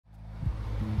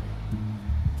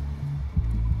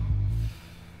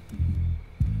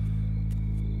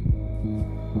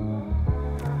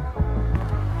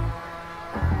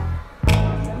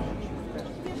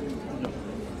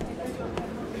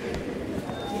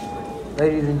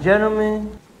Ladies and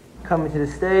gentlemen, coming to the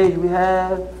stage, we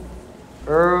have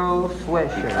Earl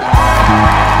Sweatshirt.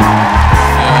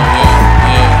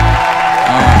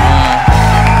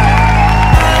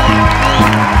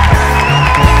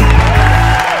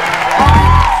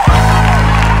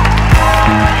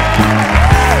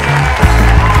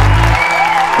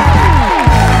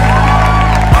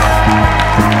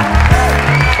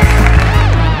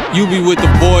 You be with the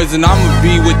boys and I'ma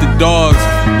be with the dogs.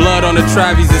 Blood on the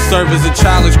Travies that serve as a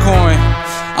challenge coin.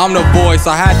 I'm the voice,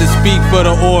 I had to speak for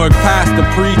the org. Past the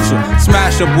preacher,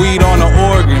 smash up weed on the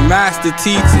organ. Master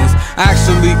teachings,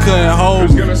 actually couldn't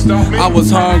hold me. I was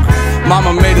hungry,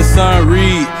 mama made a son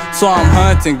read. So I'm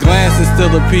hunting, glancing still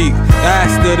a peek.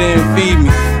 Dad still didn't feed me.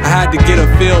 I had to get a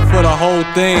feel for the whole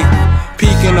thing.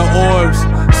 Peek in the orbs,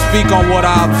 speak on what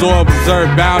I absorb, observe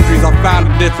boundaries. I found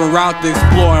a different route to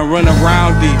explore and run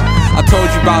around deep. I told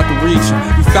you about the reaching,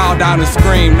 you fouled down and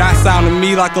screamed. That sounded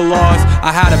me like a loss.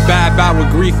 I had a bad bout with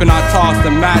grief and I tossed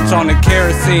a match on the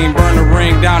kerosene. Burned the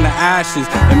ring down to ashes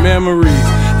and memories.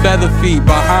 Feather feet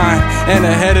behind and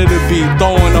ahead of the beat,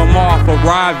 throwing them off,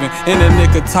 arriving in the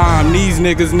nick of time. These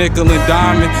niggas nickel and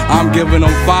diamond, I'm giving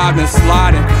them 5 and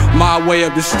sliding my way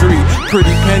up the street.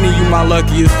 Pretty penny, you my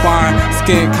luckiest find.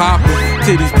 Skin copper,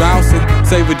 titties bouncing,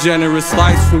 save a generous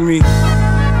slice for me,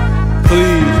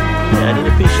 please. Yeah, I need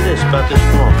a piece of this, about this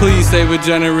small. Please save a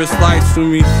generous slice for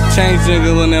me. Change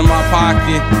jiggling in my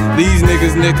pocket. These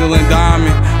niggas nickel and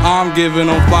diamond. I'm giving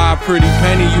them 5 pretty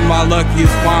penny. You my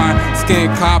luckiest find. Skin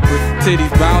copper,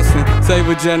 titties bouncing. Save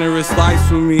a generous slice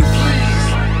for me.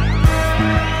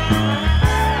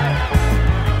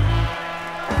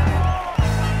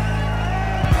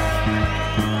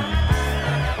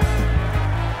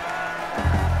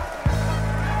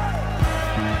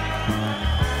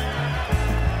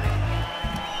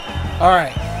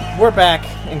 Alright, we're back,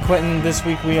 and Quentin, this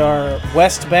week we are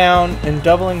westbound and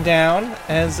doubling down,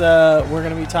 as we're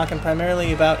going to be talking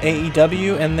primarily about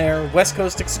AEW and their West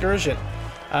Coast excursion.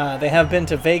 They have been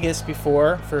to Vegas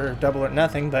before for Double or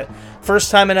Nothing, but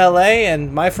first time in LA,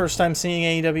 and my first time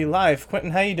seeing AEW live. Quentin,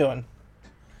 how you doing?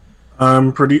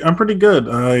 I'm pretty good.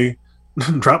 I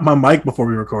dropped my mic before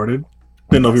we recorded.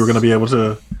 Didn't know if we were going to be able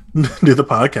to do the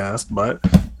podcast, but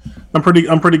I'm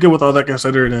pretty good with all that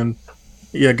considered. And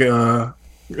yeah,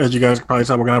 as you guys can probably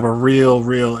tell, we're gonna have a real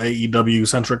AEW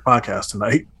centric podcast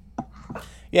tonight.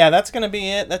 Yeah, that's gonna be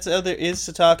it. That's all there is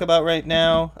to talk about right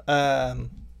now. I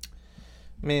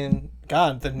mean,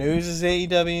 God, the news is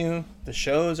AEW, the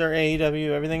shows are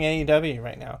AEW, everything AEW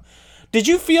right now. Did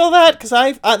you feel that? Because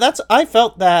I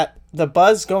felt that the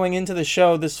buzz going into the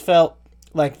show. This felt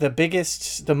like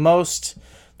the most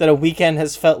that a weekend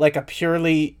has felt like a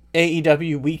purely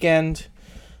AEW weekend.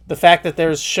 The fact that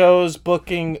there's shows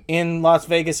booking in Las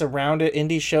Vegas around it,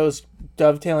 indie shows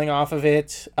dovetailing off of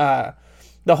it. The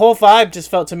whole vibe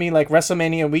just felt to me like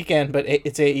WrestleMania weekend, but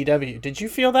it's AEW. Did you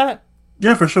feel that?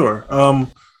 Yeah, for sure. And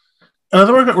I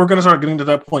think we're going to start getting to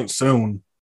that point soon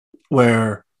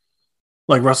where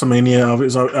like WrestleMania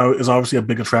is obviously a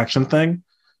big attraction thing.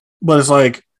 But it's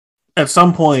like at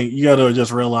some point you got to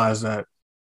just realize that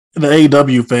the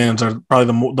AEW fans are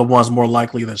probably the ones more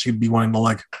likely that you'd be wanting to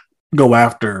like go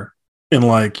after and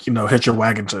like, you know, hit your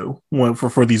wagon to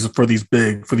for these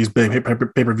big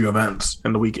pay-per-view events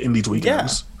in these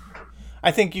weekends. Yeah.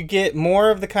 I think you get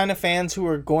more of the kind of fans who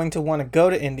are going to want to go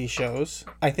to indie shows.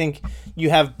 I think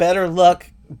you have better luck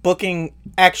booking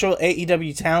actual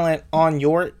AEW talent on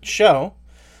your show,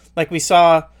 like we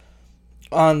saw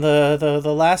on the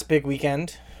last big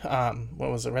weekend. What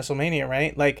was it, WrestleMania,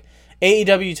 right? Like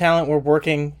AEW talent were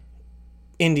working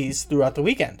indies throughout the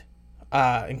weekend.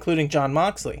 Including Jon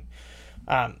Moxley.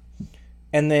 And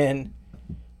then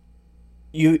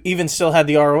you even still had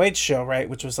the ROH show, right,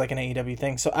 which was like an AEW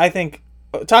thing. So I think,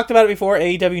 talked about it before,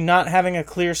 AEW not having a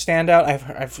clear standout.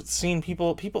 I've seen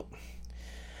people...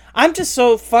 I'm just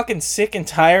so fucking sick and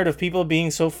tired of people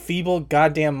being so feeble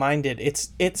goddamn minded.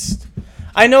 It's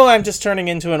I know I'm just turning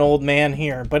into an old man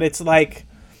here, but it's like...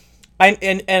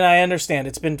 I understand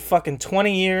it's been fucking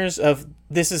 20 years of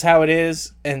this is how it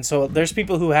is, and so there's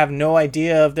people who have no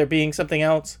idea of there being something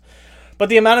else. But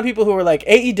the amount of people who are like,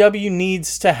 AEW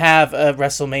needs to have a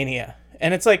WrestleMania.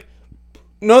 And it's like,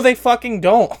 no, they fucking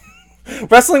don't.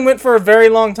 Wrestling went for a very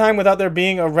long time without there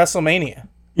being a WrestleMania.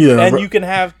 Yeah. And you can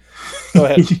have... Go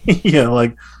ahead. Yeah,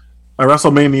 like, a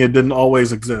WrestleMania didn't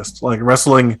always exist. Like,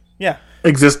 wrestling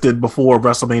existed before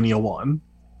WrestleMania 1.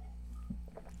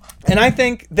 And I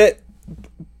think that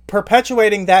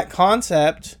perpetuating that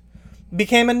concept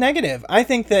became a negative. I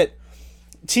think that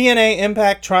TNA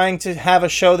Impact trying to have a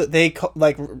show that they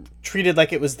treated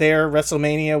like it was their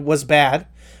WrestleMania was bad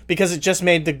because it just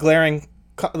made the glaring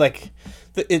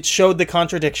it showed the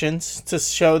contradictions to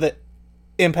show that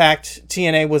Impact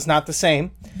TNA was not the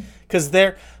same, because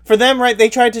for them, right, they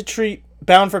tried to treat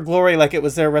Bound for Glory like it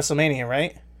was their WrestleMania,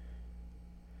 right?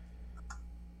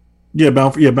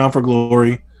 Bound for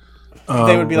Glory.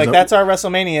 They would be like, that's our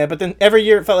WrestleMania, but then every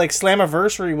year it felt like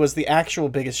Slammiversary was the actual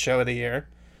biggest show of the year.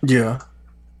 Yeah.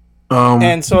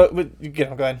 And so it would, go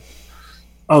ahead.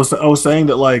 I was saying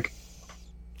that, like,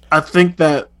 I think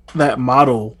that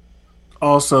model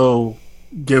also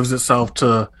gives itself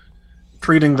to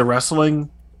treating the wrestling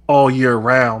all year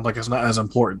round like it's not as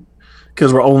important,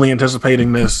 because we're only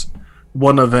anticipating this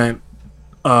one event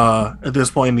at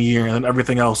this point in the year, and then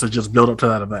everything else is just built up to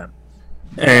that event.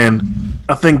 And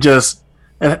I think just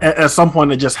at some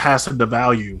point it just has to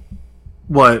devalue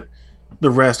what the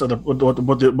rest of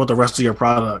what the rest of your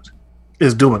product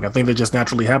is doing. I think that just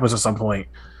naturally happens at some point,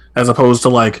 as opposed to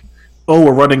like, oh,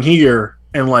 we're running here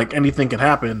and like anything can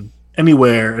happen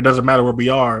anywhere. It doesn't matter where we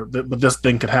are, but this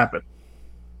thing could happen.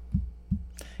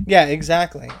 Yeah,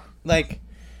 exactly. Like,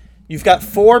 you've got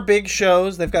 4 big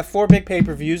shows, they've got 4 big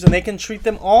pay-per-views, and they can treat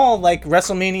them all like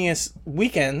WrestleMania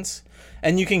weekends,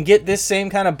 and you can get this same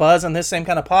kind of buzz and this same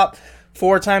kind of pop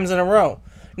 4 times in a row.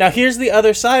 Now, here's the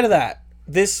other side of that.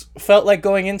 This felt like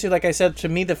going into, like I said, to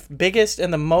me, the biggest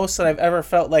and the most that I've ever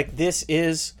felt like this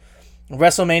is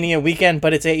WrestleMania weekend,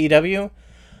 but it's AEW.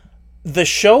 The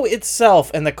show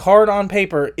itself and the card on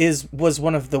paper was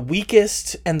one of the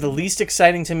weakest and the least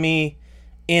exciting to me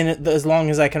in as long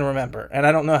as I can remember. And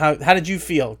I don't know how did you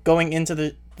feel going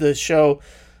into the show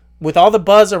with all the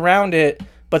buzz around it,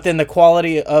 but then the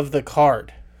quality of the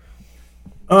card?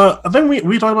 I think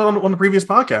we talked about on the previous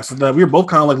podcast that we were both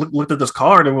kind of like looked at this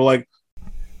card and we're like,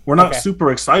 we're not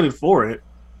super excited for it.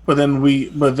 But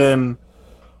then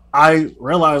I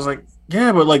realized, like,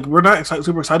 yeah, but like we're not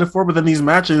super excited for it, but then these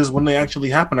matches, when they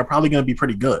actually happen, are probably going to be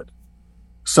pretty good.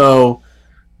 So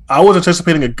I was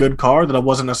anticipating a good card that I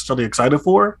wasn't necessarily excited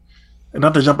for. And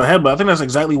not to jump ahead, but I think that's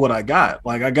exactly what I got.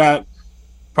 Like, I got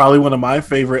probably one of my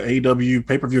favorite AEW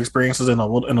pay-per-view experiences in a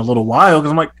little while,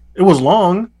 because I'm like, it was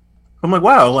long. I'm like,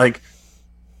 wow, like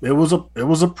it was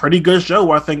a pretty good show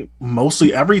where I think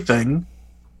mostly everything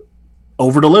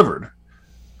over-delivered.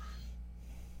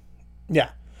 Yeah.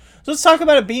 So let's talk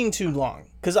about it being too long,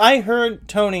 because I heard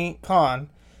Tony Khan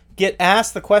get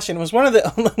asked the question. It was one of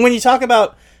the when you talk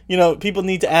about, people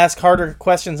need to ask harder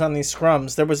questions on these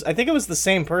scrums. I think it was the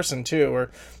same person too, or at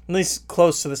least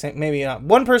close to the same. Maybe not.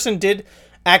 One person did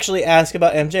actually ask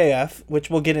about MJF, which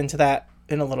we'll get into that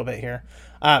in a little bit here.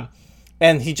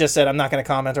 And he just said, I'm not going to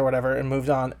comment or whatever, and moved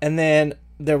on. And then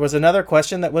there was another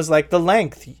question that was like the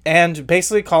length, and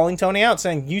basically calling Tony out,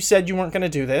 saying, you said you weren't going to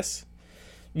do this.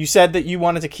 You said that you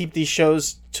wanted to keep these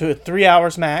shows to 3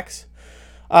 hours max,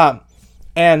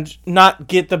 and not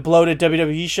get the bloated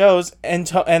WWE shows. And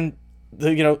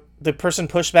the person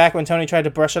pushed back when Tony tried to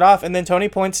brush it off, and then Tony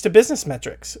points to business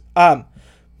metrics,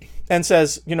 and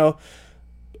says,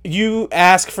 you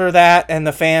ask for that, and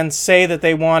the fans say that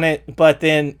they want it, but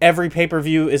then every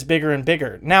pay-per-view is bigger and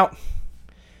bigger. Now,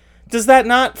 does that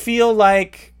not feel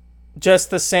like just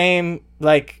the same,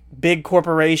 like, big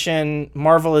corporation,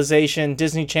 Marvelization,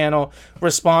 Disney Channel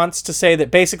response to say that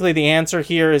basically the answer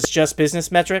here is just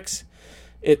business metrics?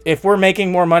 If we're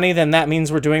making more money, then that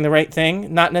means we're doing the right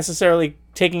thing, not necessarily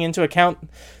taking into account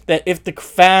that if the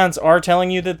fans are telling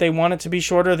you that they want it to be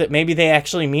shorter, that maybe they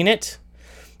actually mean it.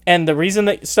 And the reason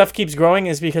that stuff keeps growing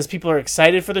is because people are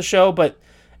excited for the show, but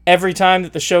every time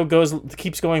that the show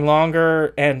keeps going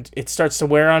longer and it starts to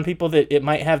wear on people, that it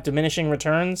might have diminishing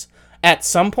returns at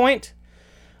some point.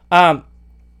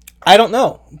 I don't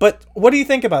know. But what do you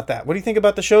think about that? What do you think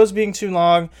about the shows being too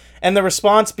long and the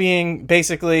response being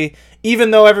basically, even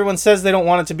though everyone says they don't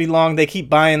want it to be long, they keep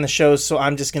buying the shows, so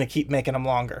I'm just going to keep making them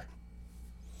longer?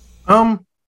 I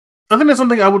think that's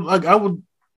something I would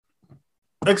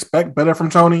expect better from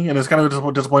Tony, and it's kind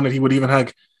of disappointed that he would even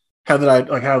have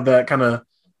that kind of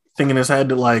thing in his head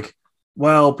that, like,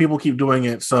 well, people keep doing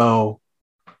it, so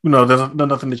there's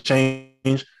nothing to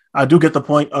change. I do get the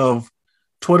point of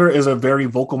Twitter is a very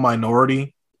vocal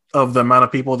minority of the amount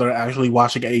of people that are actually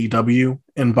watching AEW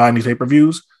and buying these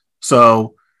pay-per-views.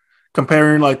 So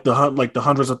comparing like the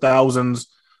hundreds of thousands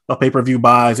of pay-per-view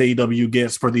buys AEW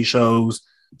gets for these shows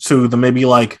to the maybe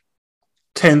like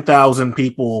 10,000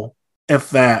 people, if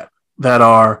that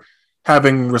are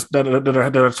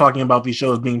that are talking about these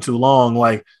shows being too long,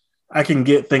 like, I can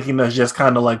get thinking that's just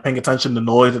kind of like paying attention to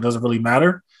noise that doesn't really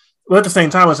matter. But at the same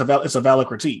time, it's a valid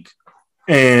critique.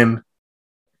 And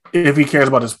if he cares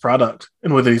about his product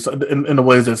and whether in the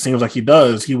ways that it seems like he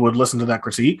does, he would listen to that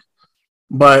critique.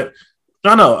 But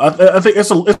I don't know. I think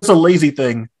it's a lazy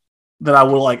thing that I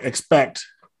would like expect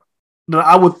that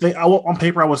I would think on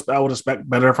paper I would expect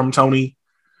better from Tony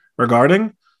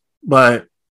regarding, but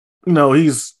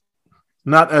he's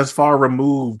not as far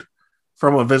removed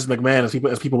from a Vince McMahon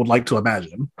as people would like to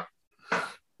imagine.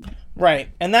 Right,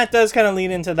 and that does kind of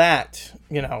lead into that,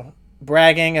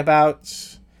 bragging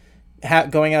about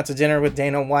going out to dinner with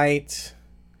Dana White,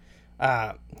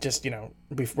 just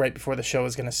right before the show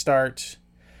is going to start,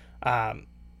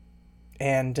 and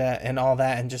all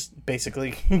that, and just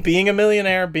basically being a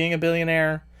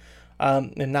billionaire,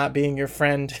 and not being your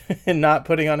friend, and not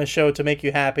putting on a show to make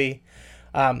you happy,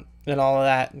 and all of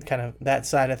that, kind of that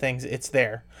side of things. It's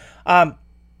there.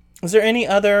 Is there any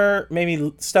other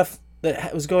maybe stuff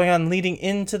that was going on leading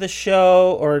into the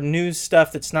show, or news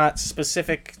stuff that's not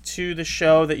specific to the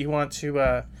show that you want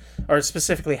to, or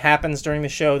specifically happens during the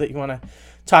show that you want to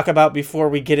talk about before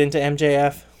we get into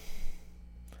MJF?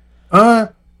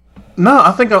 No,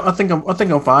 I think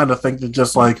I'm fine. I think that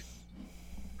just like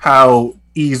how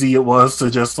easy it was to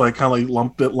just like kind of like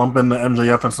lump in the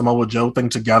MJF and Samoa Joe thing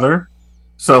together.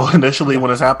 So initially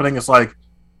when it's happening, it's like,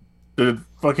 did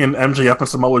fucking MJF and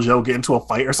Samoa Joe get into a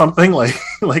fight or something?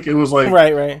 Like it was like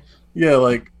right. Yeah,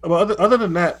 like other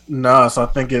than that, nah. So I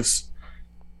think we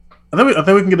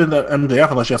can get into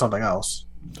MJF unless you have something else.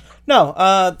 No,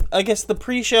 I guess the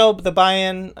pre-show, the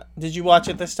buy-in. Did you watch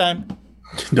it this time?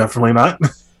 Definitely not.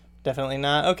 Definitely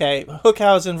not. Okay,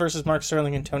 Hookhausen versus Mark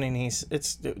Sterling and Tony Nese.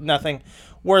 It's nothing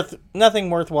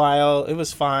worthwhile. It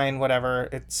was fine. Whatever.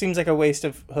 It seems like a waste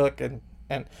of Hook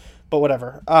but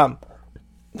whatever.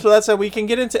 So that's how we can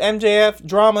get into MJF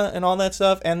drama and all that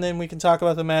stuff, and then we can talk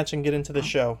about the match and get into the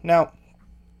show. Now,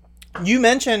 you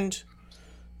mentioned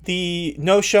the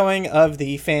no showing of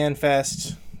the Fan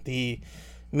Fest, the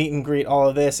meet and greet, all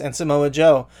of this, and Samoa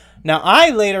Joe. Now, I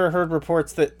later heard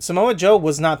reports that Samoa Joe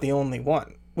was not the only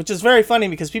one, which is very funny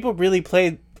because people really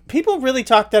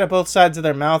talked out of both sides of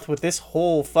their mouth with this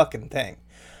whole fucking thing.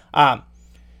 I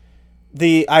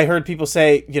heard people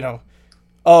say,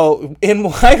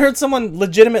 I heard someone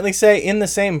legitimately say in the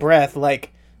same breath,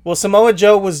 like, well, Samoa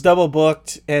Joe was double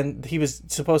booked and he was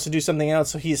supposed to do something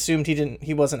else, so he assumed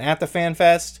he wasn't at the Fan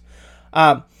Fest.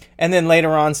 And then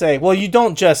later on say, well, you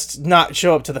don't just not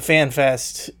show up to the Fan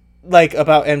Fest, like,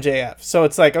 about MJF. So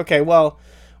it's like, okay, well,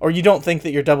 or you don't think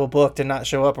that you're double booked and not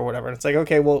show up or whatever. And it's like,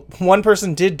 okay, well, one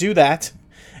person did do that,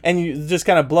 and you just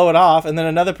kind of blow it off, and then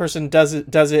another person does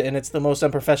it, and it's the most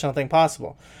unprofessional thing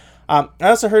possible. I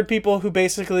also heard people who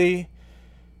basically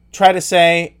try to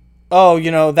say,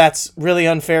 oh, that's really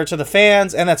unfair to the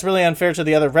fans, and that's really unfair to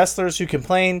the other wrestlers who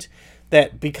complained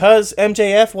that because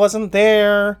MJF wasn't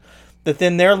there, that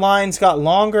then their lines got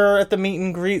longer at the meet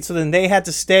and greet, so then they had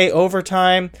to stay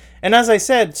overtime. And as I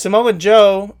said, Samoa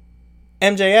Joe,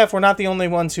 MJF were not the only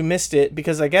ones who missed it,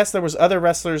 because I guess there was other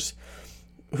wrestlers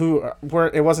who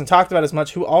it wasn't talked about as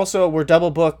much, who also were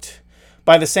double booked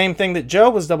by the same thing that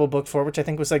Joe was double booked for, which I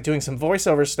think was like doing some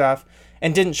voiceover stuff,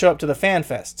 and didn't show up to the Fan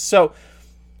Fest. So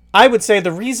I would say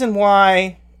the reason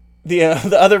why the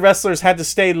other wrestlers had to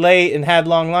stay late and had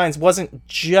long lines wasn't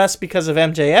just because of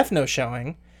MJF no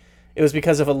showing. It was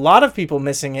because of a lot of people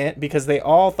missing it, because they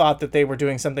all thought that they were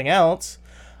doing something else.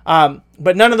 But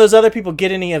none of those other people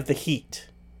get any of the heat.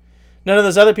 None of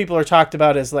those other people are talked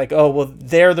about as like, oh, well,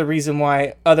 they're the reason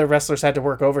why other wrestlers had to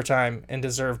work overtime and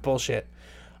deserve bullshit.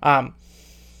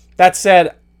 That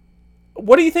said,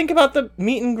 what do you think about the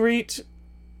meet and greet,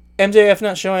 MJF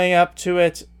not showing up to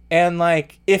it, and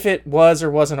like if it was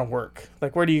or wasn't a work?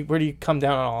 Like, where do you come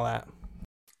down on all that?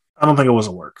 I don't think it was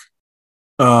a work.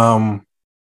 I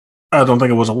don't think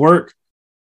it was a work.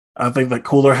 I think that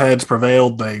cooler heads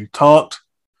prevailed. They talked,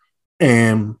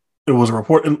 and it was a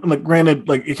report. And like, granted,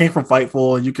 like it came from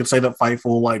Fightful, and you could say that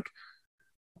Fightful, like,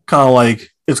 kind of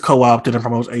like it's co-opted and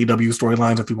promotes AEW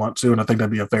storylines if you want to, and I think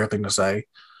that'd be a fair thing to say.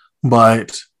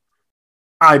 But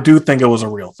I do think it was a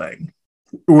real thing.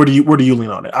 Where do you lean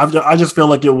on it? I just feel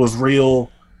like it was real.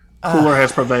 Cooler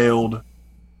heads prevailed,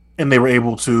 and they were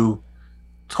able to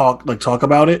talk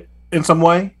about it in some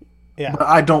way. Yeah. But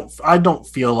I don't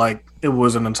feel like it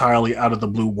was an entirely out of the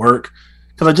blue work,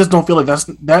 because I just don't feel like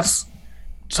that's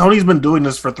Tony's been doing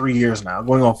this for 3 years now,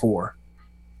 going on 4.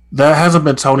 That hasn't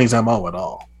been Tony's MO at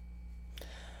all.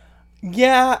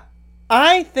 Yeah,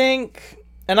 I think,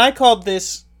 and I called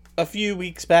this a few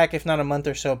weeks back, if not a month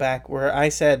or so back, where I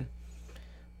said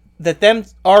that them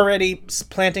already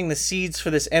planting the seeds for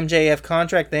this MJF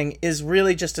contract thing is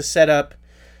really just a setup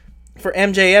for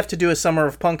MJF to do a Summer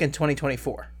of Punk in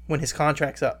 2024 when his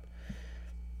contract's up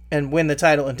and win the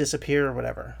title and disappear or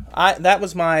whatever. That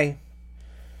was my...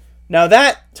 Now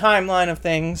that timeline of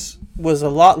things was a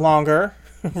lot longer,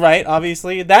 right?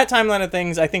 Obviously, that timeline of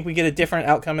things, I think we get a different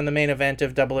outcome in the main event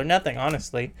of Double or Nothing,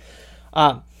 honestly.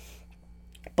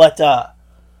 But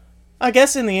I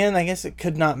guess in the end, I guess it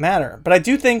could not matter. But I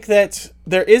do think that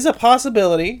there is a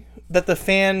possibility that the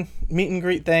fan meet and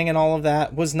greet thing and all of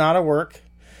that was not a work.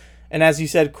 And as you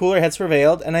said, cooler heads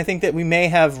prevailed. And I think that we may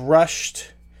have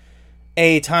rushed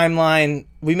a timeline.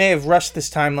 We may have rushed this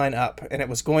timeline up, and it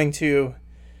was going to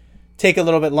take a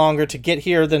little bit longer to get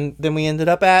here than we ended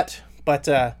up at. But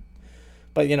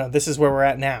you know, this is where we're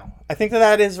at now. I think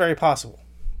that is very possible.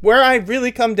 Where I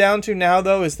really come down to now,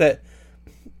 though, is that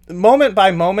moment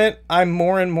by moment, I'm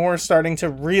more and more starting to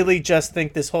really just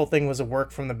think this whole thing was a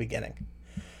work from the beginning.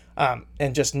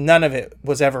 And just none of it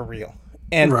was ever real.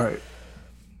 And Right.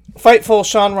 Fightful,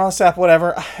 Sean Ross Sapp,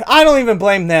 whatever, I don't even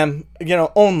blame them, you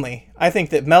know, only. I think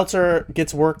that Meltzer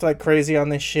gets worked like crazy on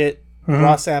this shit.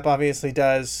 Ross Sapp obviously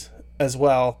does as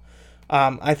well.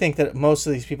 I think that most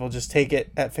of these people just take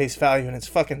it at face value, and it's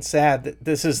fucking sad that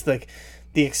this is like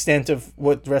the extent of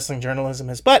what wrestling journalism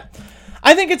is. But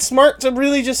I think it's smart to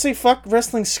really just say fuck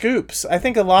wrestling scoops. I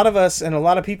think a lot of us and a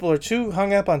lot of people are too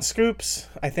hung up on scoops.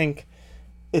 I think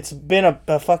it's been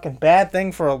a fucking bad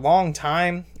thing for a long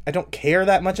time. I don't care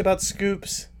that much about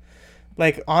scoops,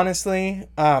 like, honestly.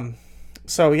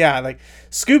 So yeah, like,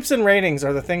 scoops and ratings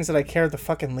are the things that I care the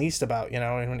fucking least about, you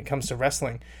know, when it comes to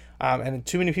wrestling. And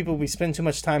too many people, we spend too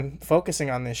much time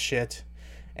focusing on this shit,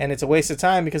 and it's a waste of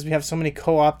time because we have so many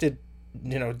co-opted,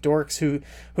 you know, dorks who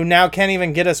now can't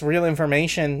even get us real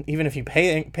information. Even if you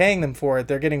paying them for it,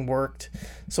 they're getting worked.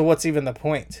 So what's even the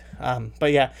point?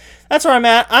 But yeah, that's where I'm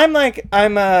at.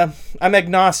 I'm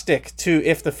agnostic to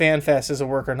if the Fan Fest is a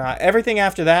work or not. Everything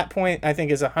after that point, I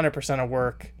think, is 100% a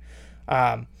work.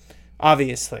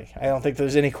 Obviously, I don't think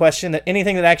there's any question that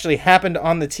anything that actually happened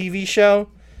on the TV show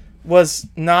was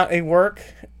not a work.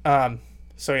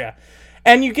 So yeah.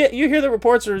 And you hear the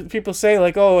reports where people say,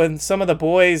 like, oh, and some of the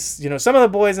boys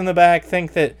in the back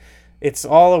think that it's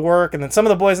all a work, and then some of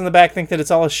the boys in the back think that it's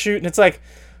all a shoot. And it's like,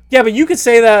 yeah, but you could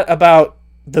say that about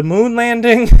the moon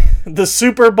landing, the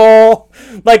Super Bowl.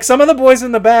 Like, some of the boys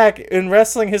in the back in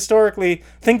wrestling historically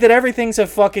think that everything's a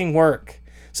fucking work.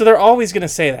 So they're always going to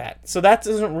say that. So that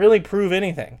doesn't really prove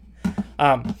anything.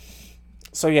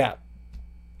 So yeah.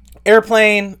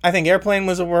 Airplane, I think Airplane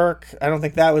was a work. I don't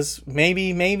think that was,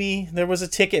 maybe there was a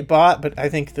ticket bought, but I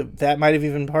think that might have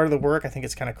even been part of the work. I think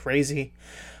it's kind of crazy,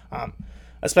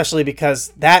 especially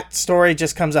because that story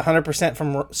just comes 100%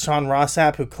 from Sean Ross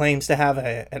Sapp, who claims to have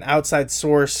an outside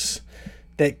source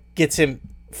that gets him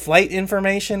flight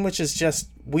information, which is just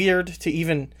weird to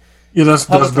even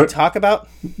publicly talk about.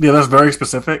 Yeah, that's very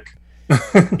specific.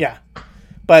 Yeah.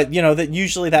 But, you know, that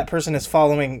usually that person is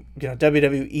following, you know,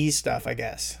 WWE stuff, I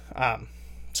guess.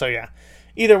 So, yeah.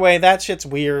 Either way, that shit's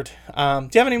weird. Do you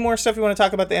have any more stuff you want to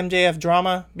talk about the MJF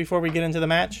drama before we get into the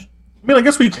match? I mean, I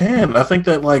guess we can. I think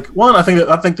that, like, one, I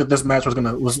think that this match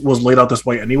was laid out this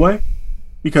way anyway,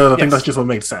 because I think that's just what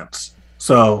made sense.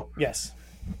 So, yes.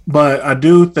 But I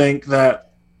do think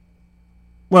that,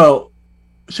 well,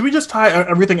 should we just tie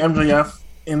everything MJF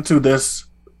into this,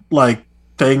 like,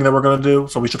 thing that we're gonna do?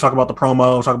 So we should talk about the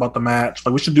promo, talk about the match.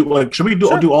 Like, we should do, like, should we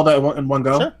do all that in one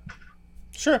go?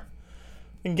 Sure.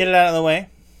 We can get it out of the way.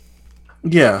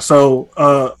 Yeah. So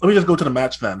let me just go to the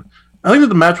match then. I think that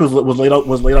the match was laid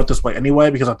out this way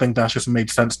anyway, because I think that just made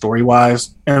sense story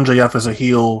wise. MJF is a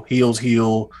heel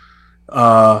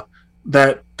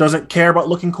that doesn't care about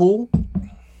looking cool.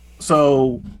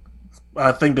 So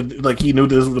I think that, like, he knew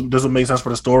this would make sense for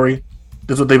the story.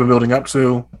 This is what they've been building up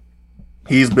to.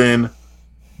 He's been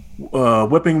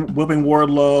whipping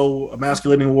Wardlow,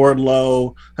 emasculating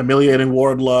Wardlow, humiliating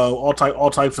Wardlow,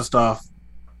 all types of stuff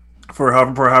for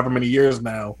however many years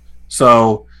now.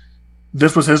 So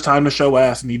this was his time to show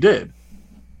ass, and he did.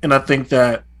 And I think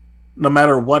that no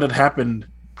matter what had happened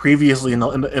previously in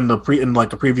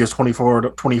the previous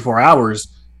 24 hours,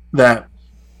 that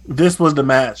this was the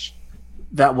match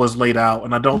that was laid out,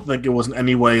 and I don't think it was in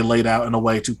any way laid out in a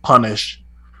way to punish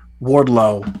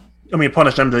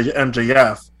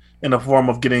MJF in the form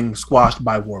of getting squashed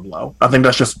by Wardlow. I think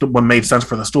that's just what made sense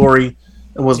for the story.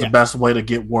 It was the best way to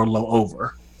get Wardlow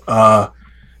over.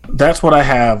 That's what I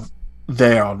have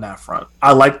there on that front.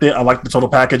 I liked it. I liked the total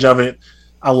package of it.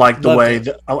 I liked the way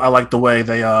they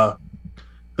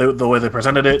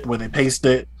presented it, the way they paced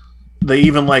it. They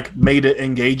even, like, made it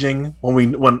engaging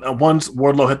when once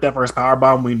Wardlow hit that first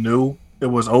powerbomb, we knew it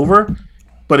was over,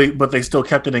 but they still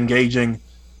kept it engaging,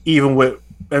 even with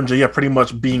MJF pretty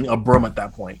much being a broom at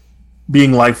that point,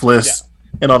 being lifeless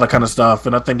and all that kind of stuff.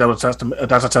 And I think that's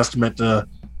a testament to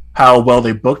how well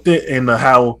they booked it and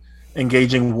how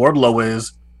engaging Wardlow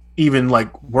is, even,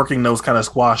 like, working those kind of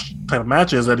squash type of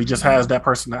matches, that he just has that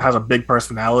person that has a big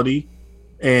personality,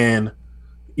 and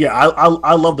yeah,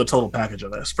 I love the total package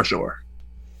of this for sure.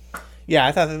 Yeah,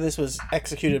 I thought that this was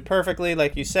executed perfectly,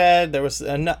 like you said. There was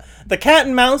the cat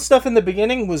and mouse stuff in the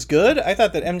beginning was good. I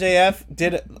thought that MJF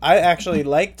did. I actually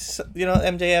liked,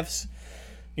 MJF's,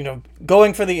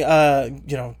 going for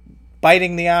the,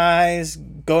 biting the eyes,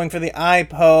 going for the eye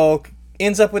poke.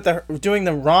 Ends up with doing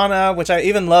the Rana, which I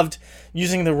even loved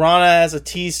using the Rana as a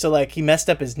tease to like he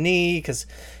messed up his knee because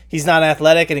he's not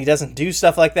athletic and he doesn't do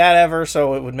stuff like that ever.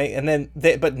 So it would make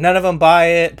but none of them buy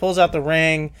it. Pulls out the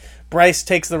ring. Bryce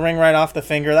takes the ring right off the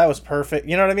finger. That was perfect.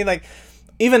 You know what I mean? Like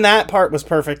even that part was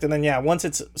perfect. And then once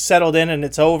it's settled in and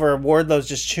it's over, Wardlow's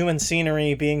just chewing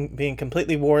scenery, being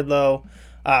completely Wardlow,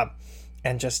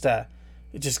 and just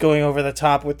going over the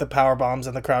top with the power bombs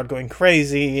and the crowd going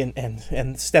crazy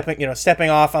and stepping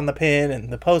off on the pin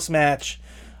and the post match.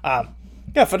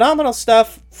 Phenomenal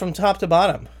stuff from top to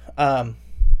bottom.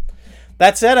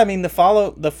 That said, I mean the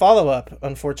follow up,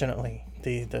 unfortunately,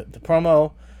 the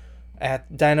promo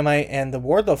at Dynamite and the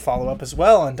Wardlow follow up as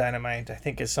well on Dynamite, I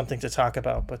think is something to talk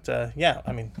about. But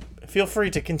I mean, feel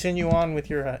free to continue on with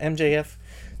your MJF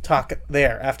talk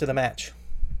there after the match.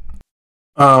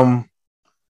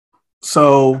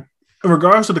 So, in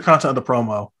regards to the content of the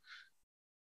promo,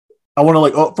 I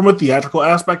want to from a theatrical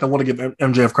aspect, I want to give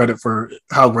MJF credit for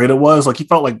how great it was. Like he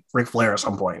felt like Ric Flair at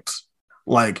some points.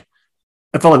 Like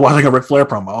it felt like watching a Ric Flair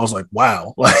promo. I was like,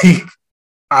 wow. Like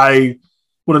I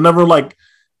would have never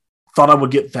thought I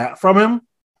would get that from him.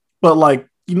 But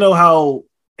how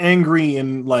angry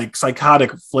and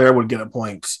psychotic Flair would get at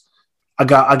points. I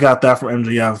got that from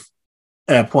MJF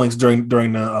at points during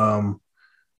that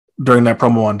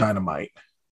promo on Dynamite.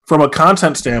 From a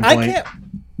content standpoint,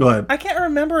 go ahead. I can't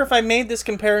remember if I made this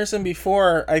comparison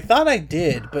before. I thought I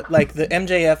did, but the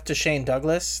MJF to Shane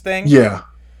Douglas thing. Yeah.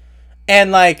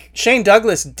 And Shane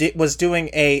Douglas was doing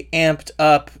a amped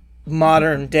up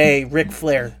modern day Ric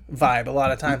Flair vibe a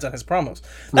lot of times on his promos.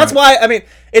 That's why, I mean,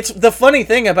 it's the funny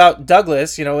thing about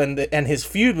Douglas, and his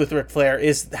feud with Ric Flair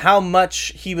is how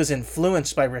much he was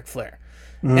influenced by Ric Flair.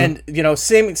 And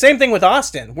same thing with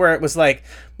Austin, where it was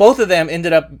both of them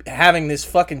ended up having this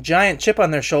fucking giant chip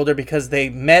on their shoulder because they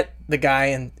met the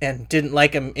guy and didn't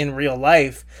like him in real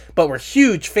life, but were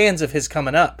huge fans of his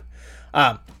coming up.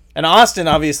 And Austin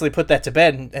obviously put that to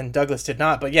bed, and Douglas did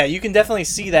not. But yeah, you can definitely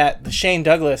see that the Shane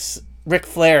Douglas, Ric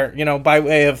Flair, by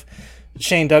way of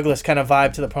Shane Douglas kind of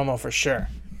vibe to the promo for sure.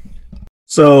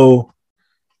 So,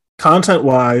 content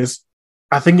wise,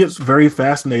 I think it's very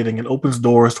fascinating and opens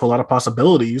doors to a lot of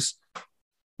possibilities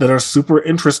that are super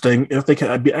interesting if they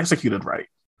can be executed right.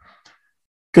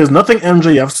 Because nothing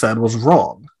MJF said was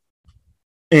wrong.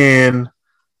 And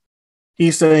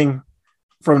he's saying,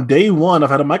 from day one, I've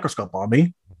had a microscope on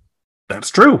me. That's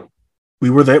true. We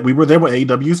were there when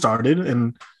AEW started,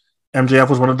 and MJF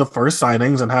was one of the first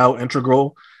signings, and how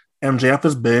integral MJF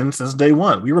has been since day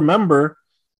one. We remember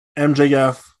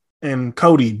MJF and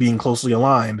Cody being closely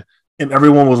aligned, and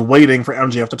everyone was waiting for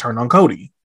MJF to turn on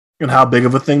Cody, and how big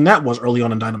of a thing that was early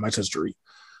on in Dynamite's history.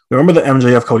 We remember the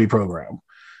MJF Cody program.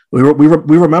 We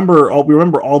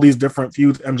remember all these different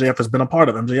feuds MJF has been a part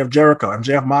of. MJF Jericho,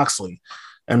 MJF Moxley,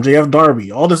 MJF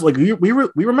Darby, all this. We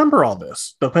remember all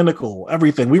this, the Pinnacle,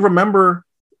 everything. We remember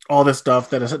all this stuff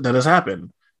that has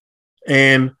happened.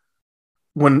 And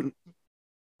when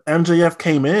MJF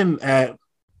came in at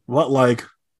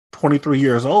 23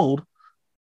 years old,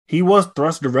 he was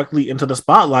thrust directly into the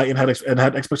spotlight and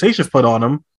had expectations put on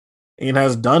him, and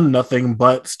has done nothing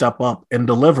but step up and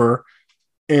deliver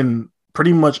in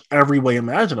pretty much every way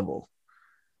imaginable.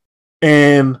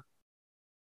 And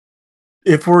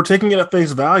if we're taking it at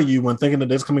face value when thinking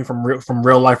that it's coming from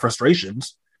real life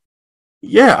frustrations,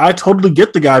 yeah, I totally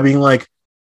get the guy being like,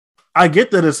 I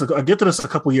get that it's a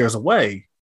couple years away,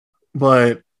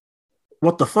 but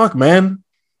what the fuck, man?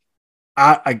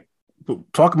 I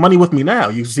talk money with me now.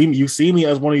 You see me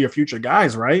as one of your future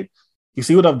guys, right? You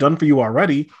see what I've done for you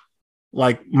already.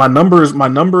 My numbers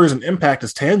and impact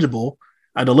is tangible.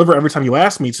 I deliver every time you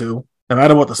ask me to, no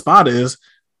matter what the spot is.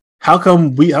 How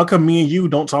come me and you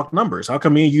don't talk numbers? How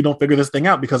come me and you don't figure this thing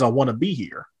out? Because I want to be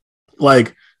here. I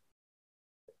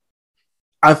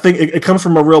think it comes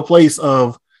from a real place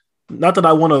of, not that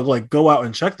I want to go out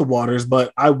and check the waters,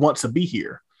 but I want to be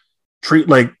here.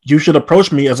 You should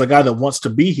approach me as a guy that wants to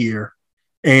be here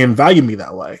and value me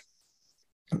that way.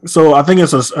 So I think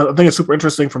it's super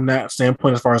interesting from that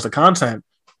standpoint as far as the content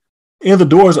and the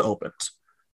doors it opens.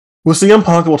 With CM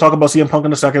Punk, we'll talk about CM Punk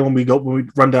in a second when we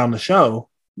run down the show.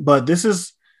 But this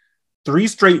is 3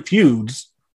 straight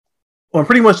feuds, well,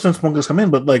 pretty much since Punk has come in,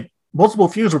 but multiple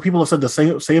feuds where people have said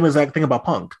the same exact thing about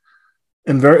Punk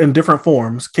in different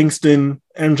forms: Kingston,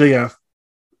 MJF,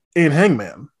 and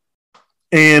Hangman.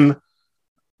 And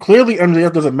clearly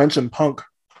MJF doesn't mention Punk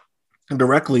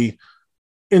directly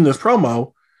in this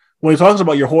promo. When he talks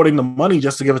about you're hoarding the money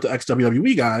just to give it to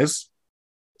ex-WWE guys,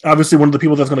 obviously one of the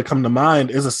people that's going to come to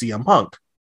mind is a CM Punk.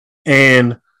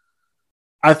 And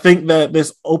I think that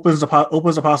this opens the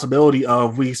possibility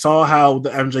of, we saw how the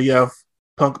MJF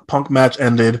Punk match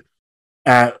ended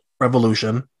at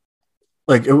Revolution.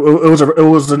 Like it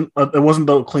wasn't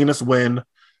the cleanest win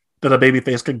that a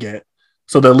babyface could get.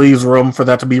 So that leaves room for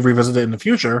that to be revisited in the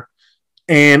future.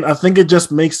 And I think it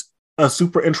just makes a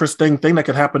super interesting thing that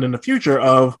could happen in the future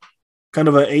of kind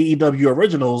of an AEW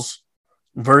Originals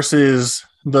versus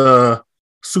the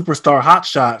superstar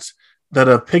hotshots that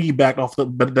have piggybacked off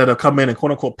that have come in and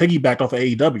quote unquote piggybacked off of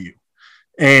AEW.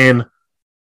 And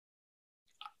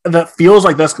that feels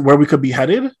like that's where we could be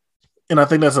headed. And I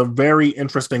think that's a very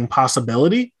interesting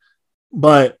possibility.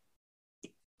 But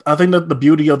I think that the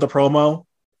beauty of the promo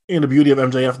and the beauty of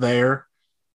MJF there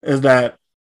is that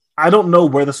I don't know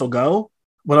where this will go,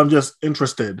 but I'm just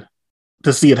interested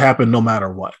to see it happen no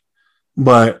matter what.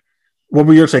 But what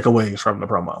were your takeaways from the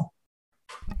promo?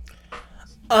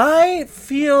 I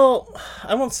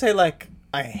won't say like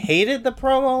I hated the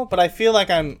promo, but I feel like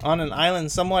I'm on an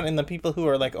island somewhat in the people who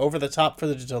are like over the top for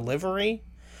the delivery.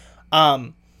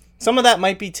 Some of that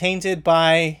might be tainted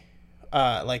by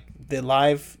like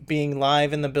the being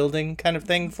live in the building kind of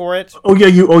thing for it.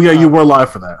 You were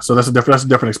live for that. So that's a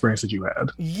different experience that you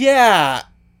had. Yeah.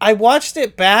 I watched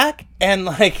it back and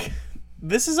like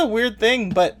this is a weird thing,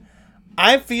 but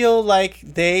I feel like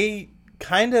they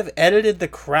kind of edited the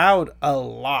crowd a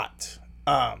lot.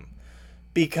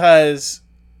 Because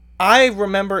I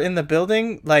remember in the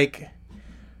building, like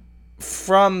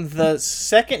from the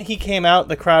second he came out,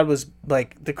 the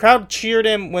crowd cheered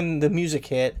him when the music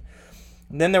hit.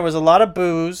 Then there was a lot of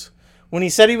boos. When he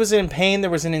said he was in pain, there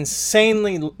was an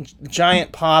insanely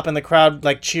giant pop and the crowd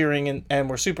like cheering and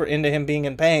were super into him being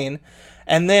in pain.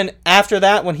 And then after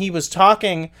that, when he was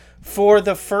talking for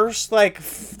the first like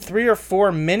 3 or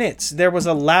 4 minutes, there was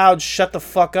a loud "shut the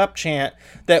fuck up" chant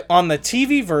that on the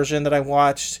TV version that I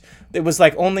watched, it was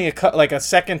like only a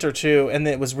second or two, and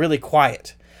it was really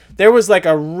quiet. There was like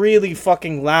a really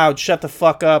fucking loud "shut the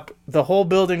fuck up." The whole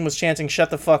building was chanting "shut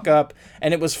the fuck up,"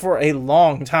 and it was for a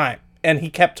long time. And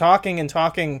he kept talking and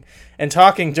talking and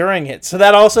talking during it. So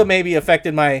that also maybe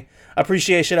affected my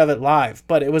appreciation of it live.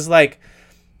 But it was like,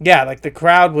 yeah, like the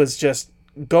crowd was just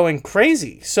going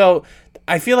crazy. So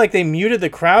I feel like they muted the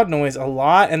crowd noise a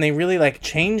lot and they really like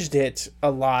changed it a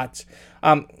lot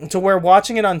to where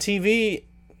watching it on TV,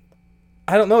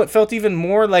 I don't know, it felt even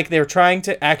more like they were trying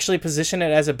to actually position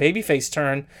it as a babyface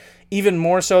turn, even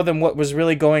more so than what was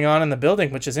really going on in the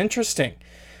building, which is interesting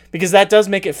because that does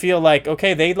make it feel like,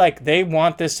 okay, they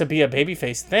want this to be a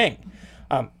babyface thing.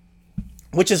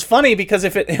 Which is funny because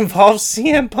if it involves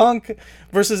CM Punk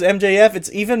versus MJF,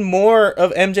 it's even more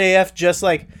of MJF just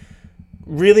like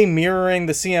really mirroring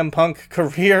the CM Punk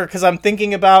career. Because I'm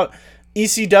thinking about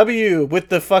ECW with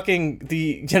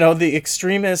the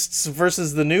extremists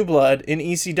versus the New Blood in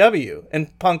ECW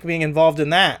and Punk being involved in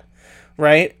that,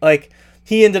 right? Like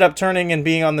he ended up turning and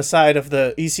being on the side of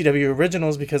the ECW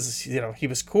originals because he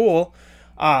was cool.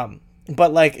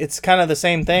 But, like, it's kind of the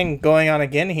same thing going on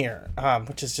again here,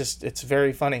 which is just, it's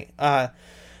very funny. That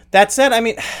said, I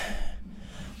mean,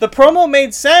 the promo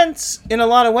made sense in a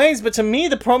lot of ways, but to me,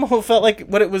 the promo felt like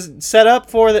what it was set up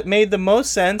for that made the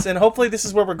most sense, and hopefully this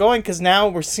is where we're going, because now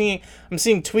I'm seeing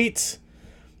tweets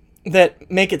that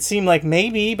make it seem like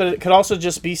maybe, but it could also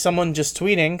just be someone just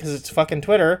tweeting, because it's fucking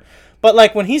Twitter. But,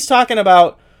 like, when he's talking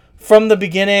about, from the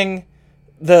beginning,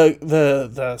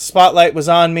 the spotlight was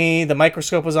on me, the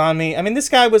microscope was on me. I mean, this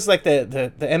guy was like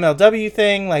the MLW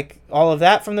thing, like all of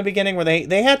that from the beginning, where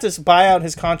they had to buy out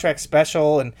his contract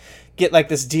special and get like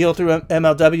this deal through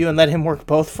MLW and let him work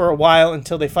both for a while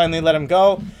until they finally let him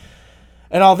go,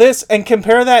 and all this, and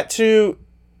compare that to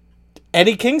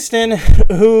Eddie Kingston,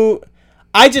 who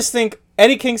I just think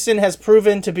Eddie Kingston has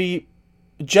proven to be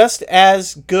just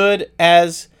as good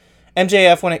as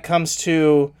MJF when it comes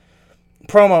to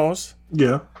promos.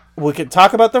 Yeah. We could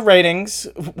talk about the ratings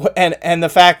and the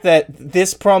fact that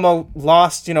this promo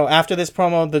lost, after this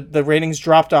promo, the ratings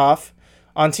dropped off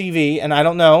on TV, and I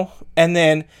don't know. And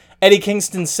then Eddie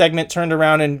Kingston's segment turned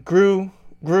around and grew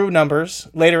numbers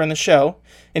later in the show,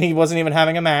 and he wasn't even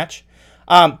having a match.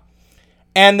 And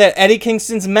that Eddie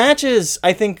Kingston's matches,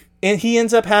 I think, he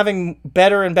ends up having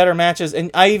better and better matches.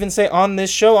 And I even say on this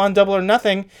show, on Double or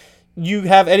Nothing, you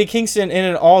have Eddie Kingston in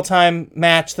an all-time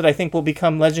match that I think will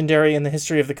become legendary in the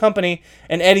history of the company,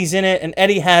 and Eddie's in it, and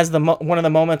Eddie has one of the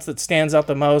moments that stands out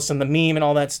the most, and the meme and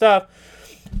all that stuff.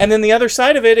 And then the other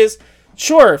side of it is,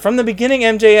 sure, from the beginning,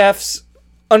 MJF's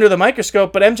under the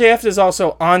microscope, but MJF is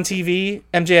also on TV.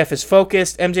 MJF is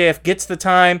focused. MJF gets the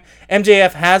time.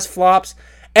 MJF has flops.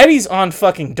 Eddie's on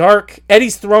fucking dark.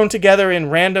 Eddie's thrown together in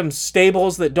random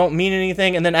stables that don't mean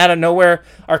anything and then out of nowhere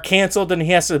are canceled and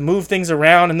he has to move things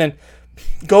around and then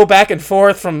go back and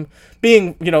forth from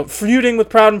being, feuding with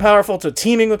Proud and Powerful to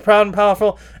teaming with Proud and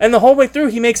Powerful. And the whole way through,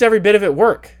 he makes every bit of it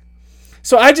work.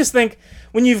 So I just think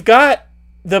when you've got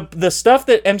the stuff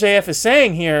that MJF is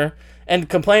saying here and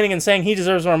complaining and saying he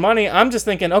deserves more money, I'm just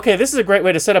thinking, okay, this is a great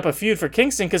way to set up a feud for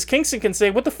Kingston because Kingston can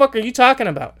say, what the fuck are you talking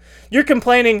about? You're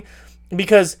complaining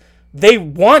because they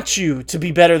want you to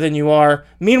be better than you are.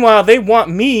 Meanwhile, they want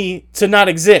me to not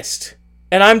exist.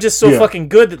 And I'm just so fucking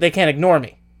good that they can't ignore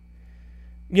me.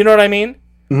 You know what I mean?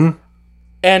 Mm-hmm.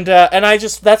 And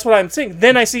that's what I'm saying.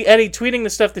 Then I see Eddie tweeting the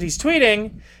stuff that he's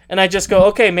tweeting, and I just go,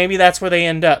 okay, maybe that's where they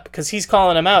end up. Because he's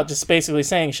calling him out, just basically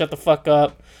saying, shut the fuck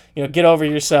up, get over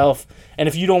yourself, and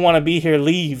if you don't want to be here,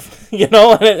 leave. And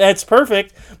it's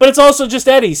perfect. But it's also just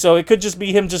Eddie, so it could just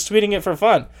be him just tweeting it for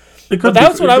fun. But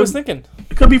that's what I was thinking.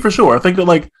 It could be for sure. I think that,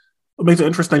 what makes it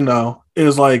interesting, though,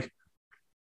 is,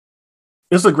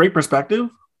 it's a great perspective,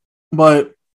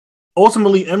 but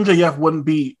ultimately, MJF wouldn't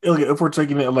be, if we're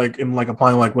taking it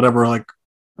applying whatever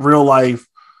real life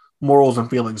morals and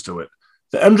feelings to it.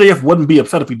 The MJF wouldn't be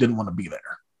upset if he didn't want to be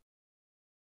there.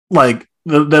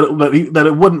 That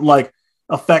it wouldn't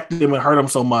affect him and hurt him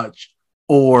so much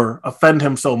or offend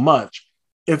him so much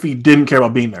if he didn't care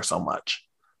about being there so much.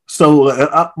 So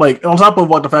on top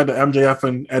of the fact that MJF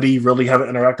and Eddie really haven't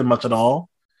interacted much at all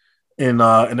in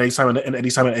Eddie's time in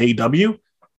AEW,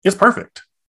 it's perfect.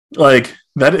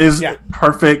 That is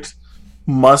perfect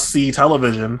must-see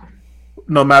television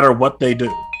no matter what they do.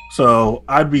 So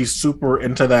I'd be super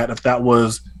into that if that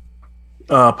was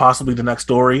possibly the next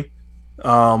story.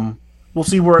 We'll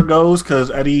see where it goes because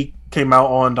Eddie came out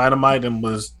on Dynamite and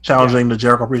was challenging the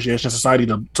Jericho Appreciation Society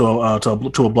to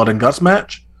a blood and guts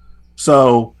match.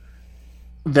 So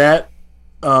that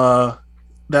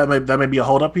may be a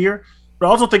hold up here. But I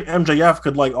also think MJF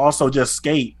could also just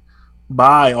skate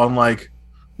by on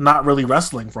not really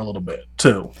wrestling for a little bit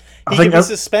too. He could be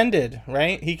suspended,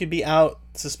 right? He could be out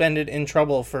suspended in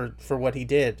trouble for what he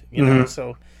did, know.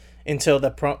 So until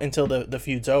the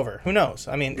feud's over, who knows?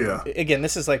 I mean, again,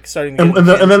 this is starting to get and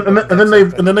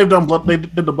then they've done they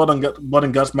did the blood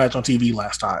and guts match on TV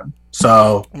last time.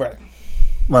 So right,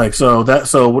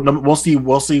 we'll see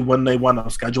when they wind up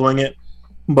scheduling it.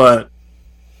 But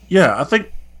yeah, I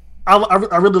think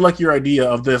I really like your idea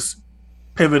of this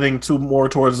pivoting to more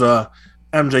towards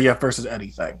MJF versus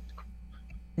Eddie thing.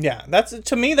 Yeah, that's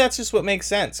just what makes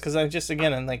sense because I'm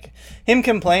him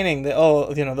complaining that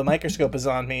the microscope is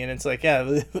on me and it's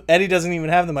Eddie doesn't even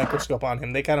have the microscope on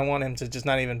him. They kind of want him to just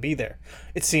not even be there.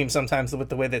 It seems sometimes with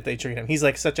the way that they treat him, he's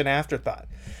such an afterthought.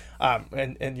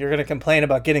 And you're gonna complain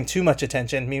about getting too much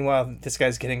attention. Meanwhile, this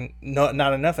guy's getting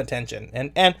not enough attention.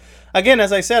 And again,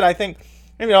 as I said, I think.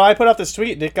 I put out this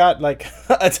tweet and it got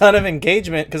a ton of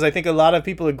engagement because I think a lot of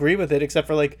people agree with it except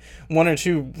for one or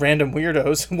two random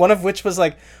weirdos, one of which was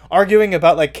arguing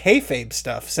about kayfabe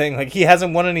stuff, saying he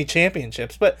hasn't won any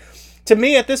championships. But to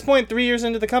me, at this point, 3 years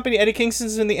into the company, Eddie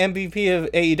Kingston's been the MVP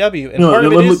of AEW, and part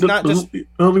of it is not just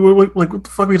what the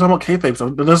fuck are you talking about kayfabe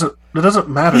stuff? That doesn't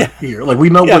matter here.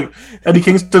 We know Eddie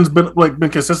Kingston's been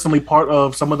consistently part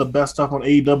of some of the best stuff on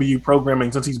AEW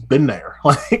programming since he's been there.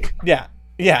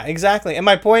 Yeah, exactly. And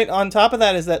my point on top of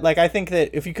that is that, I think that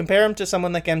if you compare him to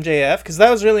someone like MJF, because that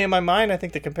was really in my mind, I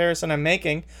think the comparison I'm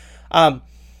making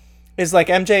is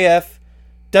MJF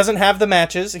doesn't have the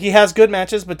matches. He has good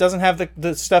matches, but doesn't have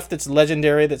the stuff that's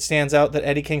legendary that stands out that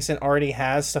Eddie Kingston already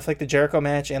has. Stuff like the Jericho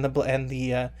match and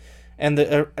the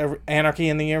Anarchy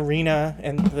in the Arena,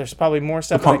 and there's probably more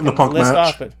stuff I can list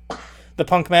off, but the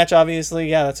Punk match,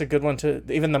 obviously, that's a good one too.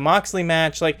 Even the Moxley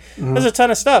match, there's a ton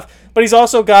of stuff. But he's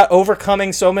also got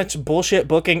overcoming so much bullshit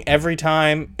booking every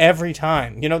time.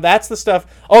 That's the stuff.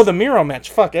 Oh, the Miro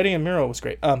match. Fuck, Eddie and Miro was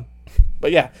great.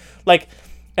 But yeah,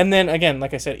 and then again,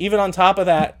 like I said, even on top of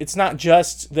that, it's not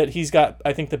just that he's got,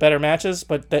 I think, the better matches,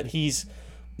 but that he's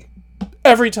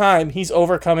every time he's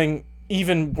overcoming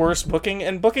even worse booking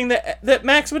and booking that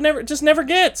Max never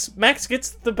gets. Max gets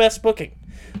the best booking.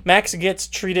 Max gets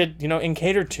treated, and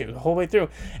catered to the whole way through.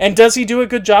 And does he do a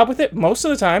good job with it? Most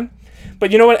of the time.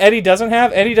 But you know what Eddie doesn't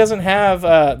have? Eddie doesn't have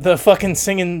the fucking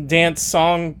sing and dance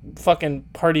song fucking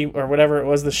party or whatever it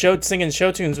was, the singing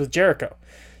show tunes with Jericho.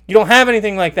 You don't have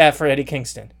anything like that for Eddie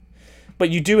Kingston. But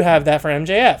you do have that for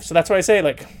MJF. So that's why I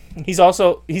say, he's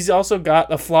also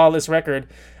got a flawless record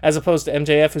as opposed to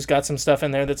MJF, who's got some stuff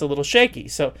in there that's a little shaky.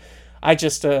 So I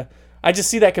just I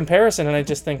just see that comparison and I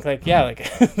just think like, yeah,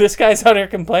 like this guy's out here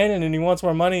complaining and he wants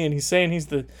more money and he's saying he's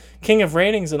the king of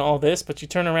ratings and all this, but you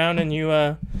turn around and you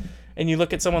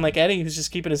look at someone like Eddie who's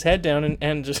just keeping his head down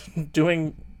and just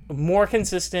doing more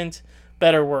consistent,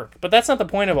 better work. But that's not the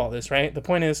point of all this, right? The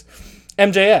point is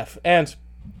MJF, and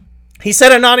he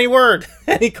said a naughty word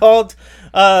and he called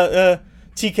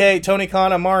TK Tony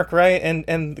Khan a mark, right?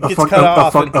 And gets cut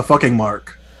off. A fucking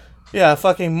mark. Yeah,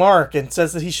 fucking mark, and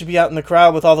says that he should be out in the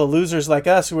crowd with all the losers like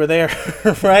us who were there,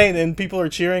 right? And people are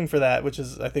cheering for that, which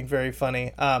is, I think, very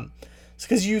funny. It's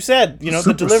because you said,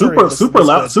 the delivery was super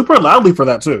loudly for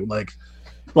that too. Got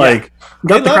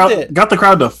the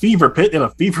crowd to fever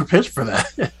pitch for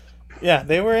that. Yeah,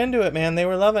 they were into it, man. They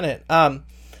were loving it. And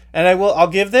I'll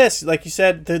give this, like you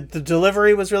said, the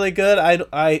delivery was really good.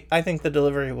 I think the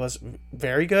delivery was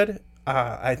very good.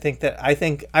 I don't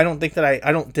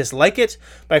dislike it,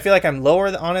 but I feel like I'm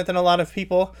lower on it than a lot of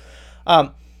people.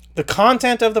 The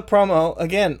content of the promo,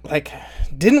 again, like,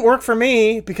 didn't work for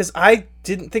me because I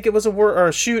didn't think it was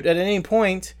a shoot at any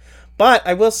point. But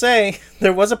I will say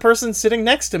there was a person sitting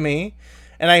next to me,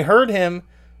 and I heard him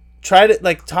try to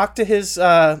like talk to his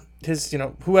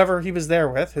whoever he was there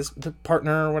with, his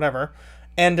partner or whatever,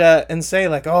 and say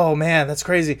like, "Oh man, that's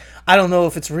crazy. I don't know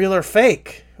if it's real or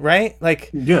fake." Right? Like,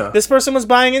 yeah. This person was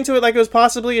buying into it like it was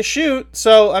possibly a shoot.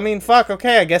 So I mean, fuck.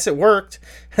 Okay, I guess it worked.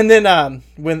 And then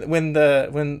when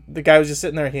the guy was just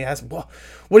sitting there, he asked, "Well,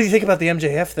 what do you think about the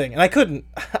MJF thing?" And I couldn't.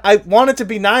 I wanted to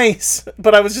be nice,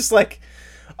 but I was just like,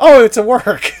 "Oh, it's a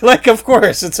work." Like, of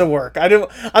course it's a work. I don't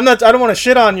want to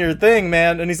shit on your thing,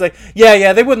 man. And he's like,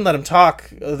 "Yeah, they wouldn't let him talk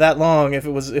that long if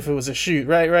it was a shoot,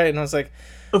 right?" And I was like,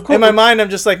 in my mind, I'm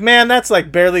just like, man, that's like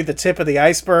barely the tip of the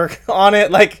iceberg on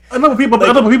it. Like, I know people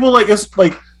like it's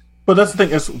like, but that's the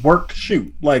thing. It's work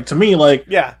shoot. Like, to me, like,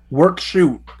 yeah, work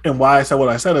shoot. And why I said what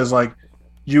I said is like,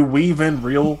 you weave in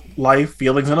real life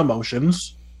feelings and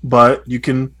emotions, but you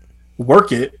can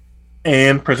work it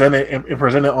and present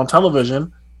it on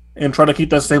television and try to keep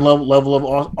that same level of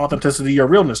authenticity or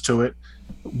realness to it,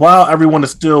 while everyone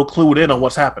is still clued in on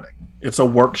what's happening. It's a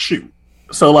work shoot.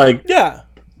 So like, yeah,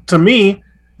 to me.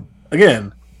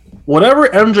 Again, whatever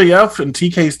MJF and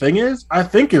TK's thing is, I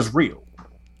think is real.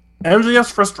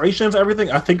 MJF's frustrations,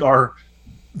 everything, I think are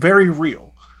very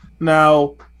real.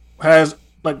 Now, this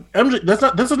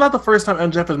is not the first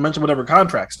time MJF has mentioned whatever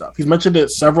contract stuff. He's mentioned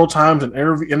it several times in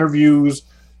interviews,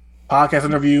 podcast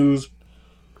interviews,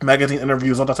 magazine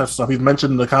interviews, all that type of stuff. He's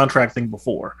mentioned the contract thing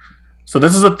before. So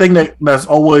this is a thing that's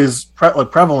always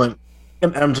prevalent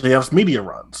in MJF's media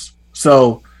runs.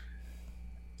 So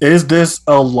is this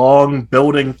a long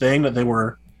building thing that they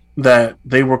were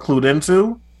clued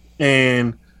into,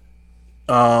 and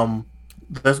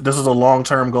this is a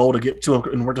long-term goal to get to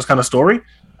and work this kind of story?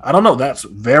 I don't know. That's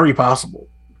very possible.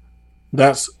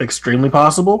 That's extremely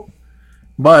possible.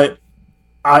 But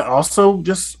I also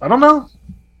I don't know.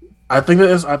 I think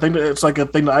that it's like a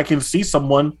thing that I can see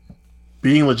someone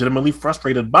being legitimately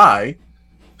frustrated by.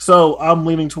 So I'm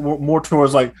leaning more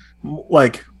towards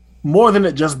like more than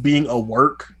it just being a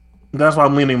work. That's why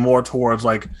I'm leaning more towards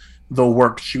like the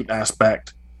work shoot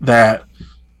aspect, that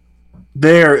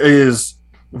there is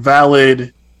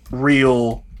valid,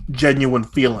 real, genuine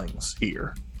feelings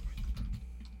here.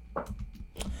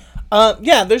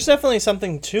 Yeah, there's definitely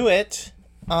something to it.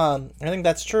 I think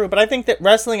that's true, but I think that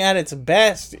wrestling at its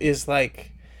best is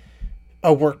like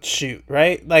a worked shoot,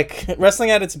 right? Like, wrestling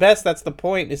at its best, that's the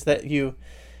point, is that you're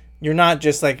not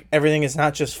just like, everything is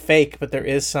not just fake, but there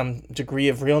is some degree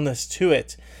of realness to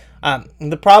it.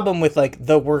 The problem with like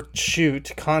the worked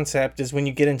shoot concept is when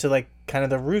you get into like kind of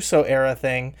the Russo era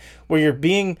thing, where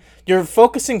you're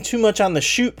focusing too much on the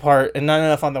shoot part and not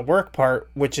enough on the work part,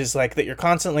 which is like that you're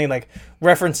constantly like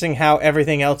referencing how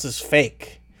everything else is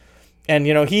fake. And,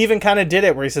 he even kind of did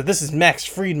it where he said, "This is Max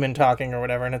Friedman talking," or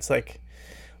whatever. And it's like,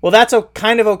 well, that's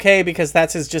kind of okay because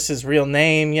that's just his real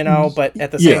name, but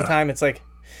at the same time, it's like,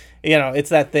 it's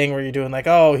that thing where you're doing like,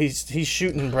 "Oh, he's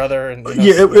shooting, brother," and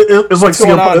it's like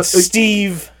CM Punk,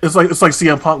 Steve. It's like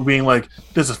CM Punk being like,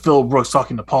 "This is Phil Brooks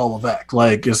talking to Paul Levesque."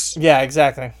 Like, it's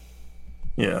exactly.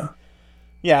 Yeah,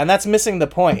 and that's missing the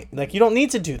point. Like, you don't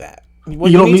need to do that.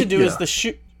 What you need to do is the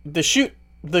shoot.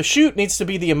 The shoot needs to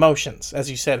be the emotions,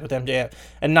 as you said with MJF,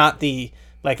 and not the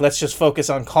like, let's just focus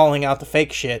on calling out the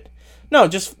fake shit. No,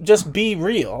 just be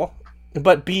real,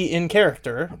 but be in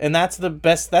character, and that's the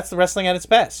best. That's the wrestling at its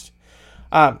best.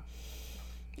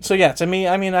 So yeah, to me,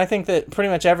 I mean, I think that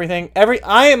pretty much everything.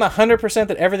 I am 100%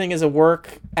 that everything is a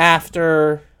work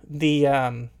after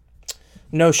the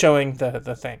no showing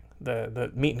the thing,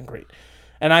 the meet and greet.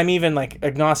 And I'm even like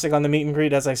agnostic on the meet and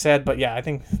greet, as I said. But yeah, I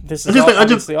think this is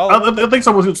obviously all. I think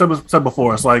someone said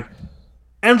before. It's like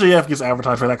MJF gets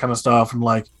advertised for that kind of stuff, and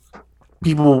like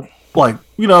people like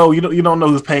you don't know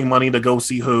who's paying money to go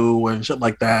see who and shit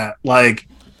like that. Like,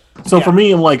 so for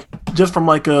me, I'm like just from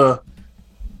like a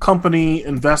company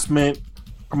investment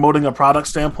promoting a product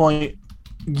standpoint,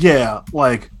 yeah,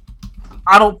 like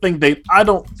I don't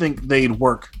think they'd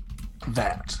work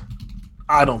that.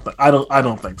 I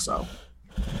don't think so.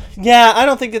 Yeah, I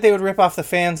don't think that they would rip off the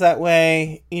fans that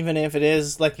way, even if it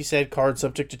is, like you said, card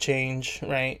subject to change,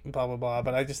 right? Blah, blah, blah.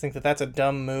 But I just think that that's a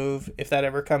dumb move. If that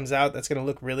ever comes out, that's going to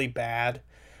look really bad.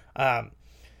 And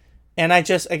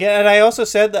I also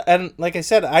said that, and like I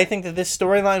said, I think that this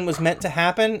storyline was meant to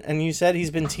happen, and you said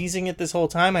he's been teasing it this whole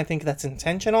time. I think that's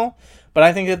intentional, but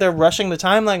I think that they're rushing the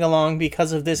timeline along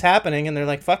because of this happening, and they're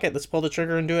like, fuck it, let's pull the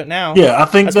trigger and do it now. Yeah, I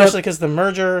think especially because the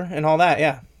merger and all that,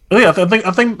 yeah. Yeah, I think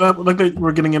that like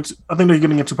they're getting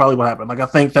into probably what happened. Like I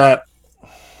think that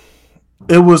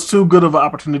it was too good of an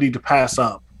opportunity to pass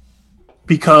up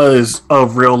because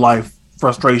of real life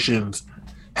frustrations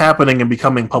happening and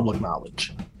becoming public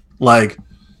knowledge. Like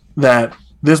that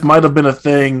this might have been a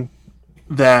thing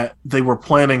that they were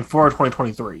planning for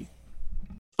 2023,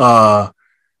 or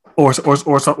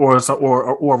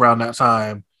around that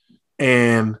time,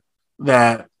 and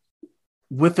that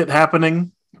with it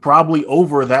happening. Probably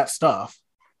over that stuff,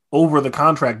 over the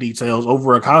contract details,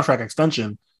 over a contract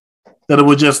extension, that it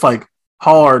was just like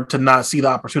hard to not see the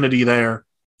opportunity there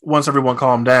once everyone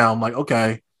calmed down. Like,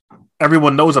 okay,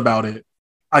 everyone knows about it.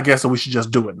 I guess that we should just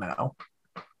do it now.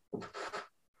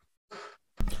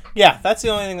 Yeah, that's the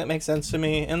only thing that makes sense to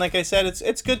me. And like I said,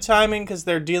 it's good timing because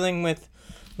they're dealing with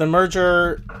the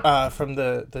merger from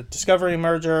the Discovery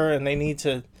merger, and they need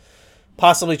to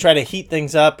possibly try to heat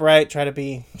things up, right? Try to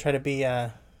be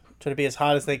as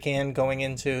hot as they can going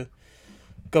into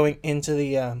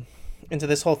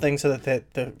this whole thing, so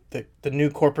that the new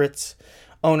corporates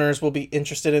owners will be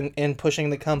interested in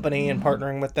pushing the company and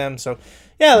partnering with them. So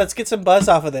yeah, let's get some buzz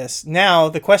off of this. Now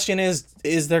the question is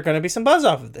there going to be some buzz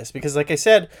off of this? Because like I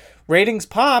said, ratings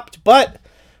popped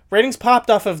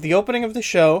off of the opening of the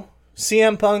show,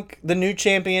 CM Punk, the new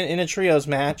champion in a trios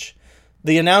match,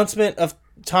 the announcement of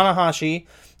Tanahashi,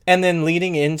 and then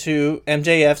leading into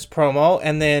MJF's promo,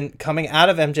 and then coming out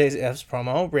of MJF's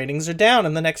promo, ratings are down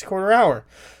in the next quarter hour.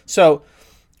 So,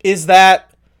 is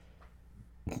that...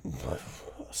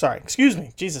 Sorry, excuse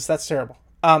me. Jesus, that's terrible.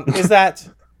 Is that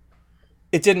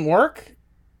it didn't work?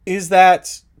 Is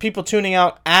that people tuning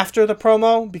out after the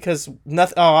promo? Because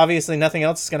obviously nothing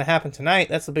else is going to happen tonight.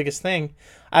 That's the biggest thing.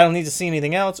 I don't need to see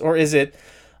anything else. Or is it,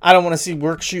 I don't want to see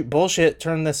work, shoot, bullshit,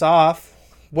 turn this off?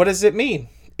 What does it mean?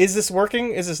 Is this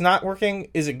working? Is this not working?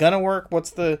 Is it gonna work? How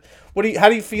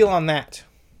do you feel on that?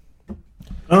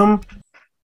 I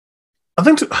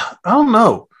don't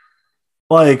know.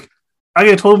 Like, I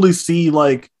can totally see,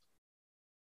 like,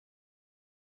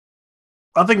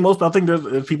 I think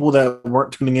there's people that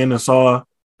weren't tuning in and saw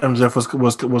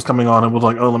MJF was coming on and was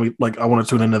like, oh, I want to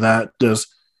tune into that, just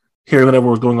hearing whatever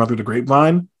was going on through the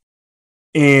grapevine.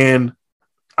 And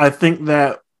I think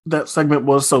that segment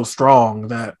was so strong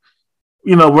that,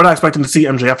 we're not expecting to see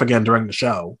MJF again during the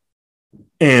show,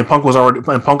 and Punk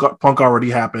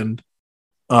already happened.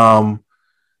 I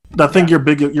think your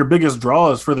biggest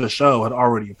draws for the show had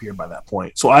already appeared by that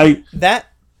point. So I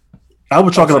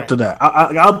would chalk it up to that.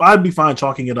 I'd be fine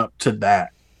chalking it up to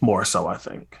that more so. I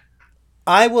think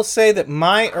I will say that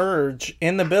my urge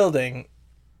in the building,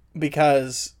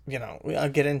 because I'll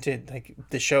get into like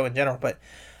the show in general, but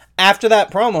after that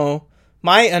promo,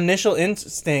 my initial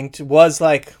instinct was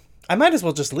like, I might as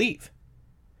well just leave.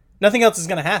 Nothing else is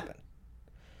going to happen.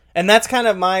 And that's kind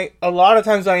of a lot of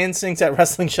times my instincts at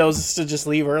wrestling shows is to just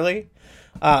leave early.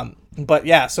 But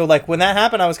yeah, so like when that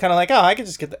happened, I was kind of like, oh, I could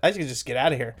just get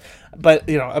out of here. But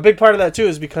a big part of that too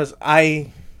is because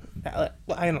I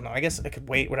don't know, I guess I could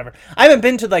wait, whatever. I haven't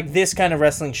been to like this kind of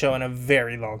wrestling show in a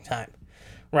very long time,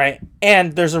 right?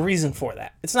 And there's a reason for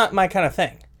that. It's not my kind of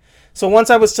thing. So once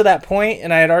I was to that point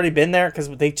and I had already been there because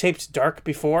they taped Dark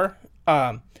before,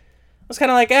 I was kind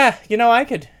of like, I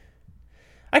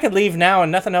could leave now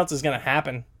and nothing else is going to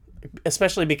happen,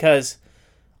 especially because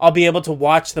I'll be able to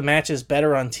watch the matches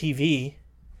better on TV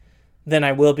than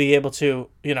I will be able to,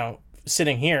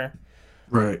 sitting here.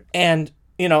 Right. And,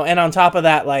 and on top of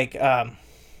that, like,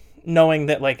 knowing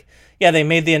that, like, yeah, they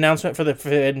made the announcement for the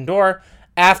Forbidden Door.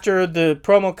 After the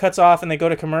promo cuts off and they go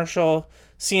to commercial,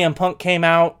 CM Punk came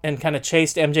out and kind of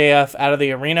chased MJF out of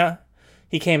the arena.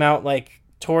 He came out, like,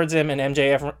 towards him, and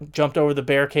MJF jumped over the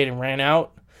barricade and ran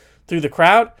out through the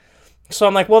crowd. So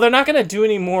I'm like, well, they're not going to do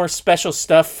any more special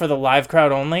stuff for the live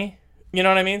crowd only. You know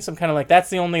what I mean? So I'm kind of like, that's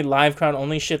the only live crowd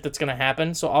only shit that's going to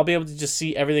happen. So I'll be able to just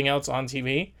see everything else on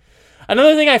TV.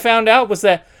 Another thing I found out was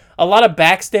that a lot of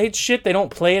backstage shit, they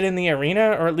don't play it in the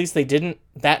arena, or at least they didn't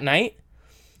that night.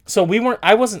 So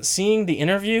I wasn't seeing the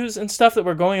interviews and stuff that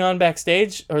were going on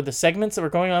backstage, or the segments that were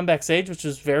going on backstage, which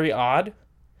was very odd.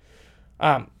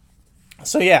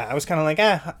 So yeah, I was kind of like,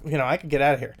 I could get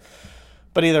out of here.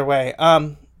 But either way,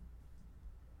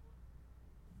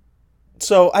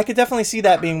 so I could definitely see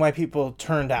that being why people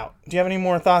turned out. Do you have any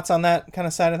more thoughts on that kind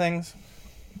of side of things?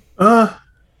 No,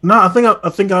 I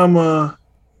think I'm on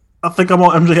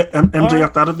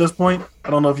MJF out at this point.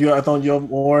 I don't know if I thought you have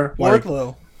more.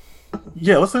 Wardlow.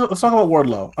 Yeah, let's talk about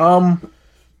Wardlow.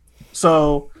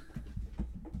 So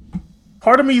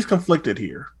part of me is conflicted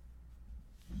here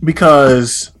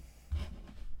because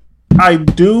I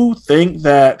do think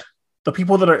that the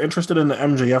people that are interested in the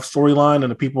MJF storyline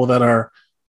and the people that are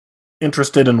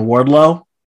interested in Wardlow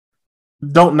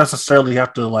don't necessarily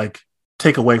have to like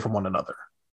take away from one another.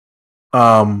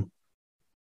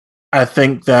 I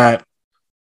think that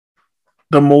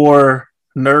the more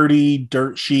nerdy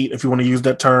dirt sheet, if you want to use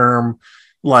that term,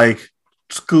 like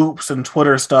scoops and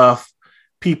Twitter stuff,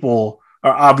 people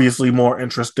are obviously more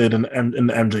interested in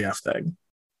the MJF thing.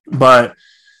 But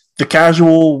the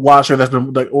casual watcher that's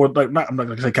been like, I'm not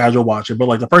going to say casual watcher, but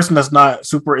like the person that's not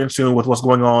super in tune with what's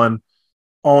going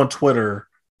on Twitter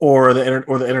or the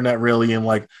internet really, and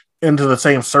like into the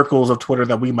same circles of Twitter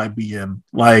that we might be in,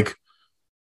 like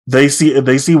they see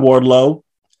Wardlow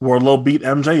beat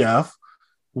MJF.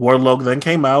 Wardlow then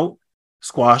came out,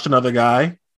 squashed another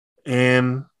guy,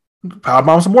 and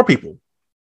powerbombed some more people.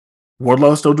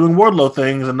 Wardlow's still doing Wardlow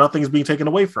things, and nothing's being taken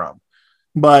away from.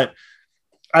 But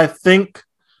I think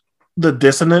the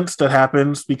dissonance that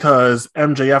happens because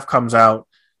MJF comes out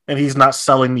and he's not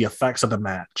selling the effects of the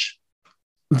match,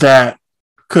 that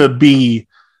could be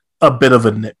a bit of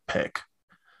a nitpick.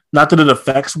 Not that it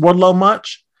affects Wardlow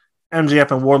much.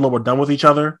 MJF and Wardlow are done with each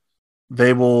other.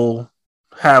 They will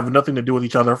have nothing to do with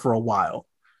each other for a while.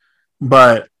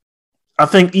 But I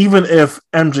think even if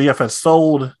MJF has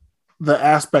sold the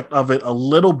aspect of it a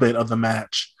little bit of the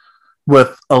match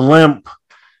with a limp,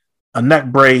 a neck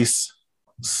brace,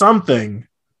 something,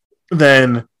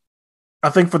 then I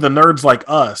think for the nerds like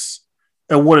us,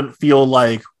 it wouldn't feel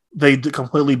like they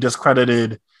completely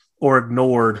discredited or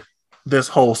ignored this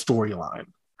whole storyline.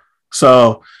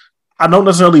 So I don't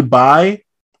necessarily buy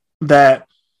that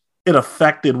it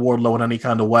affected Wardlow in any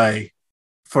kind of way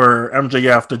for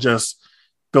MJF to just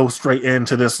go straight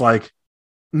into this like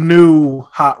new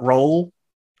hot role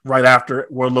right after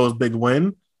Wardlow's big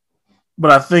win.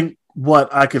 But I think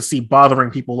what I could see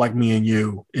bothering people like me and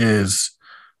you is,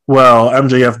 well,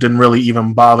 MJF didn't really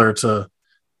even bother to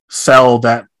sell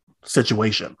that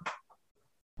situation.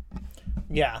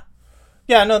 Yeah,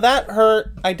 no, that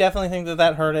hurt. I definitely think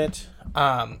that hurt it.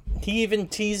 He even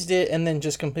teased it and then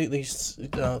just completely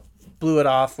blew it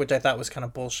off, which I thought was kind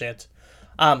of bullshit.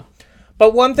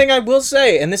 But one thing I will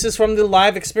say, and this is from the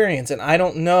live experience, and I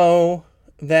don't know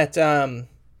that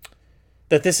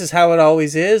that this is how it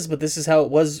always is, but this is how it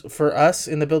was for us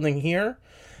in the building here,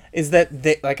 is that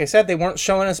they, like I said, they weren't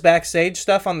showing us backstage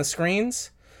stuff on the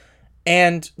screens.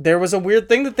 And there was a weird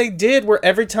thing that they did where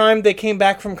every time they came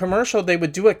back from commercial, they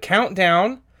would do a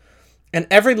countdown. And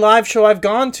every live show I've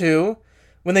gone to,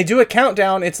 when they do a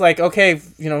countdown, it's like, okay,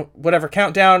 whatever,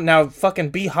 countdown, now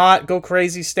fucking be hot, go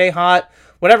crazy, stay hot,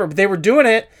 whatever. But they were doing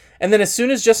it, and then as soon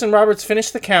as Justin Roberts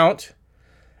finished the count,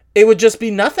 it would just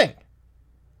be nothing.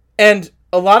 And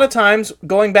a lot of times,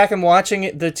 going back and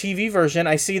watching the TV version,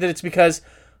 I see that it's because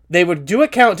they would do a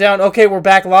countdown, okay, we're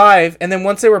back live, and then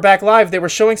once they were back live, they were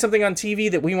showing something on TV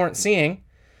that we weren't seeing.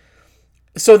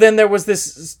 So then there was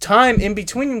this time in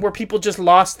between where people just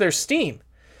lost their steam.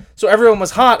 So everyone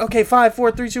was hot, okay, 5,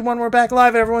 4, 3, 2, 1, we're back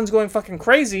live, and everyone's going fucking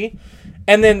crazy.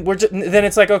 And then then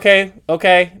it's like, okay,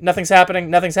 nothing's happening,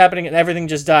 and everything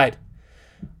just died.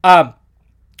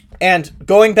 And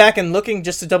going back and looking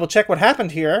just to double check what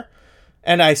happened here,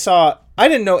 and I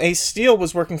didn't know Ace Steel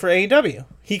was working for AEW.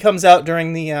 He comes out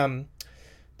during the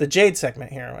Jade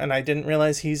segment here, and I didn't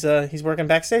realize he's working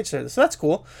backstage there. So that's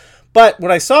cool. But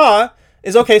what I saw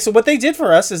is, okay, so what they did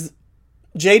for us is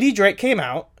JD Drake came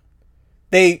out.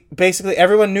 They basically,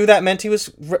 everyone knew that meant he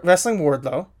was wrestling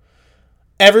Wardlow.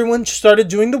 Everyone started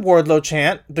doing the Wardlow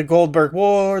chant, the Goldberg,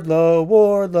 Wardlow,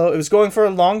 Wardlow. It was going for a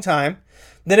long time.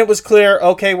 Then it was clear,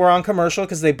 okay, we're on commercial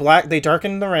because they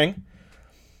darkened the ring.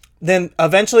 Then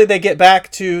eventually they get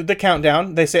back to the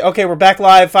countdown. They say, okay, we're back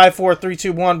live, 5, 4, 3,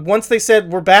 2, 1. Once they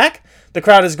said we're back, the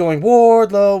crowd is going,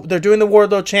 Wardlow. They're doing the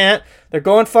Wardlow chant. They're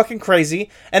going fucking crazy.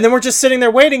 And then we're just sitting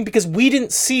there waiting because we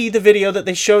didn't see the video that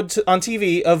they showed on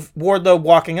TV of Wardlow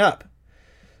walking up.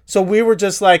 So we were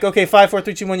just like, okay, 5, 4,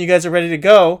 3, 2, 1, you guys are ready to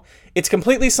go. It's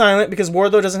completely silent because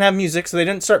Wardlow doesn't have music, so they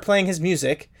didn't start playing his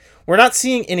music. We're not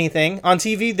seeing anything. On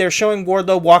TV, they're showing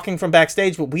Wardlow walking from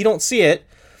backstage, but we don't see it.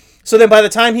 So then by the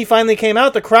time he finally came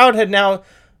out, the crowd had now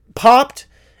popped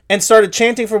and started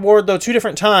chanting for Wardlow 2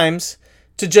 different times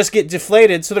to just get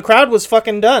deflated. So the crowd was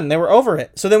fucking done. They were over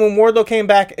it. So then when Wardlow came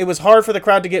back, it was hard for the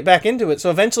crowd to get back into it. So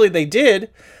eventually they did,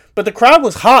 but the crowd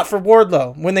was hot for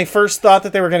Wardlow when they first thought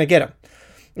that they were going to get him.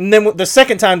 And then the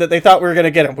second time that they thought we were going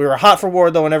to get him, we were hot for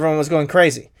Wardlow and everyone was going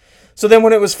crazy. So then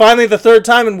when it was finally the third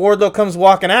time and Wardlow comes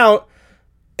walking out,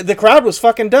 the crowd was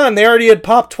fucking done. They already had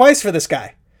popped twice for this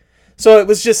guy. So it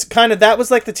was just kind of, that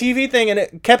was like the TV thing, and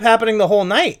it kept happening the whole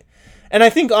night. And I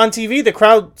think on TV, the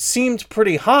crowd seemed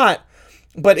pretty hot,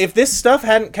 but if this stuff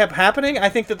hadn't kept happening, I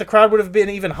think that the crowd would have been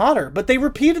even hotter. But they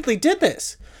repeatedly did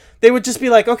this. They would just be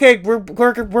like, okay, we're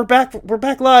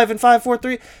back live in 5, 4,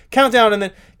 3, countdown,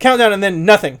 and then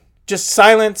nothing. Just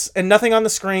silence and nothing on the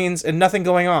screens and nothing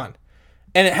going on.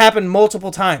 And it happened multiple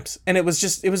times. And it was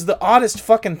the oddest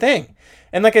fucking thing.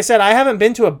 And like I said, I haven't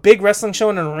been to a big wrestling show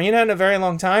in an arena in a very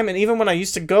long time. And even when I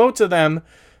used to go to them,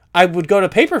 I would go to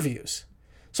pay-per-views.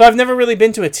 So I've never really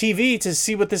been to a TV to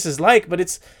see what this is like, but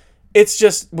it's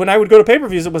just, when I would go to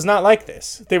pay-per-views, it was not like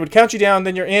this. They would count you down,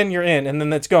 then you're in, and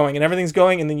then it's going, and everything's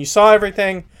going, and then you saw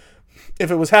everything.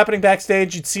 If it was happening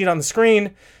backstage, you'd see it on the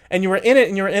screen, and you were in it,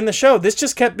 and you were in the show. This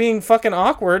just kept being fucking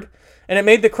awkward, and it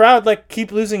made the crowd, like,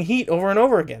 keep losing heat over and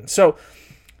over again. So,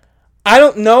 I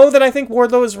don't know that I think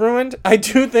Wardlow is ruined. I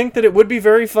do think that it would be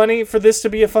very funny for this to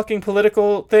be a fucking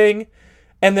political thing,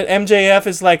 and that MJF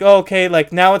is like, oh, okay,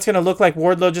 like, now it's going to look like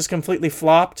Wardlow just completely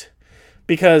flopped,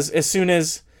 because as soon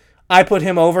as I put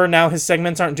him over, now his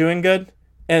segments aren't doing good,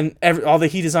 and all the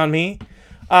heat is on me.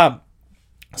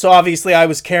 So obviously I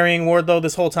was carrying Wardlow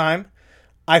this whole time.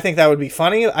 I think that would be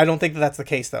funny. I don't think that that's the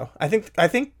case, though. I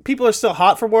think people are still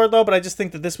hot for Wardlow, but I just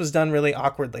think that this was done really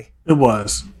awkwardly. It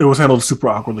was handled super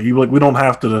awkwardly. We don't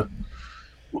have to.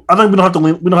 I think we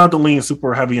don't have to lean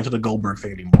super heavy into the Goldberg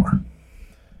thing anymore.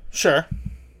 Sure.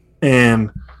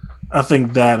 And I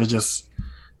think that is just,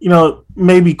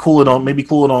 maybe cool it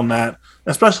on that.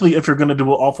 Especially if you're going to do an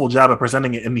awful job of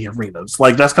presenting it in the arenas.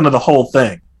 Like, that's kind of the whole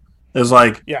thing. Is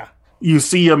like, yeah, you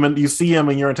see him and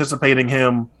you're anticipating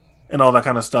him and all that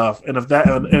kind of stuff. And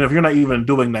if you're not even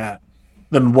doing that,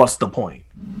 then what's the point?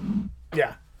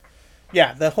 Yeah.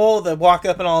 Yeah, the walk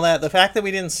up and all that. The fact that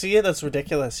we didn't see it, that's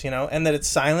ridiculous, and that it's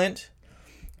silent.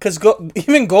 Because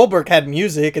even Goldberg had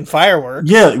music and fireworks.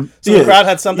 Yeah. So the crowd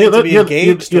had something to be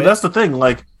engaged with. Yeah, that's the thing.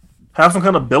 Like, have some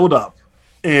kind of build up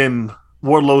in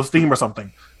Wardlow's theme or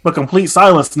something, but complete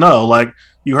silence. No, like,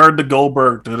 you heard the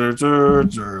Goldberg,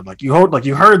 like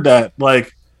you heard that,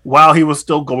 like, while he was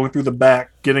still going through the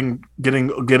back, getting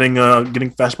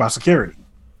fetched by security.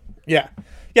 Yeah,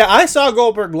 I saw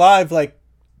Goldberg live like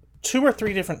 2 or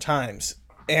 3 different times,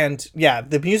 and yeah,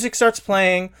 the music starts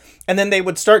playing, and then they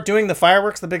would start doing the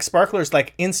fireworks, the big sparklers,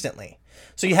 like instantly.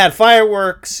 So you had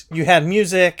fireworks, you had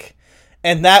music.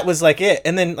 And that was like it.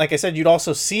 And then, like I said, you'd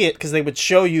also see it because they would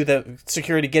show you the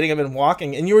security getting up and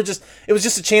walking. And it was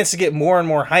just a chance to get more and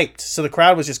more hyped. So the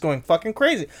crowd was just going fucking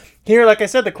crazy. Here, like I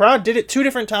said, the crowd did it 2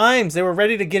 different times. They were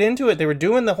ready to get into it. They were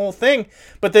doing the whole thing.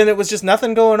 But then it was just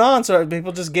nothing going on. So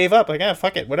people just gave up. Like,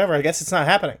 fuck it, whatever. I guess it's not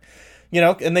happening.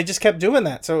 And they just kept doing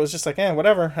that. So it was just like,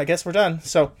 whatever. I guess we're done.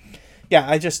 So, yeah,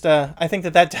 I think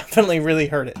that definitely really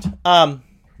hurt it.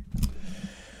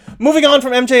 Moving on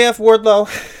from MJF, Wardlow,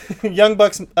 Young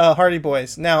Bucks, Hardy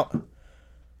Boys. Now,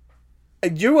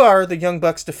 you are the Young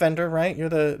Bucks defender, right? You're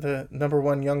the number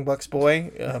 1 Young Bucks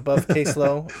boy above Case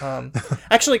Low.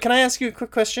 Actually, can I ask you a quick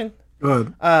question?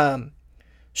 Go ahead.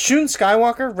 Shun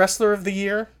Skywalker, Wrestler of the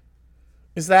Year.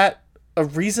 Is that a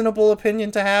reasonable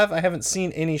opinion to have? I haven't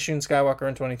seen any Shun Skywalker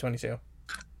in 2022.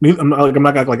 I'm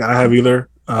not like I have either.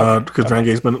 Because Dragon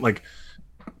Gate's been like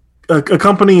a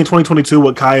company in 2022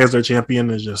 with Kai as their champion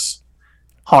is just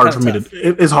hard for me to.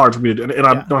 It's hard for me to, and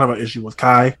I don't have an issue with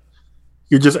Kai.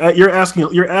 You're asking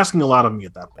a lot of me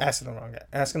at that point.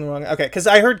 Asking the wrong. Okay, because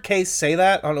I heard Case say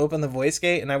that on Open the Voice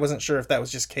Gate, and I wasn't sure if that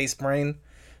was just Case brain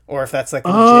or if that's like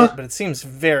legit. But it seems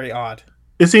very odd.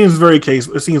 It seems very Case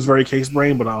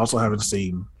brain, but I also haven't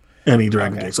seen any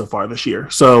Dragon Gate so far this year.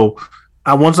 So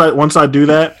once I do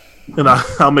that, then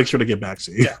I'll make sure to get back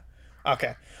to you. Yeah.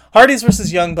 Okay. Hardys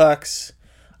versus Young Bucks.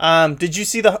 Did you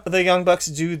see the Young Bucks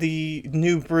do the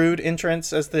new Brood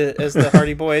entrance as the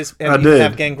Hardy Boys and I did.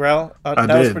 Have Gangrel? That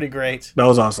was pretty great. That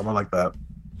was awesome. I like that.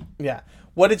 Yeah.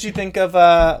 What did you think of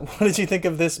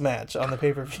this match on the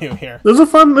pay-per-view here? This is a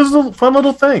fun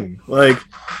little thing. Like,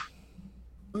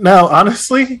 now,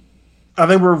 honestly, I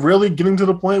think we're really getting to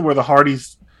the point where the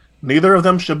Hardys neither of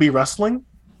them should be wrestling.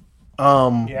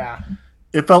 Yeah.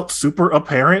 It felt super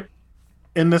apparent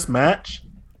in this match.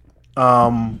 But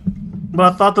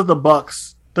I thought that the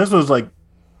Bucks, this was like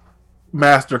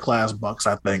masterclass Bucks,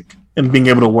 I think, in being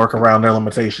able to work around their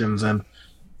limitations. And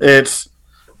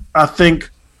I think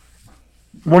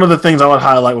one of the things I would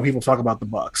highlight when people talk about the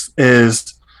Bucks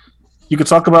is you could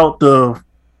talk about the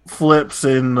flips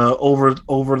and over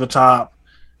the top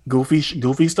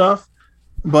goofy stuff,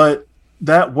 but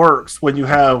that works when you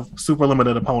have super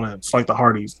limited opponents like the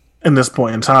Hardys in this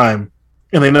point in time,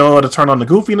 and they know how to turn on the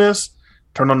goofiness,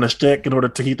 turn on the shtick in order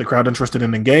to keep the crowd interested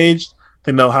and engaged.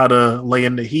 They know how to lay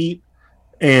in the heat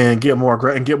and get more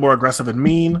aggressive and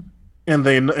mean, and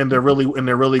they're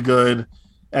really good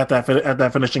at that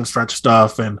finishing stretch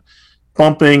stuff and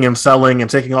bumping and selling and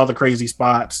taking all the crazy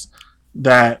spots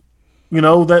that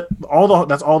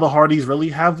that's all the Hardys really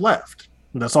have left.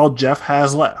 That's all Jeff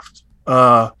has left.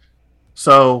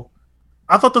 So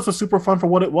I thought this was super fun for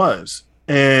what it was,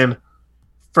 and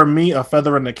for me, a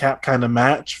feather in the cap kind of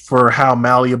match for how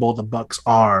malleable the Bucks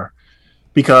are,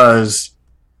 because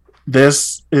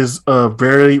this is a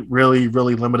very, really,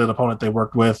 really limited opponent they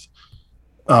worked with.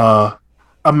 A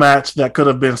match that could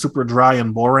have been super dry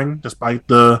and boring, despite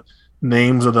the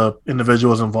names of the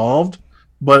individuals involved,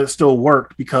 but it still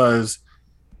worked because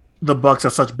the Bucks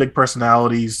have such big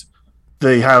personalities.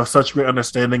 They have such great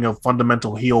understanding of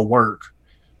fundamental heel work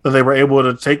that they were able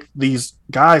to take these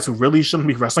guys who really shouldn't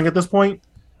be wrestling at this point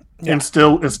and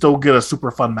still get a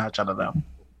super fun match out of them.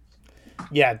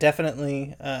 Yeah,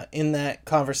 definitely. In that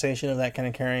conversation of that kind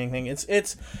of carrying thing,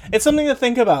 it's something to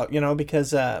think about,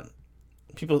 because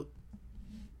people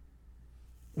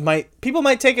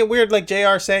might take it weird, like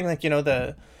JR saying, like,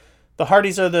 the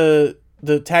Hardys are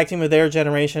the tag team of their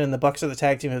generation and the Bucks are the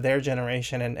tag team of their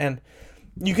generation, and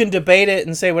you can debate it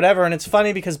and say whatever, and it's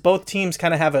funny because both teams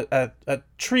kind of have a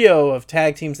trio of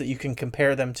tag teams that you can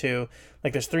compare them to.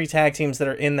 Like, there's 3 tag teams that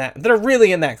are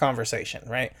really in that conversation,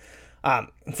 right?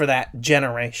 For that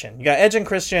generation. You got Edge and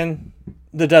Christian,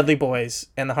 the Dudley Boys,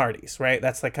 and the Hardys, right?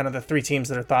 That's like kind of the 3 teams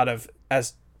that are thought of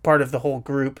as part of the whole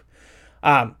group.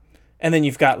 And then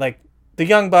you've got like the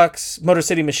Young Bucks, Motor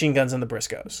City Machine Guns, and the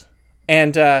Briscoes.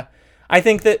 And I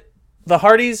think that the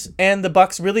Hardys and the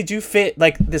Bucks really do fit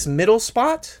like this middle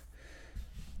spot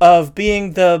of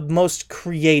being the most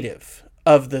creative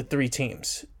of the 3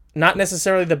 teams. Not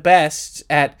necessarily the best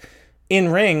at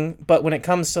in-ring, but when it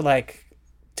comes to like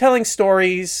telling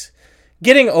stories,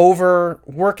 getting over,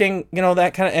 working,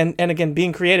 that kind of, and again,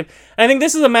 being creative. And I think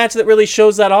this is a match that really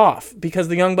shows that off because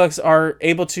the Young Bucks are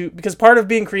able to, because part of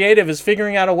being creative is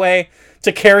figuring out a way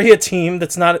to carry a team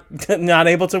that's not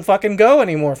able to fucking go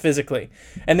anymore physically.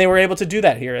 And they were able to do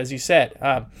that here, as you said.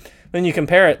 Then you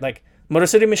compare it, like Motor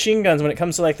City Machine Guns, when it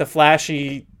comes to like the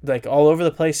flashy, like all over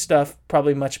the place stuff,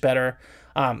 probably much better.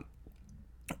 When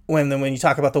you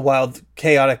talk about the wild,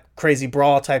 chaotic, crazy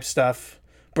brawl type stuff,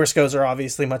 Briscoes are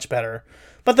obviously much better.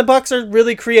 But the Bucks are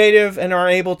really creative and are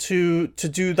able to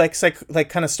do like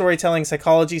kind of storytelling,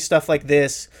 psychology stuff like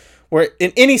this, where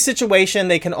in any situation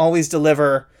they can always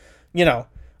deliver, a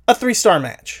 3-star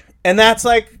match. And that's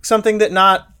like something that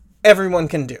not everyone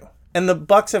can do. And the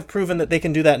Bucks have proven that they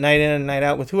can do that night in and night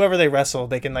out with whoever they wrestle.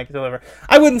 They can like deliver.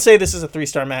 I wouldn't say this is a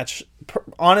 3-star match,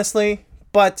 honestly,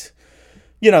 but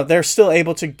they're still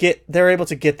able to get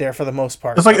there for the most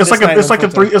part.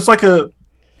 It's like a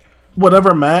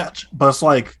whatever match, but it's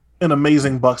like an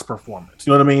amazing Bucks performance.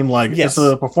 You know what I mean? Like It's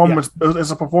a performance. Yeah.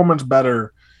 It's a performance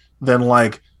better than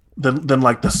like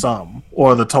the sum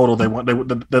or the total they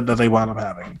wound up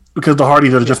having, because the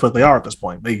Hardys are just what they are at this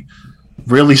point. They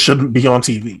really shouldn't be on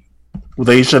TV.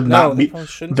 They should not be.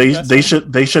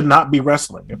 They should not be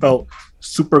wrestling. It felt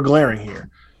super glaring here.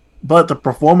 But the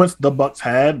performance the Bucks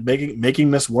had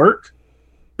making this work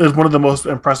is one of the most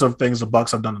impressive things the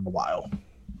Bucks have done in a while.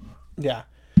 Yeah.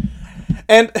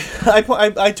 And I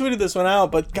tweeted this one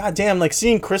out, but goddamn, like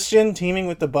seeing Christian teaming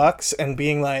with the Bucks and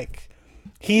being like,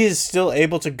 he is still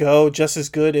able to go just as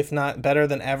good, if not better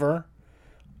than ever.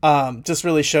 Just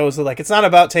really shows that like it's not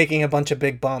about taking a bunch of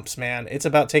big bumps, man. It's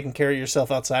about taking care of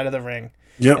yourself outside of the ring.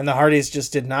 Yep. And the Hardys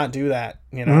just did not do that.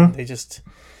 They just,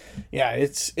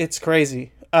 it's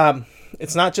crazy.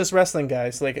 It's not just wrestling,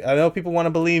 guys. Like, I know people want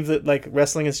to believe that like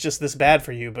wrestling is just this bad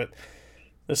for you, but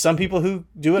there's some people who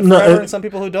do it forever and some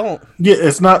people who don't. Yeah,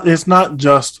 it's not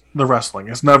just the wrestling.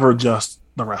 It's never just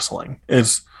the wrestling.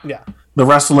 It's the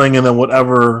wrestling and then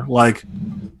whatever like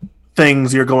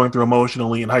things you're going through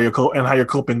emotionally and how you're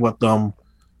coping with them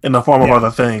in the form of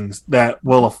other things that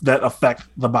affect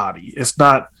the body. It's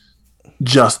not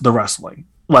just the wrestling.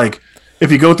 Like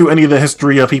if you go through any of the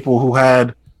history of people who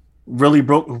had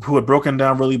who had broken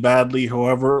down really badly.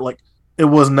 However, like it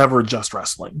was never just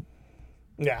wrestling.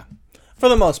 Yeah, for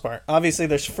the most part. Obviously,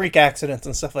 there's freak accidents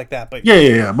and stuff like that, but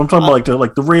Yeah. But I'm talking about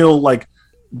like the real like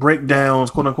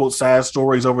breakdowns, quote unquote, sad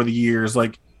stories over the years.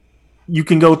 Like you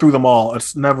can go through them all.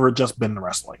 It's never just been the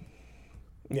wrestling.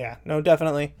 Yeah, no,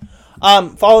 definitely.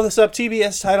 Follow this up,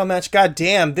 TBS title match. God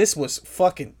damn, this was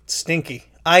fucking stinky.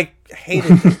 I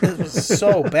hated it. It was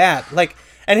so bad. Like,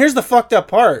 and here's the fucked up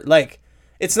part. Like,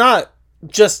 it's not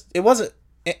just, it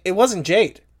wasn't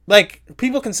Jade. Like,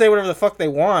 people can say whatever the fuck they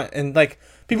want, and like,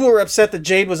 people were upset that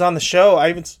Jade was on the show. I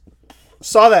even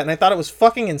saw that, and I thought it was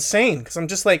fucking insane, because I'm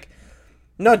just like,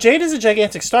 no, Jade is a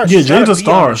gigantic star. Yeah, Jade's a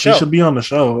star. She should be on the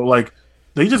show. Like,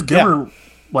 they just give her,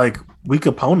 like, weak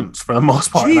opponents for the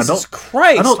most part. Jesus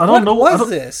Christ! I don't know what was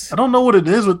this. I don't know what it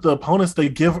is with the opponents they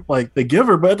give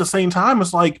her, but at the same time,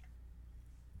 it's like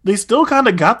they still kind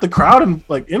of got the crowd and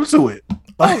like into it.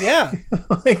 Like, oh yeah,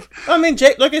 like I mean,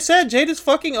 Jade, like I said, Jade is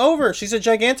fucking over. She's a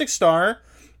gigantic star.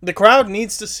 The crowd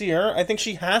needs to see her. I think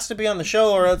she has to be on the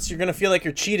show, or else you're gonna feel like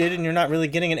you're cheated and you're not really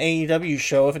getting an AEW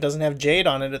show if it doesn't have Jade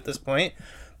on it at this point.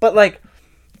 But like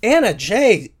Anna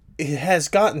Jay has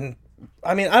gotten.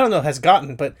 I mean, I don't know,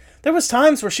 but there was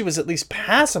times where she was at least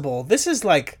passable. This is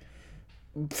like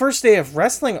first day of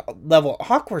wrestling level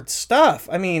awkward stuff.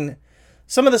 I mean,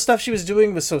 some of the stuff she was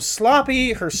doing was so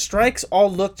sloppy. Her strikes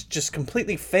all looked just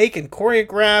completely fake and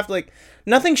choreographed. Like,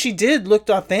 nothing she did looked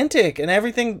authentic, and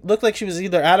everything looked like she was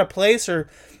either out of place or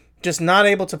just not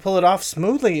able to pull it off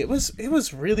smoothly. It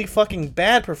was really fucking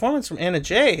bad performance from Anna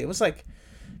Jay. It was like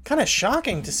kind of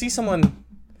shocking to see someone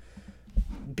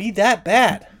be that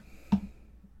bad.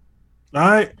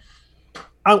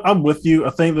 I'm with you.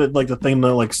 I think that like the thing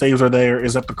that like saves her there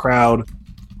is that the crowd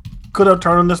could have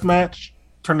turned on this match,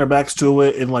 turned their backs to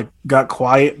it, and like got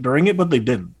quiet during it, but they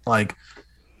didn't. Like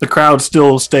the crowd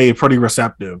still stayed pretty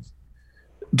receptive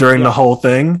during the whole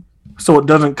thing, so it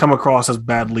doesn't come across as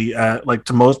badly at like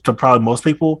to probably most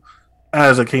people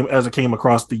as it came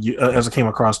across to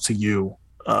you.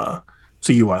 I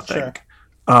think.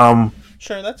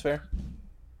 Sure, that's fair.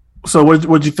 So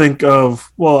what'd you think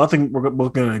of? Well, I think we're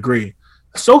both going to agree.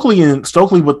 Stokely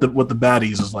with the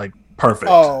baddies is like perfect.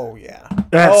 Oh yeah,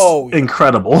 that's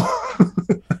incredible.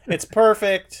 It's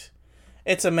perfect.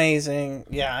 It's amazing.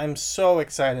 Yeah, I'm so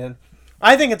excited.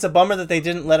 I think it's a bummer that they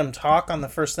didn't let him talk on the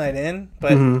first night in,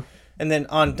 but and then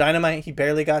on Dynamite he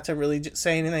barely got to really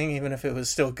say anything, even if it was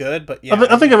still good. But yeah,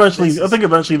 I think eventually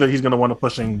that he's going to want to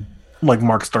push like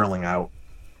Mark Sterling out.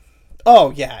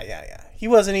 Oh yeah. He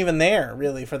wasn't even there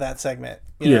really for that segment.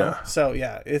 You know? So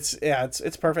yeah,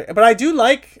 it's perfect. But I do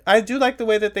like the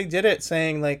way that they did it,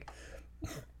 saying like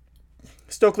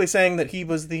Stokely saying that he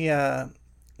was the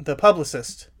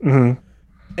publicist. Mm-hmm.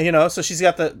 You know, so she's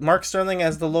got the Mark Sterling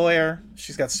as the lawyer.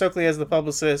 She's got Stokely as the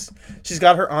publicist. She's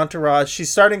got her entourage. She's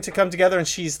starting to come together, and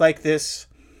she's like this,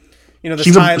 you know,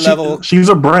 this high level. She's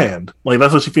a brand. Like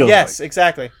that's what she feels. Yes, like.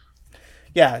 Exactly.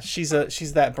 Yeah, she's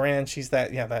that brand. She's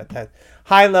that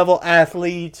high level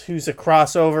athlete who's a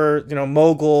crossover, you know,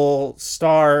 mogul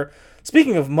star.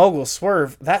 Speaking of mogul,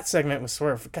 Swerve, that segment was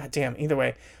Swerve. God damn. Either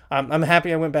way, I'm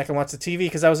happy I went back and watched the TV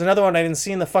because that was another one I didn't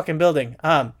see in the fucking building.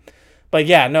 But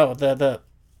yeah, no,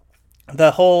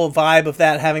 the whole vibe of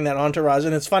that, having that entourage,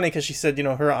 and it's funny because she said, you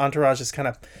know, her entourage is kind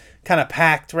of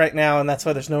packed right now, and that's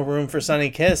why there's no room for Sunny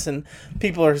Kiss. And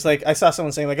people are just like, I saw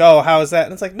someone saying like, oh, how is that?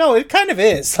 And it's like, no, it kind of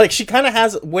is. Like, she kind of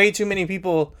has way too many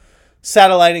people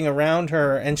satelliting around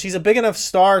her, and she's a big enough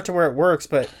star to where it works,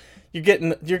 but you're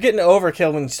getting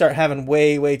overkill when you start having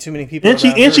way too many people.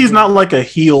 And she's not like a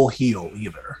heel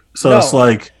either. So it's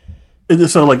like,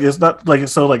 it's not like it's not like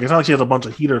she has a bunch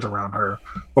of heaters around her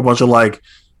or a bunch of like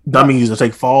dummies to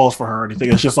take falls for her or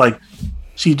anything. It's just like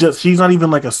she's not even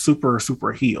like a super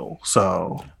heel.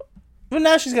 So, but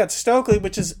now she's got Stokely,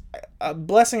 which is a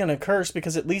blessing and a curse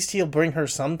because at least he'll bring her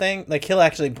something. Like he'll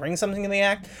actually bring something in the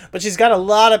act. But she's got a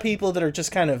lot of people that are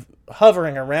just kind of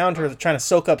hovering around her, trying to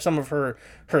soak up some of her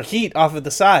heat off of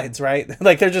the sides, right?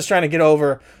 Like they're just trying to get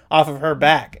over off of her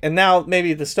back. And now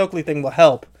maybe the Stokely thing will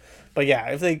help. But yeah,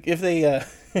 if they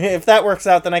if that works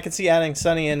out, then I could see adding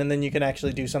Sunny in, and then you can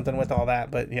actually do something with all that.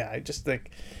 But yeah,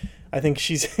 I think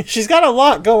she's got a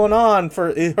lot going on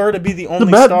for her to be the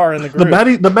only star in the group.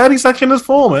 The baddie section is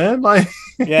full, man. Like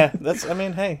yeah, I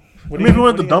mean, hey, maybe we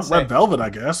want to dump Red Velvet, I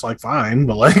guess. Like fine,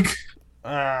 but like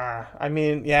I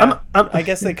mean, yeah, I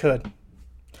guess they could.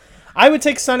 I would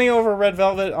take Sunny over Red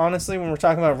Velvet, honestly, when we're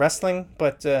talking about wrestling.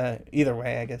 But either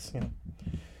way, I guess, you know.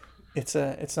 It's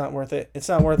not worth it. It's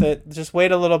not worth it. Just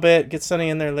wait a little bit. Get Sunny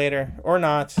in there later. Or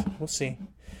not. We'll see.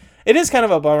 It is kind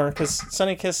of a bummer because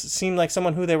Sunny Kiss seemed like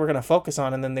someone who they were going to focus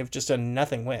on and then they've just done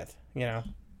nothing with, you know?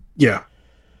 Yeah.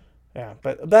 Yeah,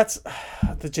 but that's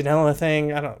the Janela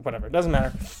thing. Whatever. It doesn't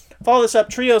matter. Follow this up.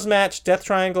 Trios match, Death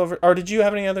Triangle. Or did you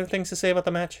have any other things to say about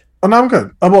the match? Oh, no, I'm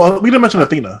good. Well, we didn't mention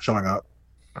Athena showing up.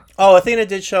 Oh, Athena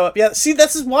did show up. Yeah, see,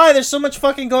 this is why there's so much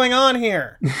fucking going on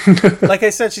here. Like I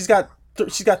said, she's got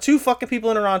two fucking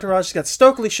people in her entourage. She's got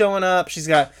Stokely showing up. She's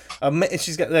got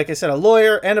like I said, a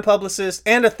lawyer and a publicist.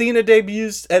 And Athena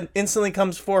debuts and instantly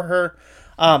comes for her.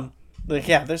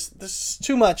 There's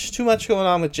too much going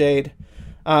on with Jade.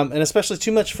 And especially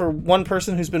too much for one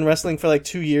person who's been wrestling for like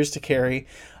 2 years to carry.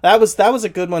 That was a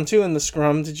good one too in the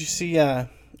scrum. Did you see or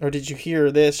did you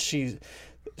hear this?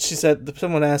 She said,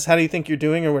 someone asked, "How do you think you're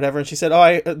doing?" or whatever, and she said,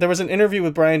 there was an interview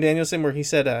with Bryan Danielson where he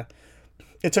said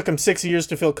it took him 6 years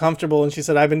to feel comfortable, and she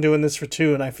said, "I've been doing this for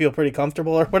 2 and I feel pretty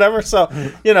comfortable," or whatever. So,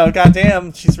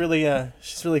 goddamn, she's really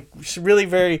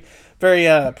very,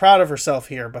 very proud of herself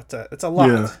here, but it's a lot.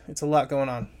 Yeah. It's a lot going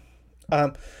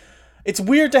on. It's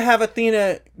weird to have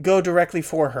Athena go directly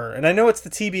for her. And I know it's the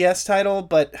TBS title,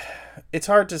 but it's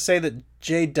hard to say that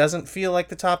Jade doesn't feel like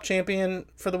the top champion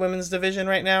for the women's division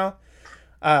right now.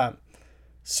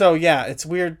 So yeah, it's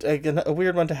weird, a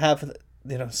weird one to have,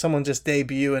 someone just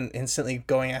debut and instantly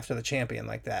going after the champion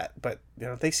like that. But,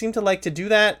 they seem to like to do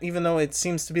that, even though it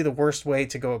seems to be the worst way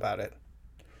to go about it.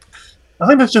 I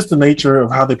think that's just the nature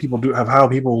of how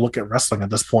people look at wrestling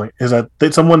at this point, is that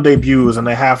someone debuts and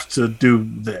they have to do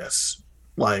this,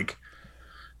 like,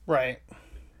 right.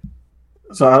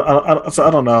 So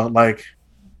I don't know, like,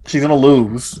 she's gonna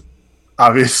lose,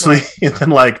 obviously, right.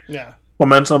 And then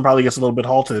momentum probably gets a little bit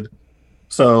halted.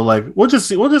 So we'll just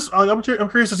see. I'm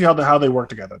curious to see how they work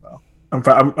together, though. I'm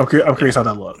curious how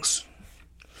that looks.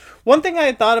 One thing I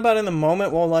had thought about in the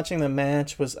moment while watching the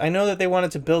match was, I know that they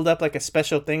wanted to build up like a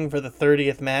special thing for the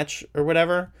 30th match or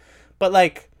whatever, but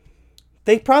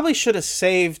they probably should have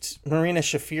saved Marina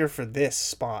Shafir for this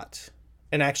spot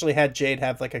and actually had Jade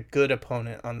have like a good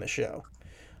opponent on the show.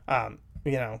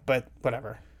 But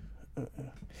whatever.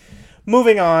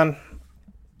 Moving on.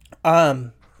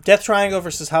 Death Triangle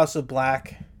versus House of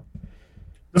Black.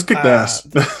 This kicked ass.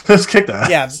 This kicked ass.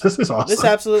 Yeah, this is awesome. This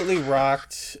absolutely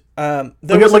rocked. There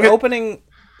was an opening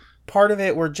part of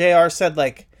it where JR said,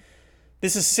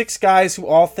 this is 6 guys who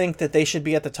all think that they should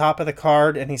be at the top of the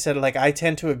card, and he said, I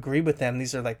tend to agree with them.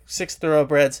 These are 6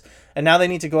 thoroughbreds, and now they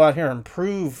need to go out here and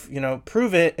prove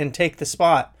it and take the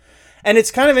spot. And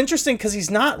it's kind of interesting because he's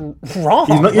not wrong.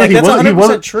 That's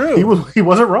 100% true. He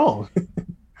wasn't wrong.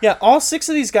 Yeah, all 6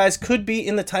 of these guys could be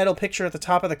in the title picture at the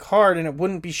top of the card, and it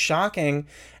wouldn't be shocking.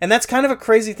 And that's kind of a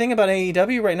crazy thing about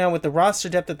AEW right now with the roster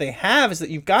depth that they have, is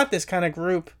that you've got these kind of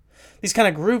groups,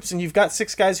 and you've got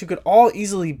 6 guys who could all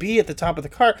easily be at the top of the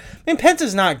card. I mean,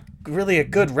 Penta's not really a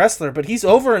good wrestler, but he's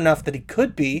over enough that he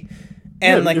could be.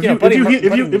 And if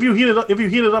you heated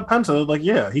up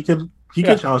Penta, he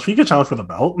could challenge for the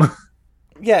belt.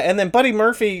 Yeah, and then Buddy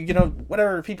Murphy,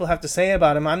 whatever people have to say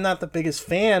about him, I'm not the biggest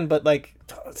fan, but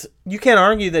you can't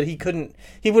argue that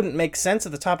he wouldn't make sense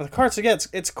at the top of the card. So yeah,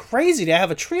 it's crazy to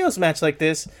have a trios match like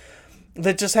this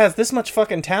that just has this much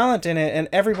fucking talent in it, and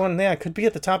everyone there could be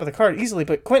at the top of the card easily.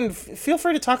 But Quentin, feel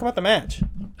free to talk about the match.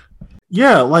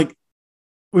 Yeah,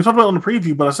 we talked about it on the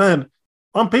preview, but I said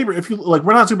on paper, if you we're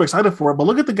not super excited for it, but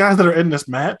look at the guys that are in this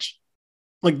match.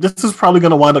 This is probably going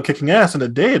to wind up kicking ass, and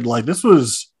it did. This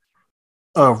was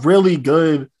a really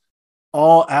good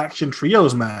all-action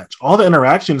trios match. All the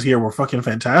interactions here were fucking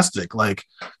fantastic. I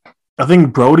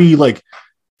think Brody,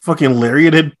 fucking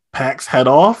lariated Pac's head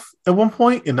off at one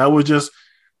point, and that was just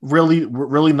really,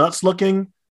 really nuts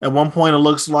looking. At one point, it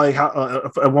looks like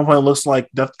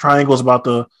Death Triangle is about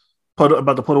to put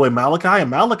away Malachi, and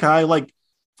Malachi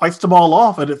fights the ball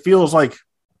off, and it feels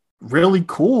really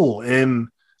cool. And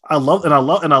I love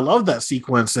that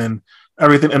sequence and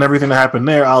everything that happened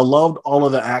there. I loved all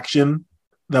of the action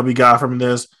that we got from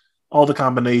this, all the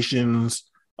combinations,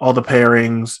 all the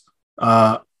pairings.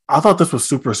 I thought this was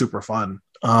super, super fun.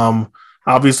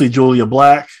 Obviously Julia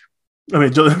Hart.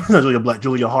 She's Julia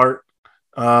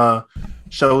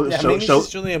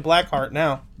Blackheart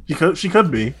now. She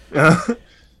could be.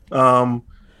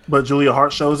 But Julia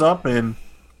Hart shows up, and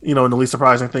in the least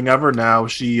surprising thing ever, now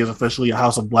she is officially a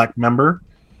House of Black member.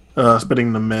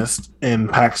 Spitting the mist in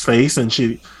Pac's face, and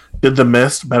she did the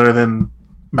mist better than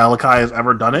Malachi has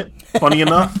ever done it. Funny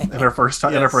enough, in her first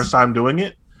time doing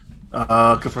it,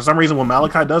 because for some reason when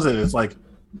Malachi does it, it's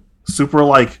super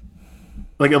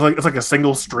it's like a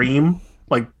single stream,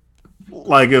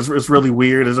 it's really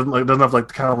weird. It doesn't have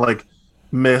kind of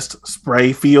mist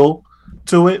spray feel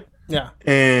to it. Yeah,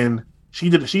 and she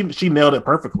nailed it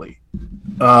perfectly.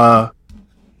 I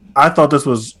thought this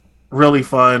was really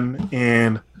fun,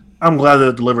 and I'm glad that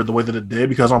it delivered the way that it did,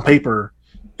 because on paper,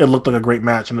 it looked like a great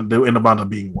match, and it ended up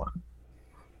being one.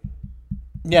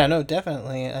 Yeah, no,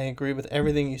 definitely. I agree with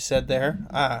everything you said there.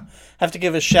 Have to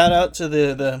give a shout out to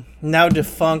the now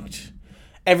defunct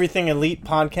Everything Elite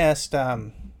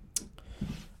podcast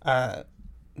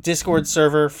Discord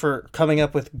server for coming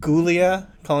up with Gulia,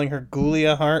 calling her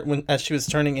Gulia Heart as she was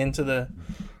turning into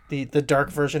the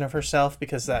dark version of herself,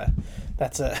 because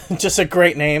that's just a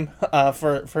great name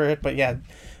for it. But yeah,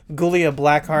 Gulia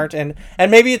Blackheart,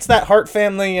 and maybe it's that Hart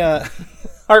family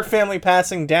Hart family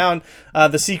passing down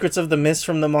the secrets of the mist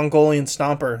from the Mongolian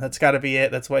Stomper. That's got to be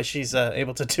it. That's why she's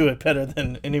able to do it better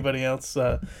than anybody else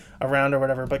around or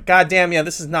whatever. But goddamn, yeah,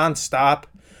 this is nonstop.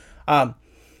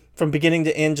 From beginning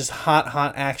to end, just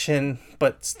hot action.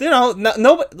 But, you know,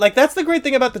 no, like, that's the great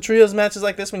thing about the trios matches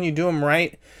like this when you do them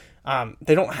right.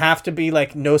 They don't have to be,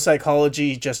 like, no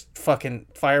psychology, just fucking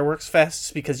fireworks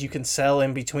fests, because you can sell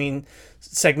in between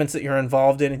segments that you're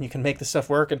involved in and you can make the stuff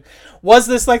work. And was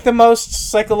this, like, the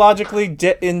most psychologically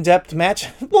in-depth match?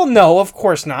 Well, no, of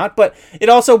course not. But it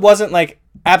also wasn't, like,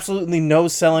 absolutely no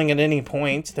selling at any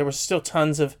point. There was still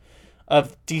tons of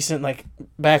decent, like,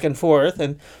 back and forth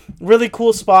and really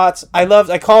cool spots.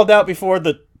 I called out before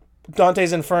the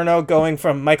Dante's Inferno going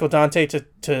from Michael Dante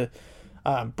to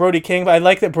Brody King, but I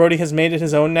like that Brody has made it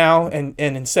his own now, and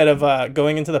instead of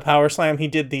going into the power slam, he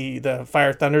did the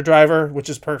Fire Thunder Driver, which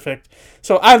is perfect.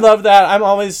 So I love that. I'm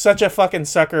always such a fucking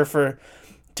sucker for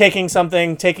taking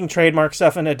trademark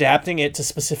stuff and adapting it to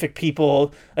specific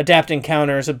people, adapting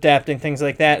counters, adapting things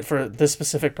like that for this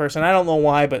specific person. I don't know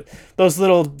why, but those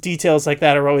little details like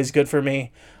that are always good for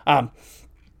me.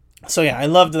 So yeah, I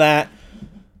loved that.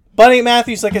 Buddy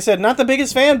Matthews, like I said, not the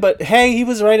biggest fan, but hey, he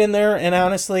was right in there, and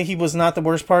honestly, he was not the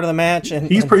worst part of the match. And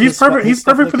he's perfect. He's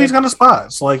perfect for these kind of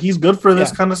spots. Like, he's good for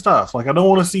this kind of stuff. Like, I don't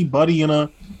want to see Buddy in a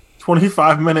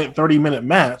 25-minute, 30-minute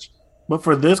match. But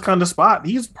for this kind of spot,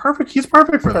 he's perfect. He's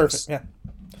perfect for this.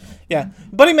 Yeah.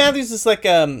 Buddy Matthews is like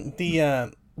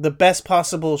the best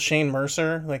possible Shane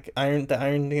Mercer, like the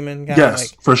Iron Demon guy.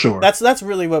 Yes, like, for sure. That's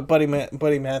really what Buddy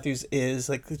Matthews is.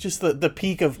 Like, just the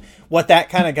peak of what that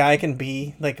kind of guy can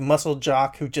be. Like, muscle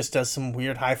jock who just does some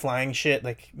weird high flying shit.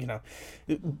 Like, you know,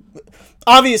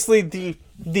 obviously the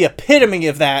epitome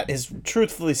of that is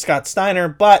truthfully Scott Steiner,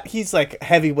 but he's like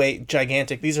heavyweight,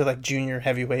 gigantic. These are like junior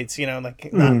heavyweights, you know,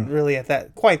 like not really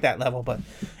at quite that level, but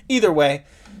either way,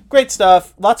 great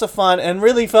stuff, lots of fun, and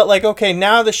really felt like, okay,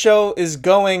 now the show is